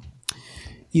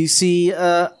 you see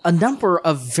a number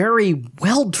of very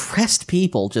well-dressed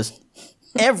people just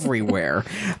everywhere,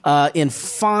 in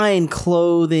fine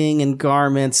clothing and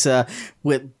garments,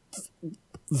 with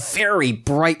very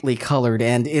brightly colored,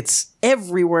 and it's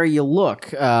everywhere you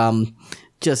look.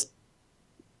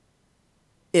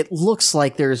 It looks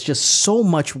like there's just so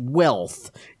much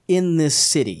wealth in this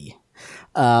city.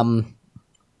 And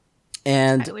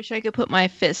I wish I could put my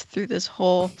fist through this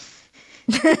hole.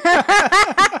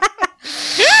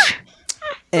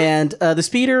 And the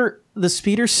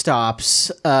speeder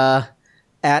stops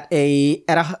at a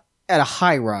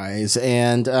high rise,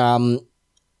 and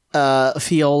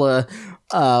Fiola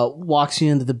walks you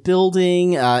into the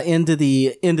building, into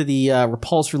the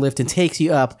repulsor lift, and takes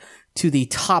you up to the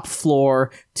top floor,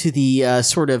 to the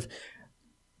sort of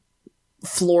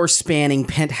floor-spanning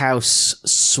penthouse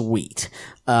suite.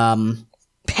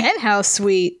 Penthouse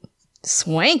suite,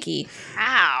 swanky.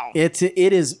 Ow! It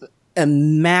is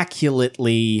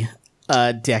immaculately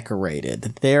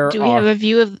decorated. Do we have a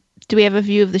view of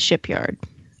the shipyard?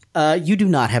 you do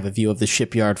not have a view of the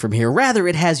shipyard from here. Rather,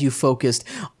 it has you focused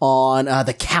on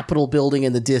the Capitol building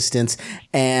in the distance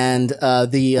and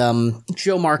the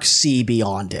Joe Mark Sea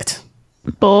beyond it.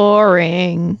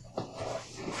 Boring.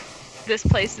 This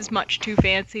place is much too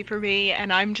fancy for me,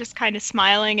 and I'm just kind of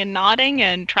smiling and nodding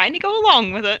and trying to go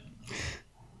along with it.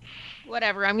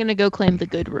 Whatever, I'm gonna go claim the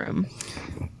good room.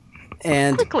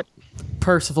 And Quickly.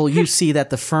 Percival, you see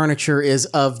that the furniture is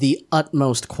of the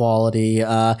utmost quality.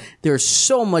 There's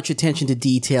so much attention to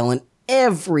detail in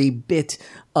every bit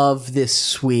of this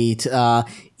suite.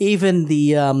 Even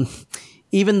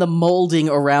the molding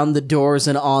around the doors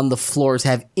and on the floors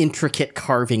have intricate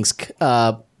carvings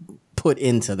put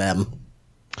into them.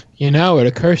 You know, it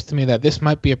occurs to me that this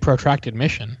might be a protracted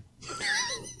mission.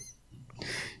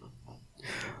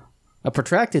 A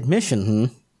protracted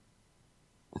mission,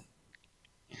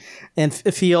 And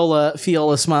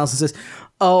Fiola smiles and says,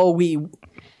 "Oh, we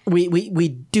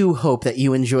do hope that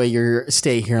you enjoy your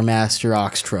stay here, Master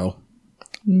Oxtro."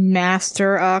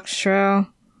 Master Oxtro.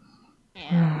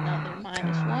 And another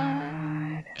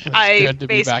 -1. It's I good to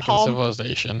be back in facepalm.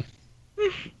 civilization.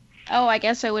 Oh, I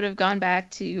guess I would have gone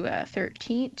back to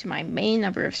 13 to my main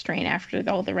number of strain after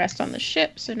all the rest on the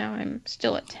ship. So now I'm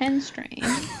still at 10 strain.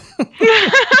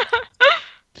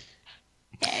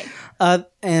 Okay.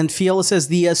 And Fiola says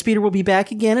the speeder will be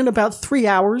back again in about 3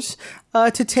 hours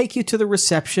to take you to the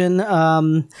reception.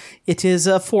 It is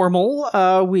formal.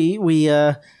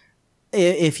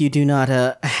 If you do not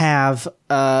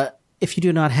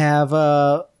have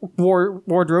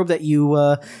wardrobe that you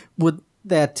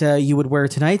would wear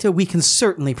tonight, we can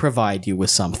certainly provide you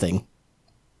with something.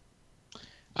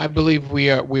 I believe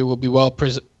we will be well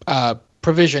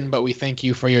provisioned, but we thank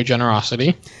you for your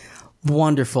generosity.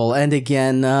 Wonderful. And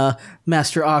again,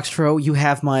 Master Oxtro, you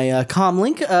have my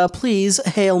comlink. Please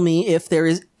hail me if there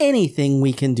is anything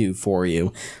we can do for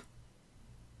you.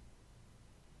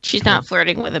 She's not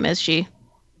flirting with him, is she?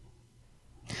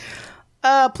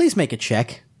 Please make a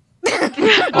check.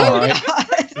 All right.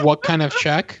 What kind of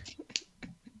check?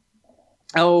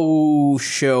 Oh,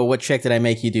 show. What check did I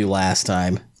make you do last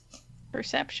time?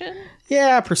 Perception?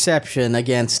 Yeah, perception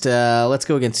against, let's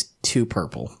go against 2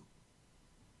 purple.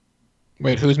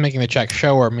 Wait, who's making the check?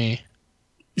 Show or me?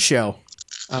 Show.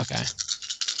 Okay.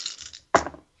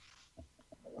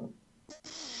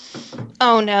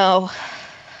 Oh no.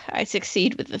 I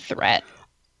succeed with the threat.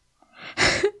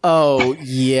 Oh,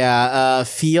 yeah.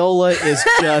 Fiola is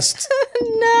just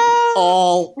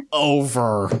all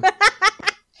over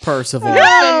Percival. So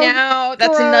now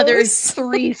that's another gross.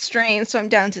 3 strain, so I'm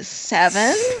down to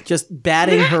 7. Just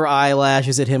batting her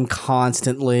eyelashes at him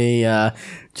constantly.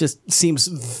 Just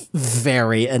seems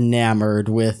very enamored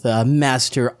with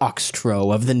Master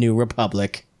Oxtro of the New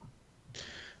Republic.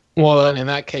 Well, then in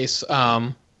that case,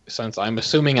 since I'm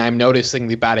assuming I'm noticing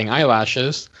the batting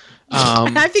eyelashes,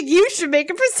 I think you should make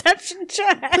a perception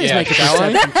check. Please yeah, make a shall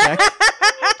I? perception check.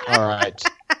 All right.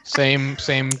 Same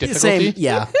difficulty? Same,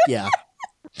 yeah.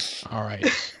 All right.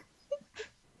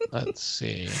 Let's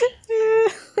see.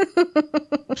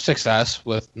 Success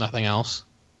with nothing else.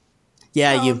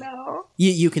 Yeah,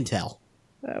 you can tell.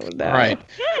 Oh, no. All right.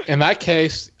 In that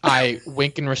case, I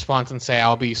wink in response and say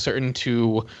I'll be certain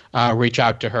to reach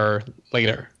out to her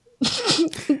later.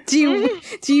 Do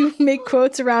you make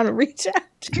quotes around reach out?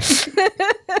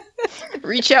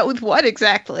 Reach out with what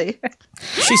exactly?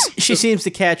 She seems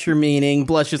to catch your meaning,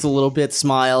 blushes a little bit,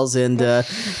 smiles, and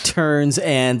turns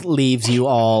and leaves you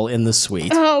all in the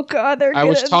suite. Oh God, I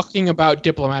was talking about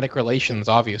diplomatic relations,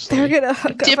 obviously. They're gonna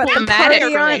hook up at the Diplomatic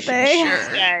party, aren't they? relations,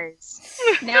 sure. Yes.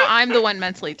 Now I'm the one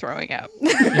mentally throwing up.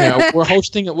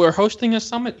 We're hosting a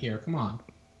summit here. Come on.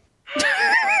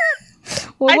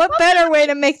 Well, what better way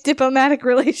to make diplomatic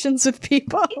relations with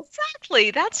people?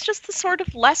 Exactly. That's just the sort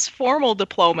of less formal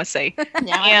diplomacy.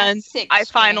 Now And I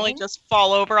finally strain. just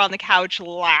fall over on the couch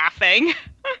laughing.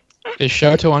 Is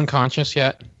Shoto unconscious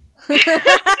yet?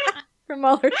 From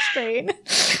all her strain.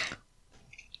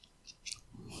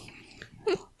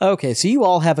 Okay, so you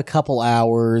all have a couple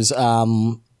hours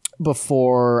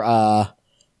before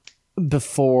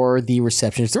the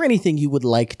reception. Is there anything you would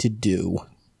like to do?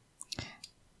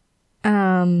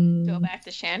 Go back to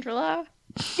Chandrila.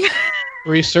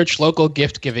 Research local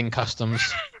gift-giving customs.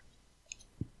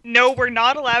 No, we're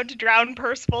not allowed to drown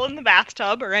Percival in the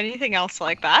bathtub or anything else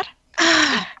like that.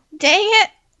 Dang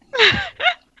it!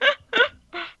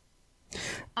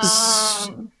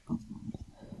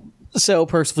 So,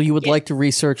 Percival, you would like to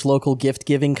research local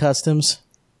gift-giving customs?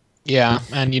 Yeah,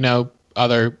 and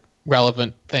other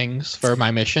relevant things for my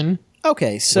mission.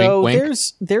 Okay, so Wink, wink.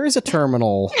 there is a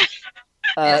terminal.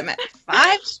 I'm at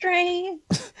 5 strain.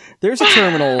 There's a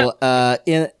terminal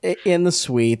in the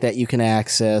suite that you can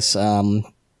access, and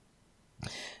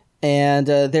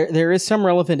there is some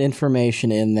relevant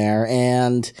information in there.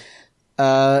 And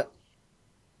on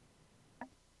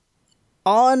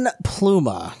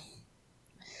Pluma,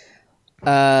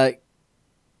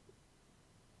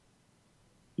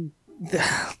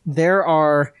 there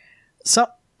are some.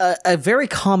 A very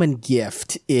common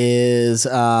gift is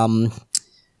there's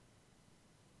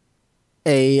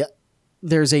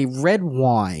a red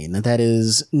wine that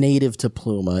is native to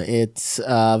Pluma. It's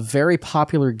a very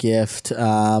popular gift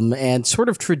and sort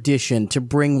of tradition to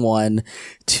bring one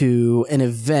to an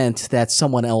event that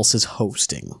someone else is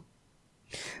hosting.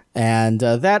 And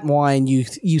that wine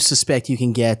you suspect you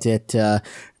can get at a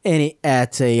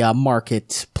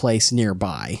marketplace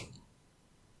nearby.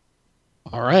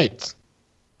 All right.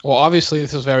 Well, obviously,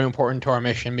 this is very important to our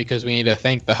mission because we need to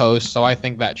thank the host, so I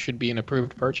think that should be an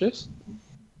approved purchase.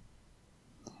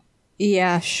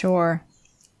 Yeah, sure.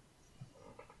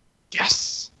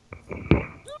 Yes!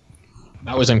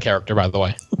 That was in character, by the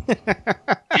way.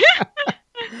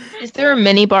 Is there a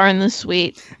mini bar in the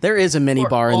suite? There is a mini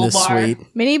bar in this suite.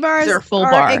 Mini bars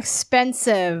are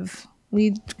expensive.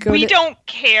 We don't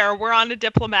care. We're on a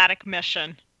diplomatic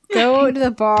mission. Go to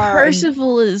the bar.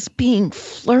 Percival is being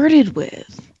flirted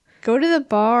with. Go to the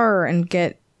bar and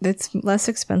it's less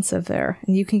expensive there,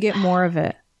 and you can get more of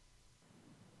it.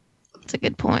 That's a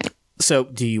good point. So,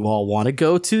 do you all want to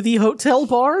go to the hotel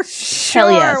bar? Sure,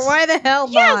 yes. Why the hell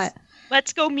not?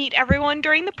 Let's go meet everyone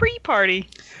during the pre-party.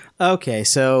 Okay,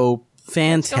 so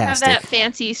fantastic. Let's go have that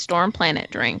fancy Storm Planet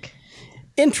drink.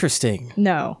 Interesting.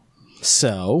 No.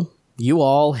 So, you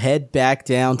all head back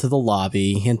down to the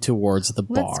lobby and towards the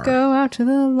bar. Let's go out to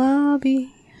the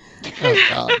lobby. Oh,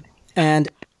 God. And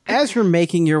as you're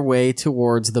making your way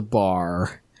towards the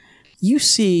bar, you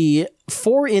see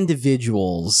 4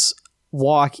 individuals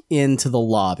walk into the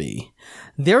lobby.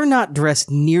 They're not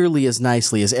dressed nearly as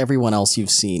nicely as everyone else you've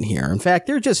seen here. In fact,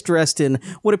 they're just dressed in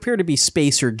what appear to be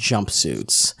spacer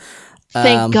jumpsuits.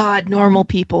 Thank God, normal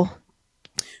people.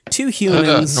 2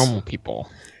 humans. Normal people.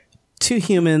 2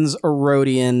 humans, a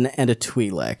Rhodian, and a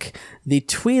Twi'lek. The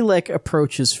Twi'lek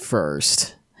approaches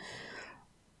first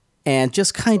and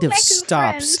just kind of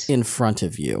stops in front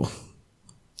of you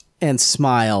and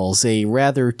smiles, a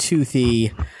rather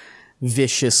toothy,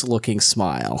 vicious-looking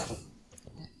smile.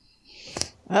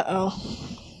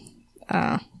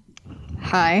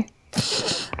 Hi.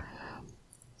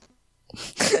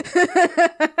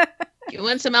 You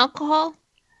want some alcohol?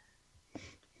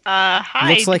 Hi,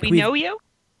 Looks like do we know you?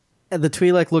 The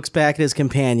Twi'lek looks back at his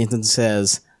companions and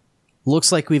says,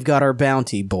 "Looks like we've got our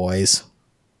bounty, boys."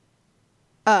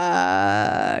 Excuse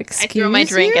I throw my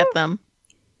drink you? at them.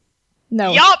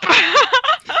 No. Yup!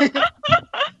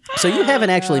 So you haven't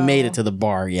actually made it to the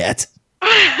bar yet.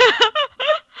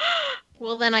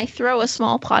 Well, then I throw a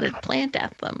small potted plant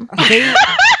at them.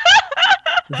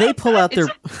 They pull out their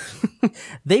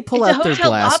they pull It's out a their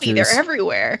hotel lobby. blasters. They're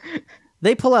everywhere.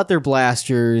 They pull out their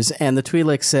blasters, and the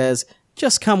Twi'lek says,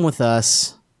 "Just come with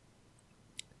us."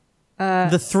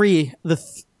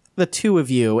 The 2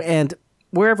 of you, and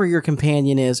wherever your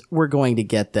companion is, we're going to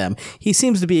get them. He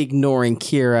seems to be ignoring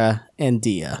Kira and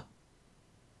Dia.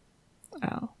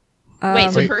 Oh.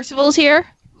 Wait, so Percival's here?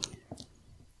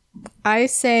 I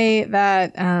say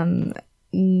that,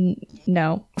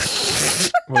 no.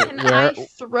 And I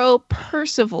throw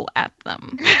Percival at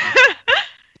them.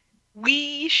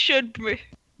 We should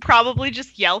probably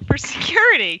just yell for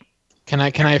security. Can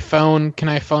I phone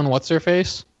what's her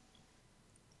face?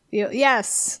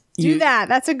 Yes. Do that.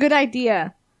 That's a good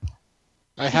idea.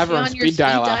 I have her on speed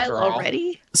dial after all.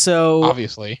 Already? So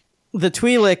Obviously. the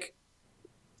Twi'lek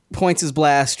points his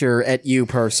blaster at you,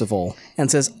 Percival, and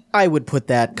says, "I would put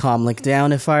that comlink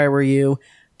down if I were you.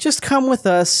 Just come with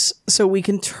us so we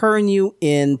can turn you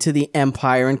into the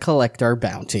Empire and collect our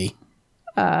bounty."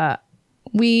 I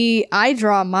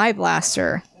draw my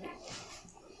blaster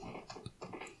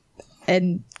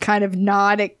and kind of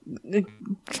nod,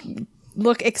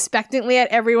 look expectantly at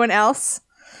everyone else.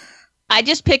 I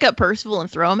just pick up Percival and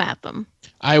throw him at them.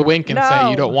 I wink and No. say,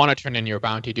 "You don't want to turn in your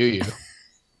bounty, do you?"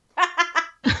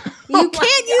 You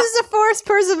can't use the Force,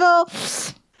 Percival.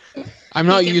 I'm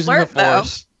not He can using the flirt, though.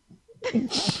 Force.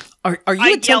 Are you I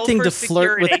yell attempting for to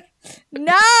flirt with security.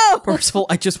 No! Percival?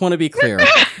 I just want to be clear.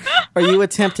 Are you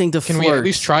attempting to Can flirt? we at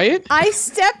least try it? I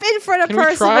step in front of Can we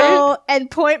try Percival and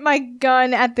point my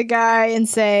gun at the guy and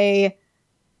say,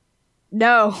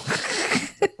 no. I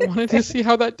wanted to see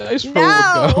how that dice roll would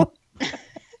No! go.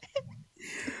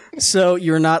 So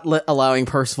you're not allowing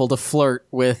Percival to flirt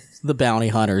with the bounty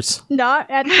hunters. Not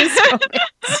at this moment.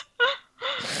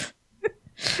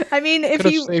 I mean, if Could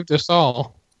have you saved us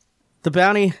all. The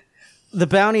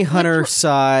bounty hunter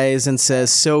sighs and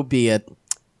says, "So be it.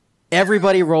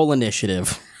 Everybody roll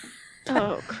initiative."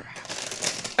 Oh, crap.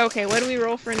 Okay, what do we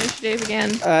roll for initiative again?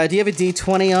 Do you have a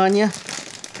D20 on you?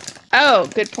 Oh,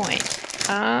 good point.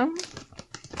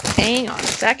 Hang on a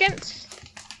second.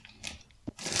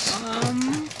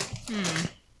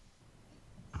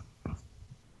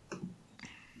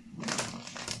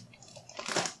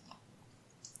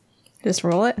 just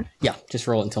roll it. Yeah, just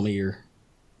roll it and tell me you're...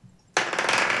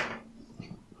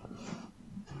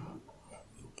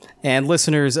 And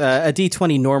listeners, a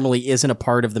D20 normally isn't a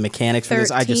part of the mechanics for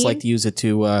this. I just 13. like to use it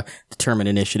to determine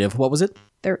initiative. What was it?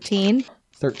 13.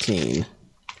 13.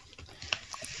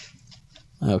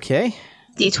 Okay.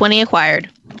 D20 acquired.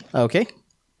 Okay.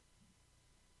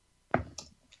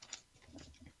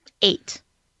 8.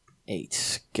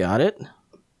 8. Got it.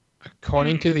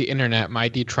 According to the internet, my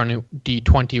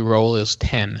D20 roll is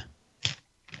 10.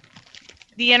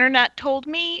 The internet told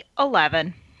me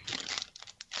 11.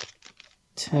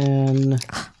 10.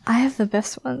 I have the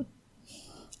best one.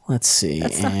 Let's see.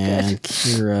 That's not and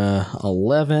Kira,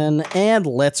 11. And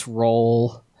let's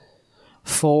roll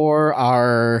for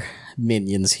our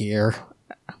minions here.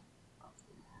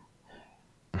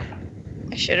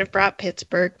 I should have brought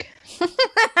Pittsburgh.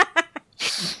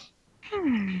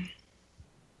 I'm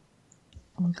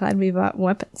glad we bought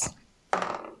weapons.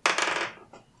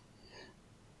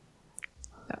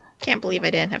 Can't believe I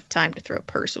didn't have time to throw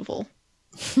Percival.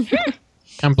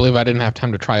 Can't believe I didn't have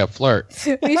time to try a flirt.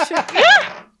 We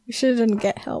shouldn't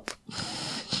get help.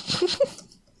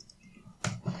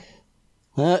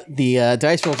 The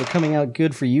dice rolls are coming out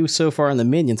good for you so far on the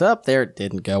minions. Up there, it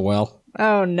didn't go well.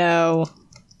 Oh no.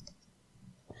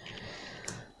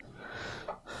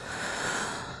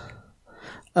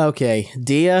 Okay,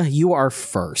 Dia, you are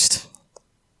first.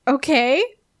 Okay.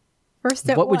 First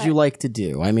at What would you like to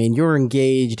do? I mean, you're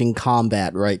engaged in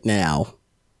combat right now.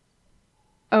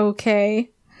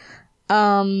 Okay.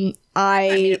 I mean,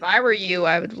 if I were you,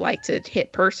 I would like to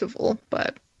hit Percival,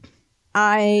 but...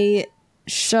 I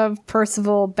shove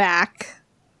Percival back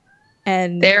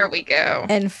and There we go.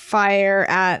 and fire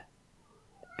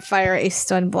a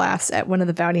stun blast at one of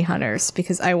the bounty hunters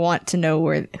because I want to know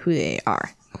who they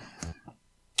are.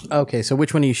 Okay, so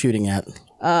which one are you shooting at?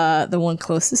 The one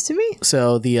closest to me?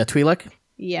 So the Twi'lek?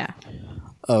 Yeah.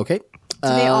 Okay. Do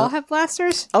they all have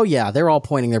blasters? Oh yeah, they're all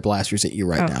pointing their blasters at you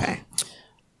right Okay.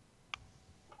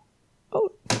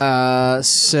 now.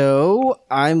 So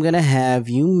I'm gonna have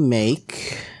you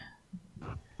make...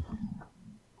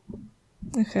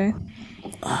 Okay.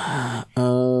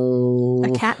 Oh...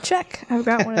 A cat check? I've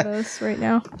got one of those right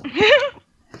now.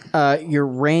 your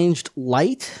ranged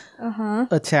light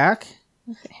attack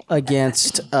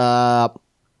against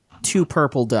 2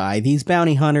 purple die. These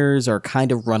bounty hunters are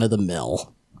kind of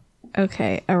run-of-the-mill.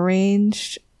 Okay, a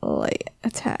ranged light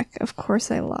attack. Of course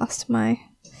I lost my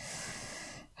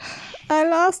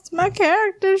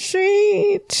character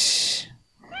sheet.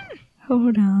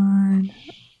 Hold on.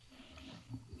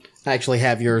 I actually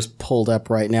have yours pulled up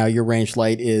right now. Your ranged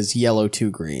light is yellow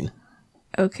 2 green.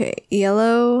 Okay,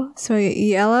 yellow. So I get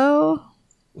yellow.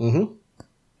 Mm-hmm.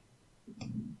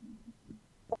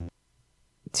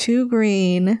 2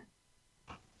 green.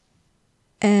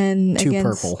 And 2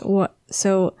 against purple. what?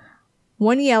 So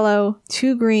 1 yellow,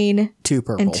 2 green, 2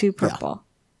 purple. and 2 Yeah. purple.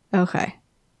 Okay.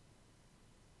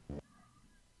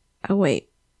 Oh wait.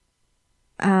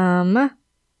 2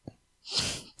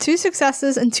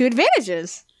 successes and 2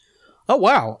 advantages. Oh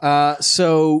wow!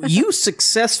 So you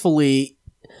successfully,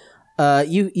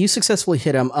 you successfully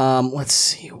hit him. Let's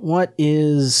see. What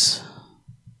is?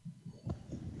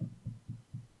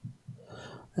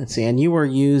 Let's see. And you were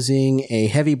using a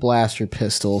heavy blaster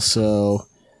pistol, so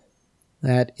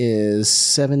that is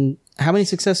 7. How many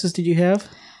successes did you have?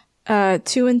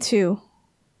 2 and 2.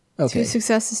 Okay. 2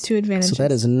 successes, 2 advantages. So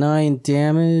that is 9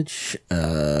 damage.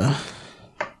 That's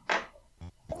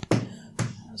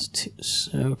 2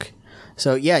 soak.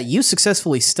 So yeah, you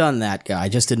successfully stunned that guy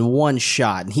just in one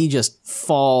shot, and he just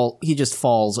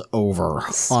falls over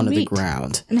onto the Sweet.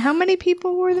 ground. And how many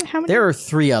people were there? How many? There are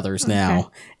 3 others now, Okay.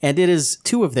 and it is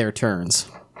 2 of their turns.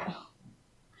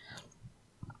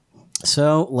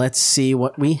 So let's see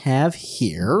what we have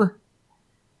here.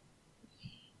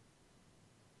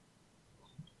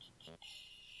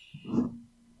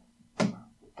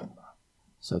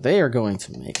 So they are going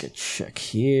to make a check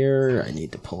here. I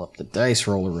need to pull up the dice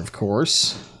roller, of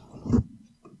course.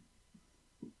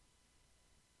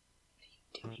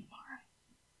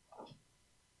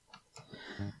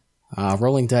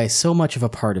 Rolling dice, so much of a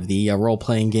part of the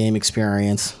role-playing game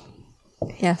experience.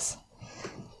 Yes.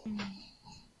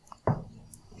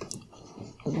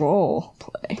 Role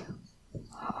play.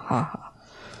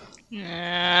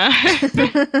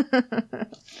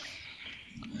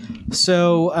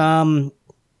 So,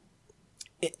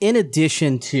 in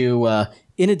addition to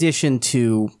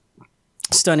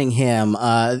stunning him,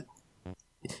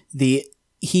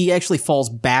 he actually falls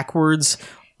backwards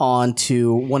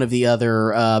onto one of the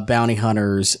other bounty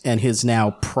hunters and is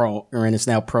now prone on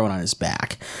his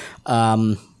back.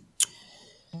 And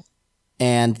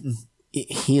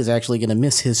he is actually going to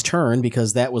miss his turn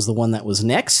because that was the one that was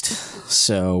next.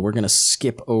 So we're going to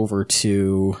skip over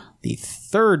to the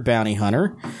third bounty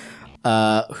hunter,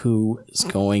 who is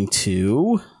going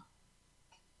to...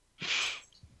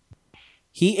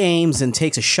 He aims and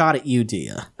takes a shot at you,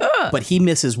 Dia, but he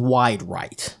misses wide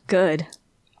right. Good.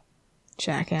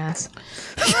 Jackass.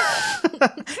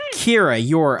 Kira,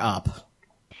 you're up.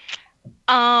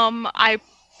 I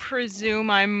presume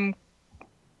I'm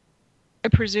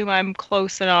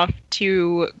close enough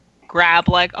to grab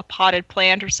like a potted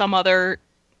plant or some other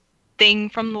thing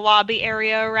from the lobby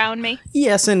area around me.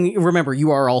 Yes, and remember,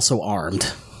 you are also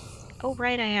armed. Oh,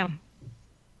 right, I am.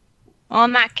 Well,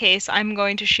 in that case, I'm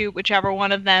going to shoot whichever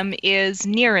one of them is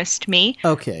nearest me.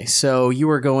 Okay, so you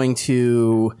are going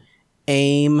to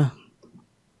aim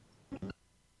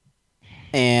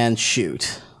and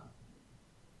shoot.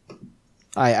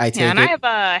 I take and it. I have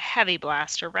a heavy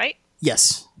blaster, right?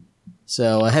 Yes.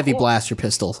 So a heavy blaster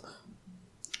pistol.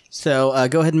 So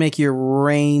go ahead and make your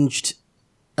ranged...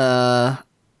 which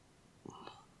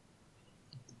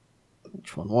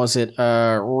one was it?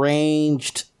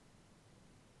 Ranged...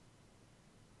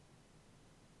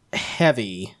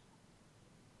 heavy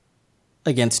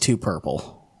against 2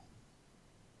 purple.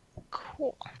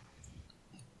 Cool.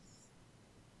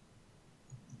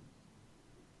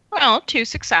 Well, 2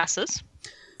 successes.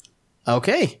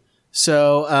 Okay.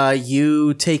 So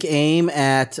you take aim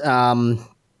at the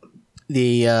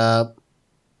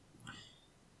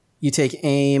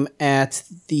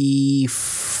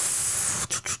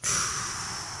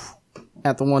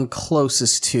one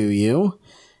closest to you.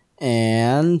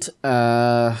 And,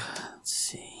 let's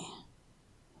see.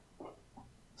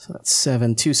 So that's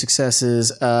 7, 2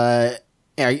 successes. Are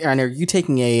you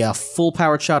taking a full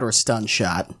powered shot or a stun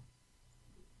shot?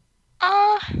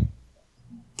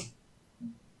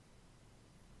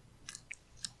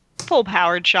 Full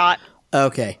powered shot.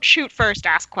 Okay. Shoot first,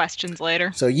 ask questions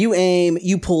later. So you aim,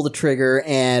 you pull the trigger,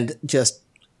 and just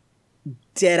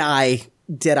dead eye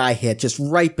hit, just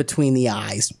right between the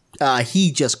eyes.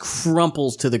 He just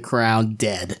crumples to the ground,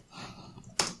 dead.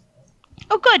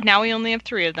 Oh, good. Now we only have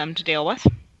 3 of them to deal with.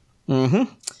 Mm-hmm.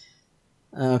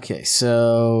 Okay,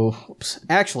 so... Oops.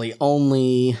 Actually,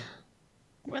 only...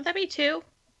 Would that be 2?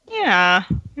 Yeah.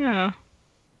 Yeah,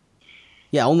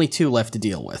 only 2 left to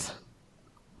deal with.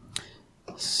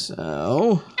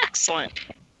 So... Excellent.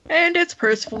 And it's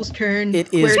Percival's turn.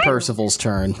 It is Percival's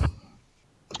turn.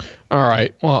 All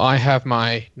right. Well, I have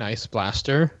my nice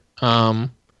blaster.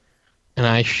 And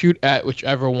I shoot at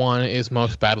whichever one is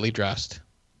most badly dressed.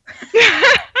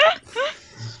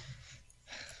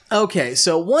 Okay,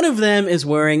 so one of them is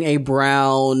wearing a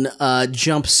brown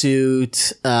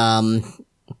jumpsuit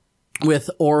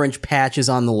with orange patches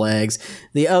on the legs.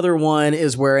 The other one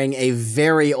is wearing a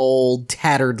very old,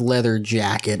 tattered leather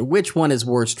jacket. Which one is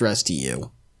worse dressed to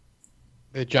you?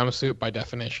 The jumpsuit, by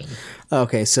definition.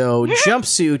 Okay, so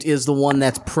jumpsuit is the one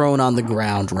that's prone on the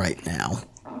ground right now.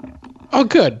 Oh,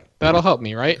 good. That'll help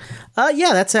me, right?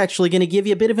 Yeah, that's actually going to give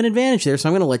you a bit of an advantage there, so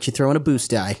I'm going to let you throw in a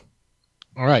boost die.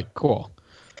 All right, cool.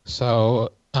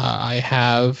 So I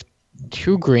have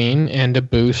 2 green and a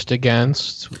boost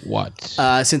against what?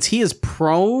 Since he is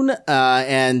prone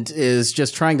and is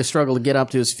just trying to struggle to get up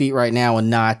to his feet right now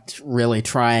and not really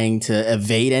trying to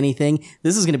evade anything,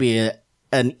 this is going to be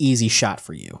an easy shot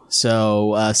for you.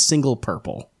 So single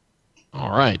purple.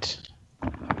 All right.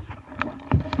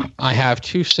 I have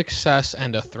 2 success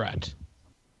and a threat.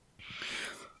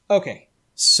 Okay.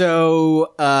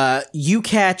 So you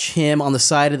catch him on the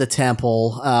side of the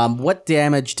temple. What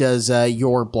damage does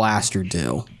your blaster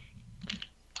do?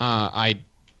 I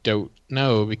don't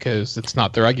know because it's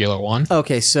not the regular one.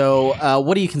 Okay, so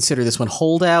what do you consider this one?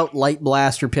 Holdout, light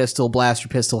blaster pistol,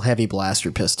 heavy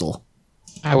blaster pistol?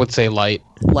 I would say light.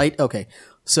 Light? Okay.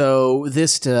 So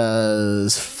this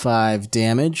does 5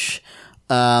 damage.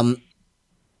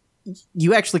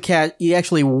 You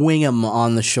actually wing him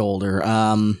on the shoulder.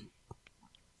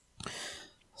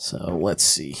 So let's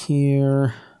see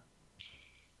here.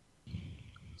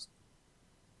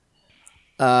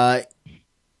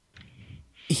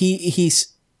 He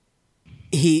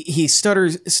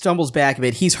stumbles back a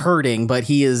bit. He's hurting, but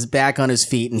he is back on his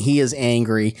feet and he is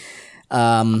angry.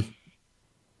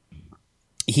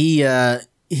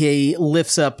 he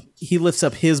lifts up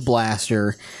his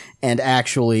blaster and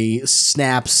actually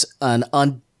snaps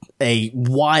a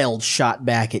wild shot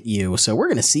back at you. So we're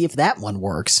gonna see if that one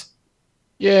works.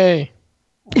 Yay!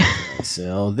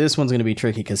 So this one's gonna be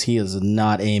tricky because he is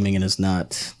not aiming and is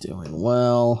not doing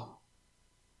well.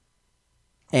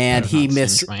 And he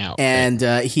misses. And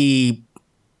he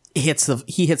hits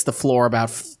the floor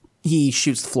he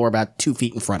shoots the floor about 2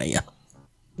 feet in front of you.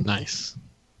 Nice.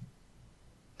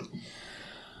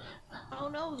 Oh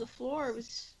no, the floor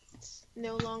was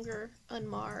no longer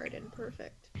unmarred and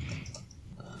perfect.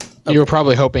 You were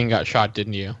probably hoping he got shot,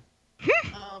 didn't you?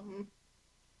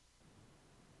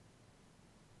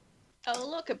 Oh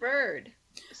look, a bird.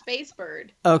 A space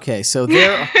bird. Okay, so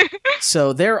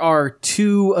there are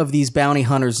 2 of these bounty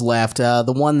hunters left.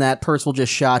 The one that Percival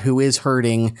just shot, who is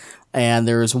hurting, and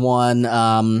there's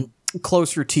one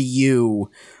closer to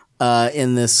you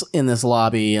in this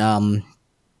lobby,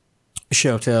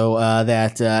 Shoto,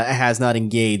 that has not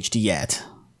engaged yet.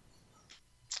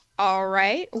 All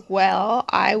right. Well,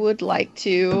 I would like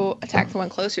to attack the one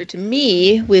closer to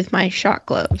me with my shock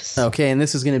gloves. Okay, and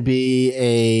this is going to be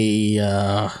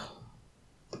a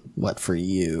what for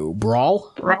you?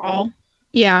 Brawl? Brawl.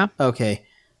 Yeah. Okay.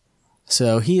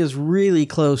 So he is really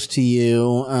close to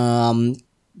you.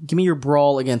 Give me your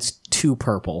brawl against 2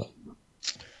 purple.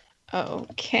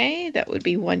 Okay, that would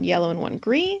be 1 yellow and 1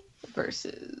 green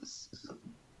versus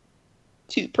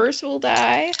 2 Percival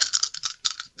die.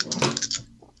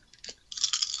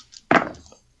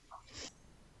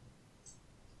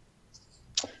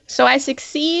 So I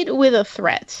succeed with a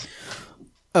threat.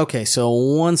 Okay, so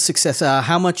 1 success.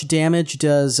 How much damage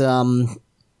does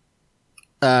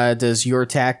your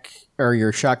attack or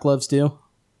your shock gloves do?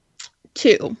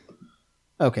 2.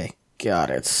 Okay, got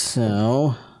it.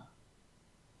 So,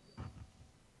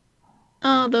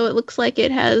 although it looks like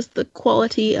it has the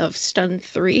quality of stun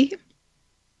 3.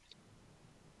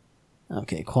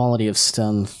 Okay, quality of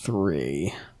stun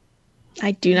 3.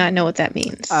 I do not know what that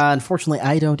means. Unfortunately,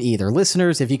 I don't either.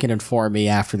 Listeners, if you can inform me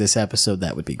after this episode,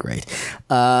 that would be great.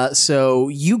 So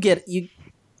you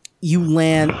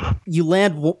land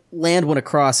one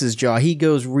across his jaw. He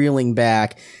goes reeling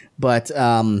back, but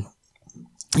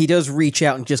he does reach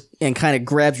out and kind of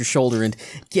grabs your shoulder and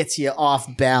gets you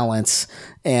off balance,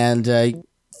 and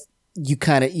you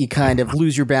kind of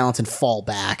lose your balance and fall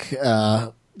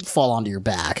onto your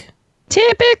back.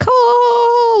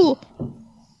 Typical.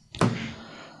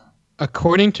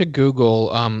 According to Google,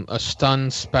 a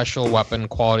stun special weapon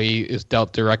quality is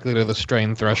dealt directly to the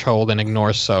strain threshold and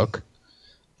ignores soak.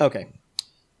 Okay.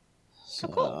 So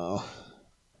cool.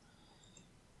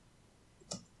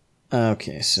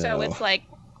 Okay, so... So it's like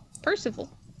Percival.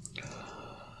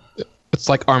 It's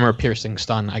like armor piercing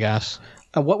stun, I guess.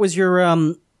 What was your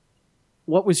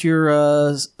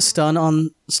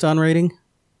stun rating?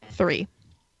 3.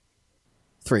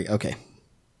 3, okay.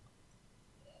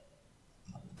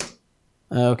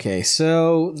 Okay,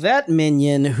 so that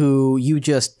minion who you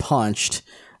just punched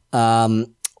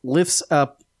lifts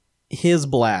up his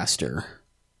blaster.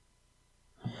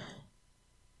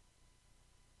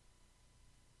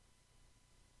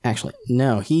 Actually,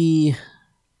 no,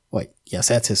 wait, yes,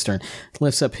 that's his turn.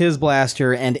 Lifts up his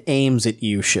blaster and aims at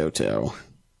you, Shoto.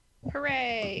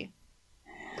 Hooray!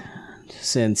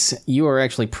 Since you are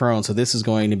actually prone, so this is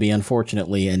going to be,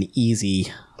 unfortunately, an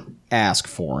easy ask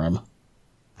for him.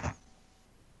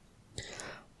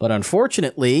 But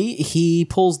unfortunately, he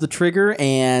pulls the trigger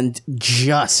and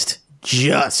just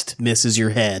misses your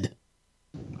head.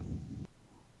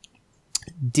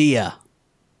 Dia.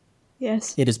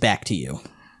 Yes. It is back to you.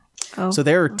 Oh, so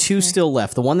there are 2 still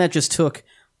left. The one that just took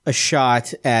a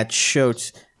shot at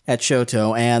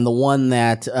Shoto, and the one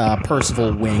that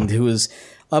Percival winged, who is,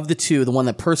 of the 2, the one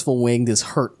that Percival winged is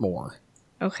hurt more.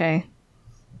 Okay.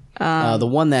 The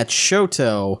one that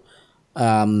Shoto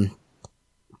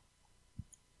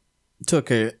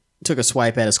took a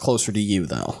swipe at is closer to you,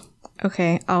 though.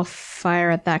 Okay, I'll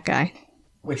fire at that guy.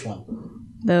 Which one?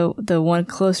 The one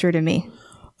closer to me.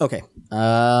 Okay.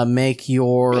 Make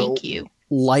your Thank you.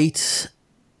 Your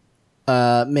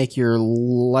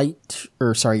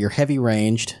heavy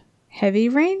ranged. Heavy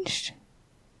ranged?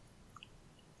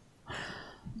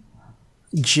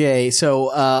 Jay,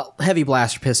 so heavy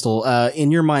blaster pistol.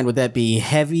 In your mind, would that be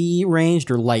heavy ranged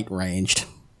or light ranged?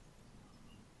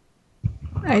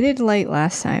 I did light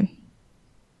last time.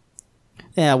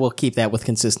 Yeah, we'll keep that with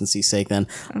consistency's sake then.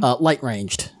 Light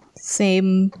ranged.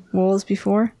 Same roll as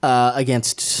before?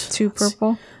 Against 2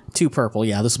 purple? 2 purple,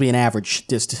 yeah. This will be an average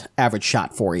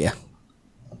shot for you.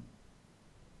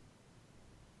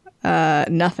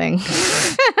 Nothing.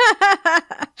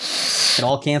 It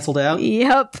all canceled out?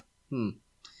 Yep.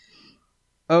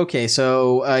 Okay,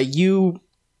 so you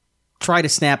try to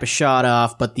snap a shot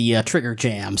off, but the trigger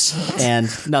jams, and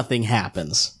nothing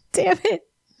happens. Damn it.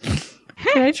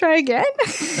 Can I try again?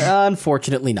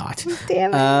 Unfortunately not.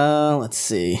 Damn it. Let's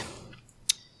see.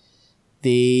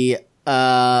 The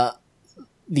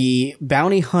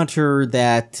bounty hunter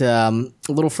that a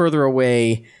little further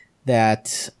away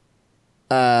that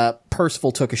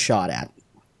Percival took a shot at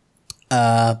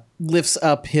lifts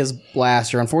up his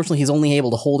blaster. Unfortunately, he's only able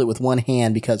to hold it with one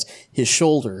hand because his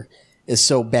shoulder is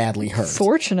so badly hurt.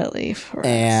 Fortunately for us.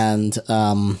 And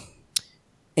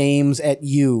aims at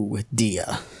you,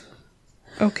 Dia.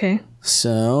 Okay.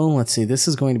 So, let's see. This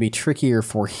is going to be trickier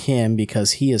for him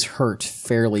because he is hurt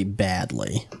fairly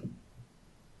badly.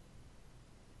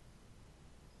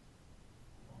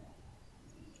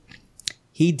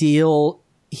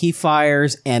 He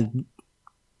fires and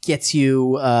gets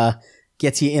you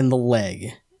in the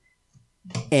leg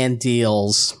and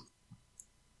deals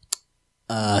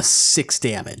 6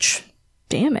 damage.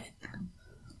 Damn it.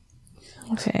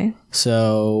 Okay.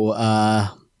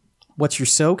 So, what's your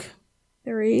soak?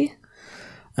 3.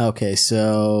 Okay,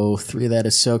 so 3 of that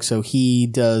is soak, so he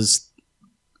does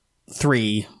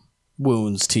 3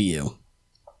 wounds to you.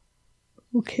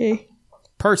 Okay.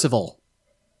 Percival.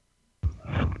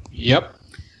 Yep.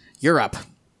 You're up.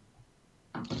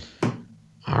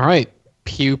 All right.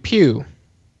 Pew pew.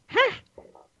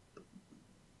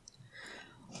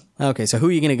 Okay, so who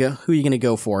are you gonna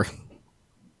go for?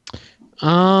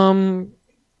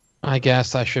 I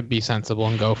guess I should be sensible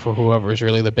and go for whoever is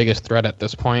really the biggest threat at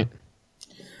this point.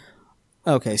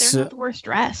 Okay, They're so not the worst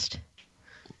dressed.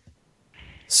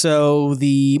 so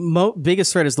the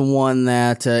biggest threat is the one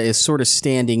that is sort of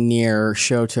standing near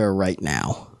Shota right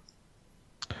now.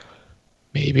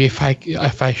 Maybe if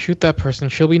I shoot that person,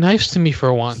 she'll be nice to me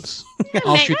for once.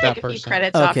 I'll shoot that person.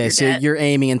 Okay, so you're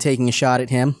aiming and taking a shot at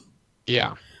him?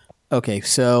 Yeah. Okay,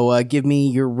 so give me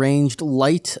your ranged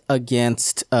light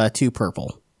against 2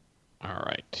 purple. All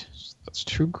right. So that's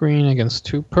 2 green against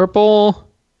 2 purple.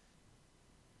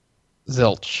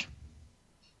 Zilch.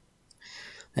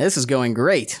 This is going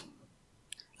great.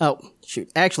 Oh,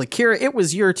 shoot. Actually, Kira, it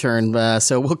was your turn,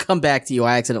 so we'll come back to you.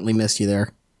 I accidentally missed you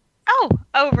there.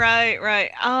 Oh, right.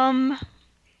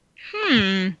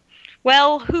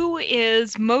 Well, who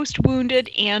is most wounded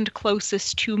and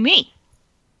closest to me?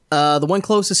 The one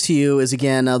closest to you is,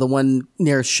 again, the one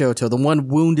nearest Shoto. The one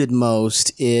wounded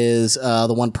most is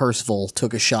the one Percival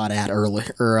took a shot at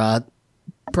earlier. Or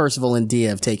Percival and Dia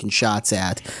have taken shots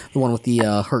at. The one with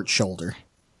the hurt shoulder.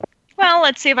 Well,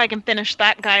 let's see if I can finish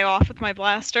that guy off with my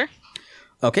blaster.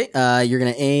 Okay, you're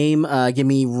going to aim. Give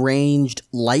me ranged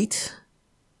light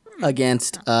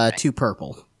against 2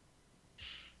 purple.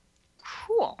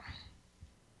 Cool.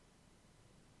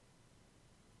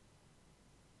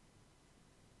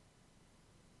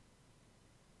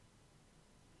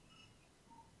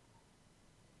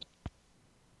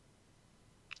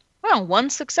 Well, 1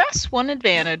 success, 1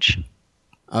 advantage.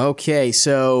 Okay,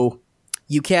 so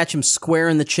you catch him square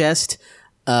in the chest,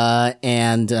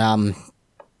 and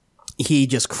he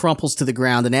just crumples to the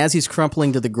ground. And as he's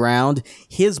crumpling to the ground,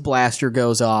 his blaster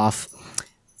goes off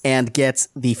and gets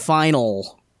the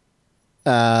final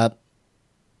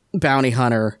bounty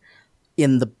hunter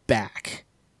in the back.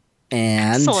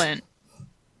 And Excellent.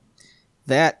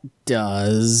 That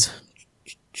does...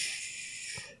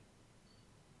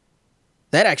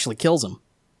 That actually kills him.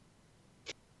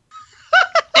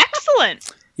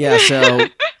 Excellent. Yeah, so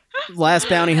last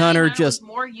bounty hunter Mine was just...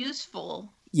 more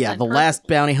useful. Yeah, than the purple. last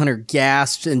bounty hunter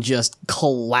gasps and just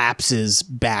collapses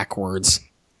backwards.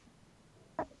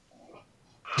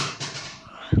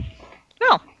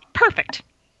 Well, perfect.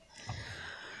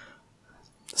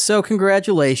 So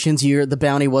congratulations, the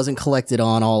bounty wasn't collected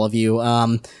on all of you.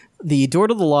 The door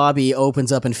to the lobby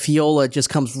opens up and Fiola just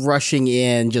comes rushing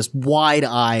in, just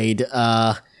wide-eyed.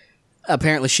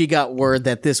 Apparently she got word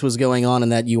that this was going on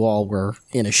and that you all were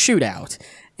in a shootout.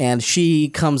 And she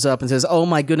comes up and says, "Oh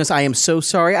my goodness, I am so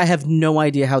sorry. I have no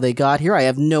idea how they got here. I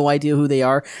have no idea who they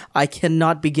are. I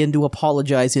cannot begin to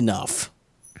apologize enough."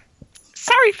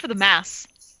 Sorry for the mess.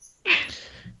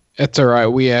 It's all right.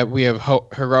 We have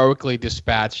heroically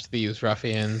dispatched these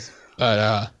ruffians,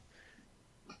 but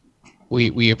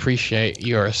we appreciate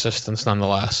your assistance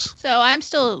nonetheless. So I'm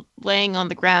still laying on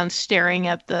the ground staring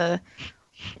at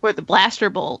where the blaster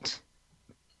bolt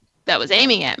that was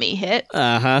aiming at me hit.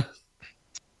 Uh-huh.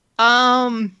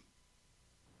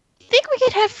 Think we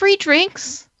could have free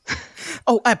drinks?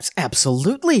 Oh,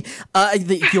 absolutely.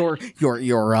 Your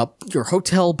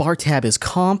hotel bar tab is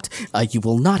comped. You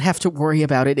will not have to worry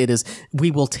about it.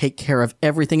 We will take care of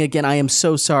everything. Again, I am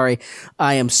so sorry.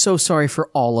 I am so sorry for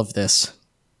all of this.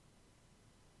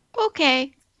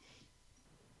 Okay.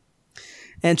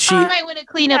 And she I might want to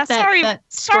clean up that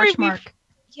scorch mark.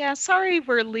 Sorry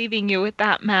we're leaving you with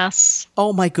that mess.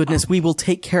 Oh my goodness, we will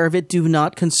take care of it. Do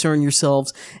not concern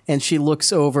yourselves. And she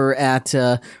looks over at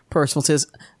Percival and says,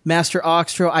 Master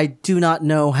Oxtro, I do not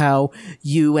know how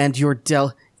you and your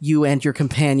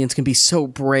companions can be so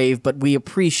brave, but we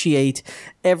appreciate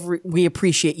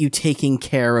you taking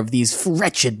care of these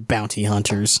wretched bounty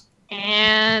hunters.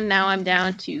 And now I'm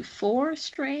down to 4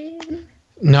 strain.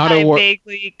 I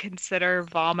vaguely consider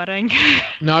vomiting.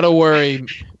 Not a worry,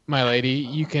 my lady.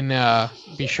 You can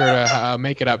be sure to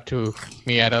make it up to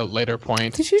me at a later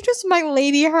point. Did you just my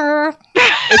lady her?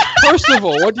 It's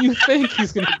Percival. What do you think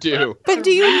he's going to do? But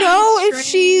do you know if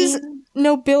she's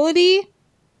nobility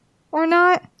or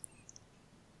not?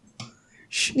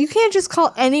 You can't just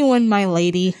call anyone my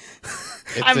lady.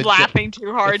 I'm laughing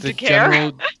too hard to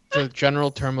care. The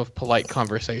general term of polite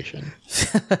conversation.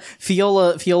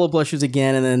 Fiola blushes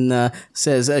again and then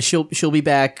says she'll be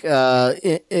back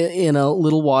in a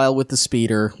little while with the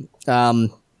speeder.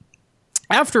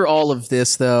 After all of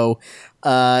this, though,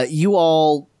 you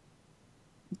all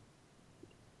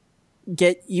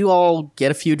get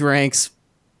a few drinks,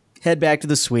 head back to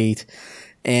the suite,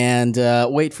 and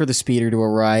wait for the speeder to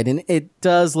arrive. And it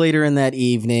does later in that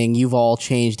evening. You've all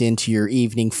changed into your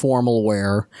evening formal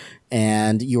wear,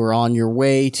 and you're on your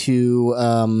way to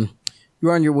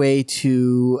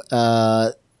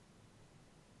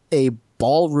a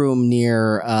ballroom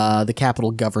near the Capitol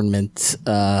Government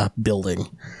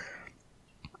building.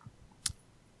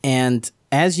 And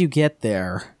as you get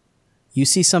there, you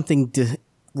see something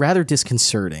rather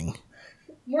disconcerting.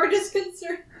 More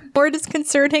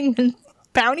disconcerting than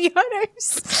bounty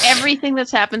hunters. Everything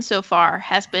that's happened so far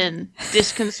has been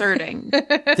disconcerting.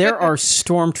 There are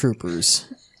stormtroopers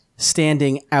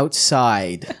standing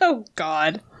outside. Oh,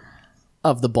 God.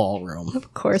 Of the ballroom.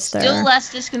 Of course there Still are.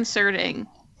 less disconcerting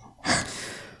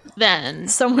than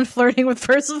someone flirting with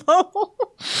Percival.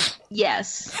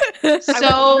 Yes.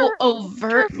 So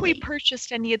overtly. If we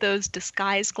purchased any of those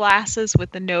disguise glasses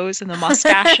with the nose and the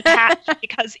mustache attached,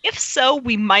 because if so,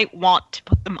 we might want to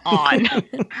put them on.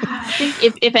 I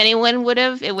think if anyone would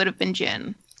have, it would have been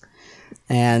Jin.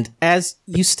 And as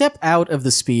you step out of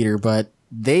the speeder, but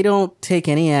they don't take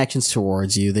any actions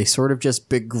towards you, they sort of just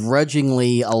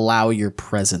begrudgingly allow your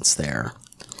presence there.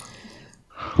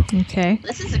 Okay.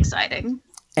 This is exciting.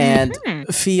 And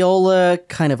Fiola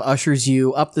kind of ushers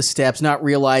you up the steps, not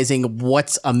realizing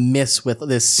what's amiss with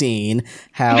this scene,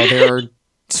 how there are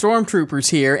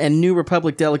stormtroopers here and New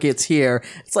Republic delegates here.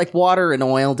 It's like water and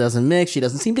oil doesn't mix. She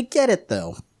doesn't seem to get it,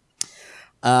 though.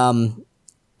 And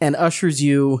ushers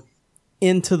you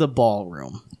into the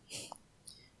ballroom.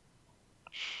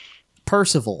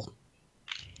 Percival,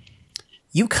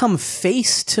 you come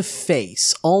face to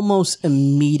face almost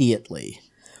immediately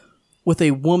with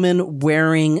a woman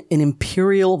wearing an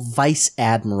Imperial Vice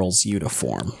Admiral's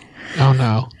uniform. Oh,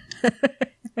 no.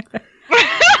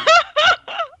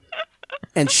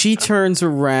 And she turns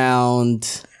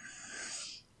around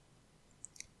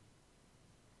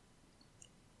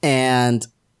and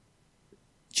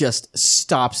just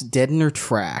stops dead in her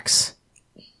tracks,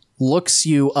 looks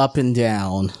you up and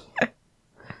down,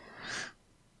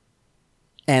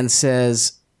 and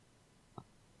says,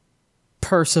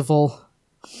 Percival,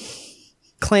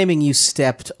 claiming you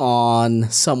stepped on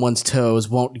someone's toes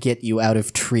won't get you out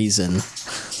of treason.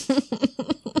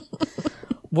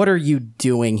 What are you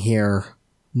doing here,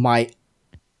 my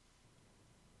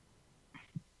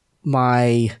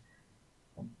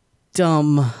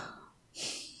dumb,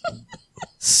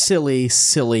 silly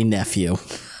nephew?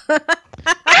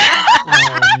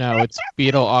 Oh, no, it's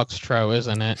Beetle Oxtro,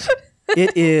 isn't it?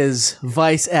 It is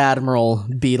Vice Admiral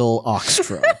Beetle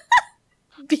Oxtro.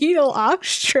 Beetle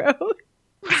Oxtro?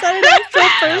 Is that an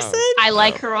actual person? I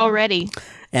like her already.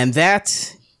 And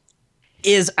that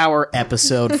is our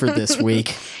episode for this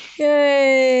week.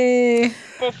 Yay.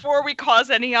 Before we cause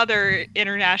any other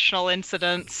international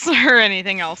incidents or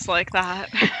anything else like that.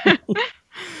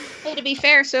 Hey, to be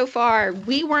fair, so far,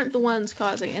 we weren't the ones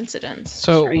causing incidents,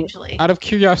 So, strangely. out of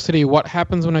curiosity, what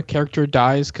happens when a character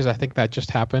dies? Because I think that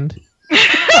just happened.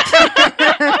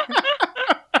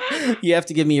 You have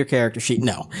to give me your character sheet.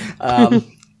 No.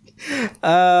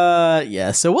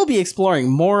 Yeah, so we'll be exploring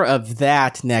more of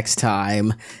that next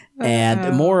time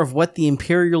and more of what the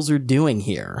Imperials are doing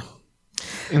here.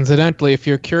 Incidentally, if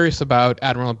you're curious about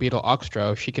Admiral Beetle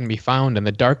Oxtro, she can be found in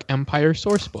the Dark Empire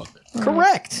sourcebook.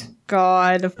 Correct.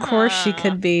 God, of course she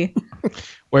could be.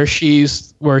 Where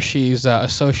she's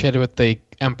associated with the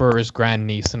Emperor's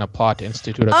grandniece in a plot to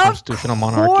institute a constitutional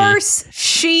monarchy. Of course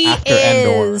she after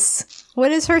is.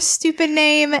 What is her stupid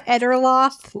name?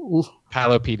 Ederloth?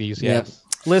 Palopedes, yes. Yep.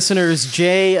 Listeners,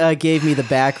 Jay gave me the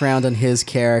background on his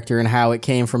character and how it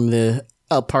came from the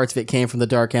parts of it came from the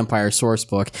Dark Empire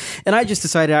sourcebook, and I just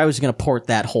decided I was going to port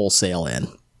that wholesale in.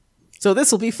 So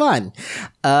this will be fun.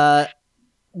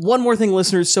 One more thing,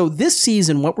 listeners. So this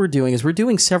season, what we're doing is we're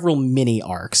doing several mini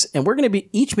arcs, and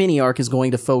each mini arc is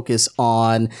going to focus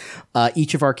on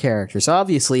each of our characters.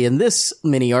 Obviously, in this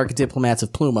mini arc, Diplomats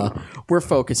of Pluma, we're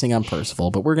focusing on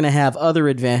Percival, but we're going to have other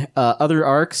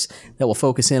arcs that will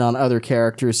focus in on other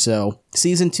characters. So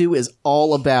season 2 is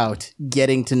all about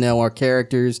getting to know our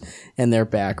characters and their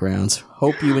backgrounds.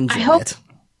 Hope you enjoy it.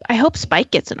 I hope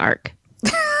Spike gets an arc.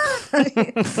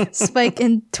 Spike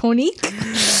and Tonique?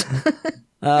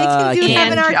 They can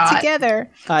have an arc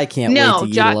together. I can't wait to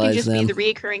utilize Jot can just them. be the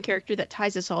reoccurring character that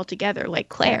ties us all together, like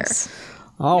Claire. Yes.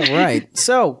 All right.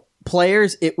 So,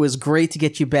 players, it was great to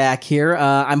get you back here.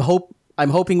 I'm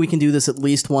hoping we can do this at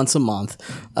least once a month.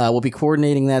 We'll be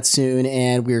coordinating that soon,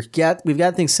 and we've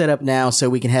got things set up now so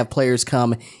we can have players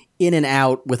come in and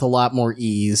out with a lot more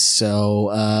ease.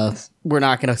 So we're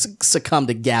not going to succumb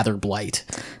to Gather Blight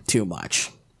too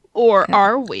much. Or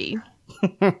are we?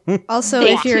 Also,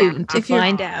 if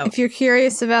you're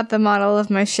curious about the model of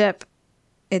my ship,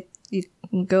 you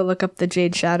can go look up the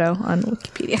Jade Shadow on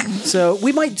Wikipedia. So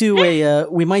we might do a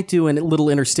little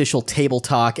interstitial table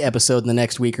talk episode in the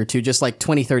next week or two, just like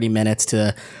 20-30 minutes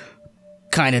to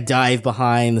kind of dive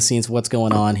behind the scenes of what's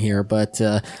going on here. But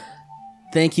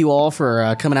thank you all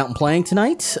for coming out and playing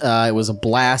tonight. It was a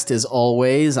blast as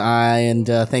always. And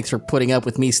thanks for putting up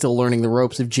with me still learning the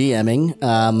ropes of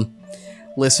GMing.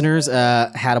 Listeners,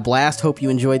 had a blast. Hope you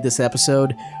enjoyed this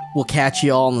episode. We'll catch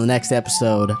you all in the next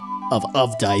episode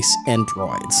of Dice and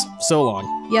Droids. So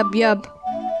long. Yub.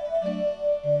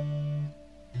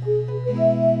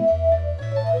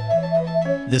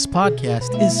 This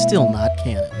podcast is still not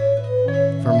canon.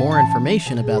 For more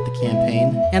information about the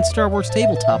campaign and Star Wars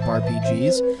tabletop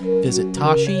RPGs, visit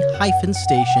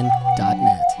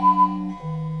Tashi-Station.net.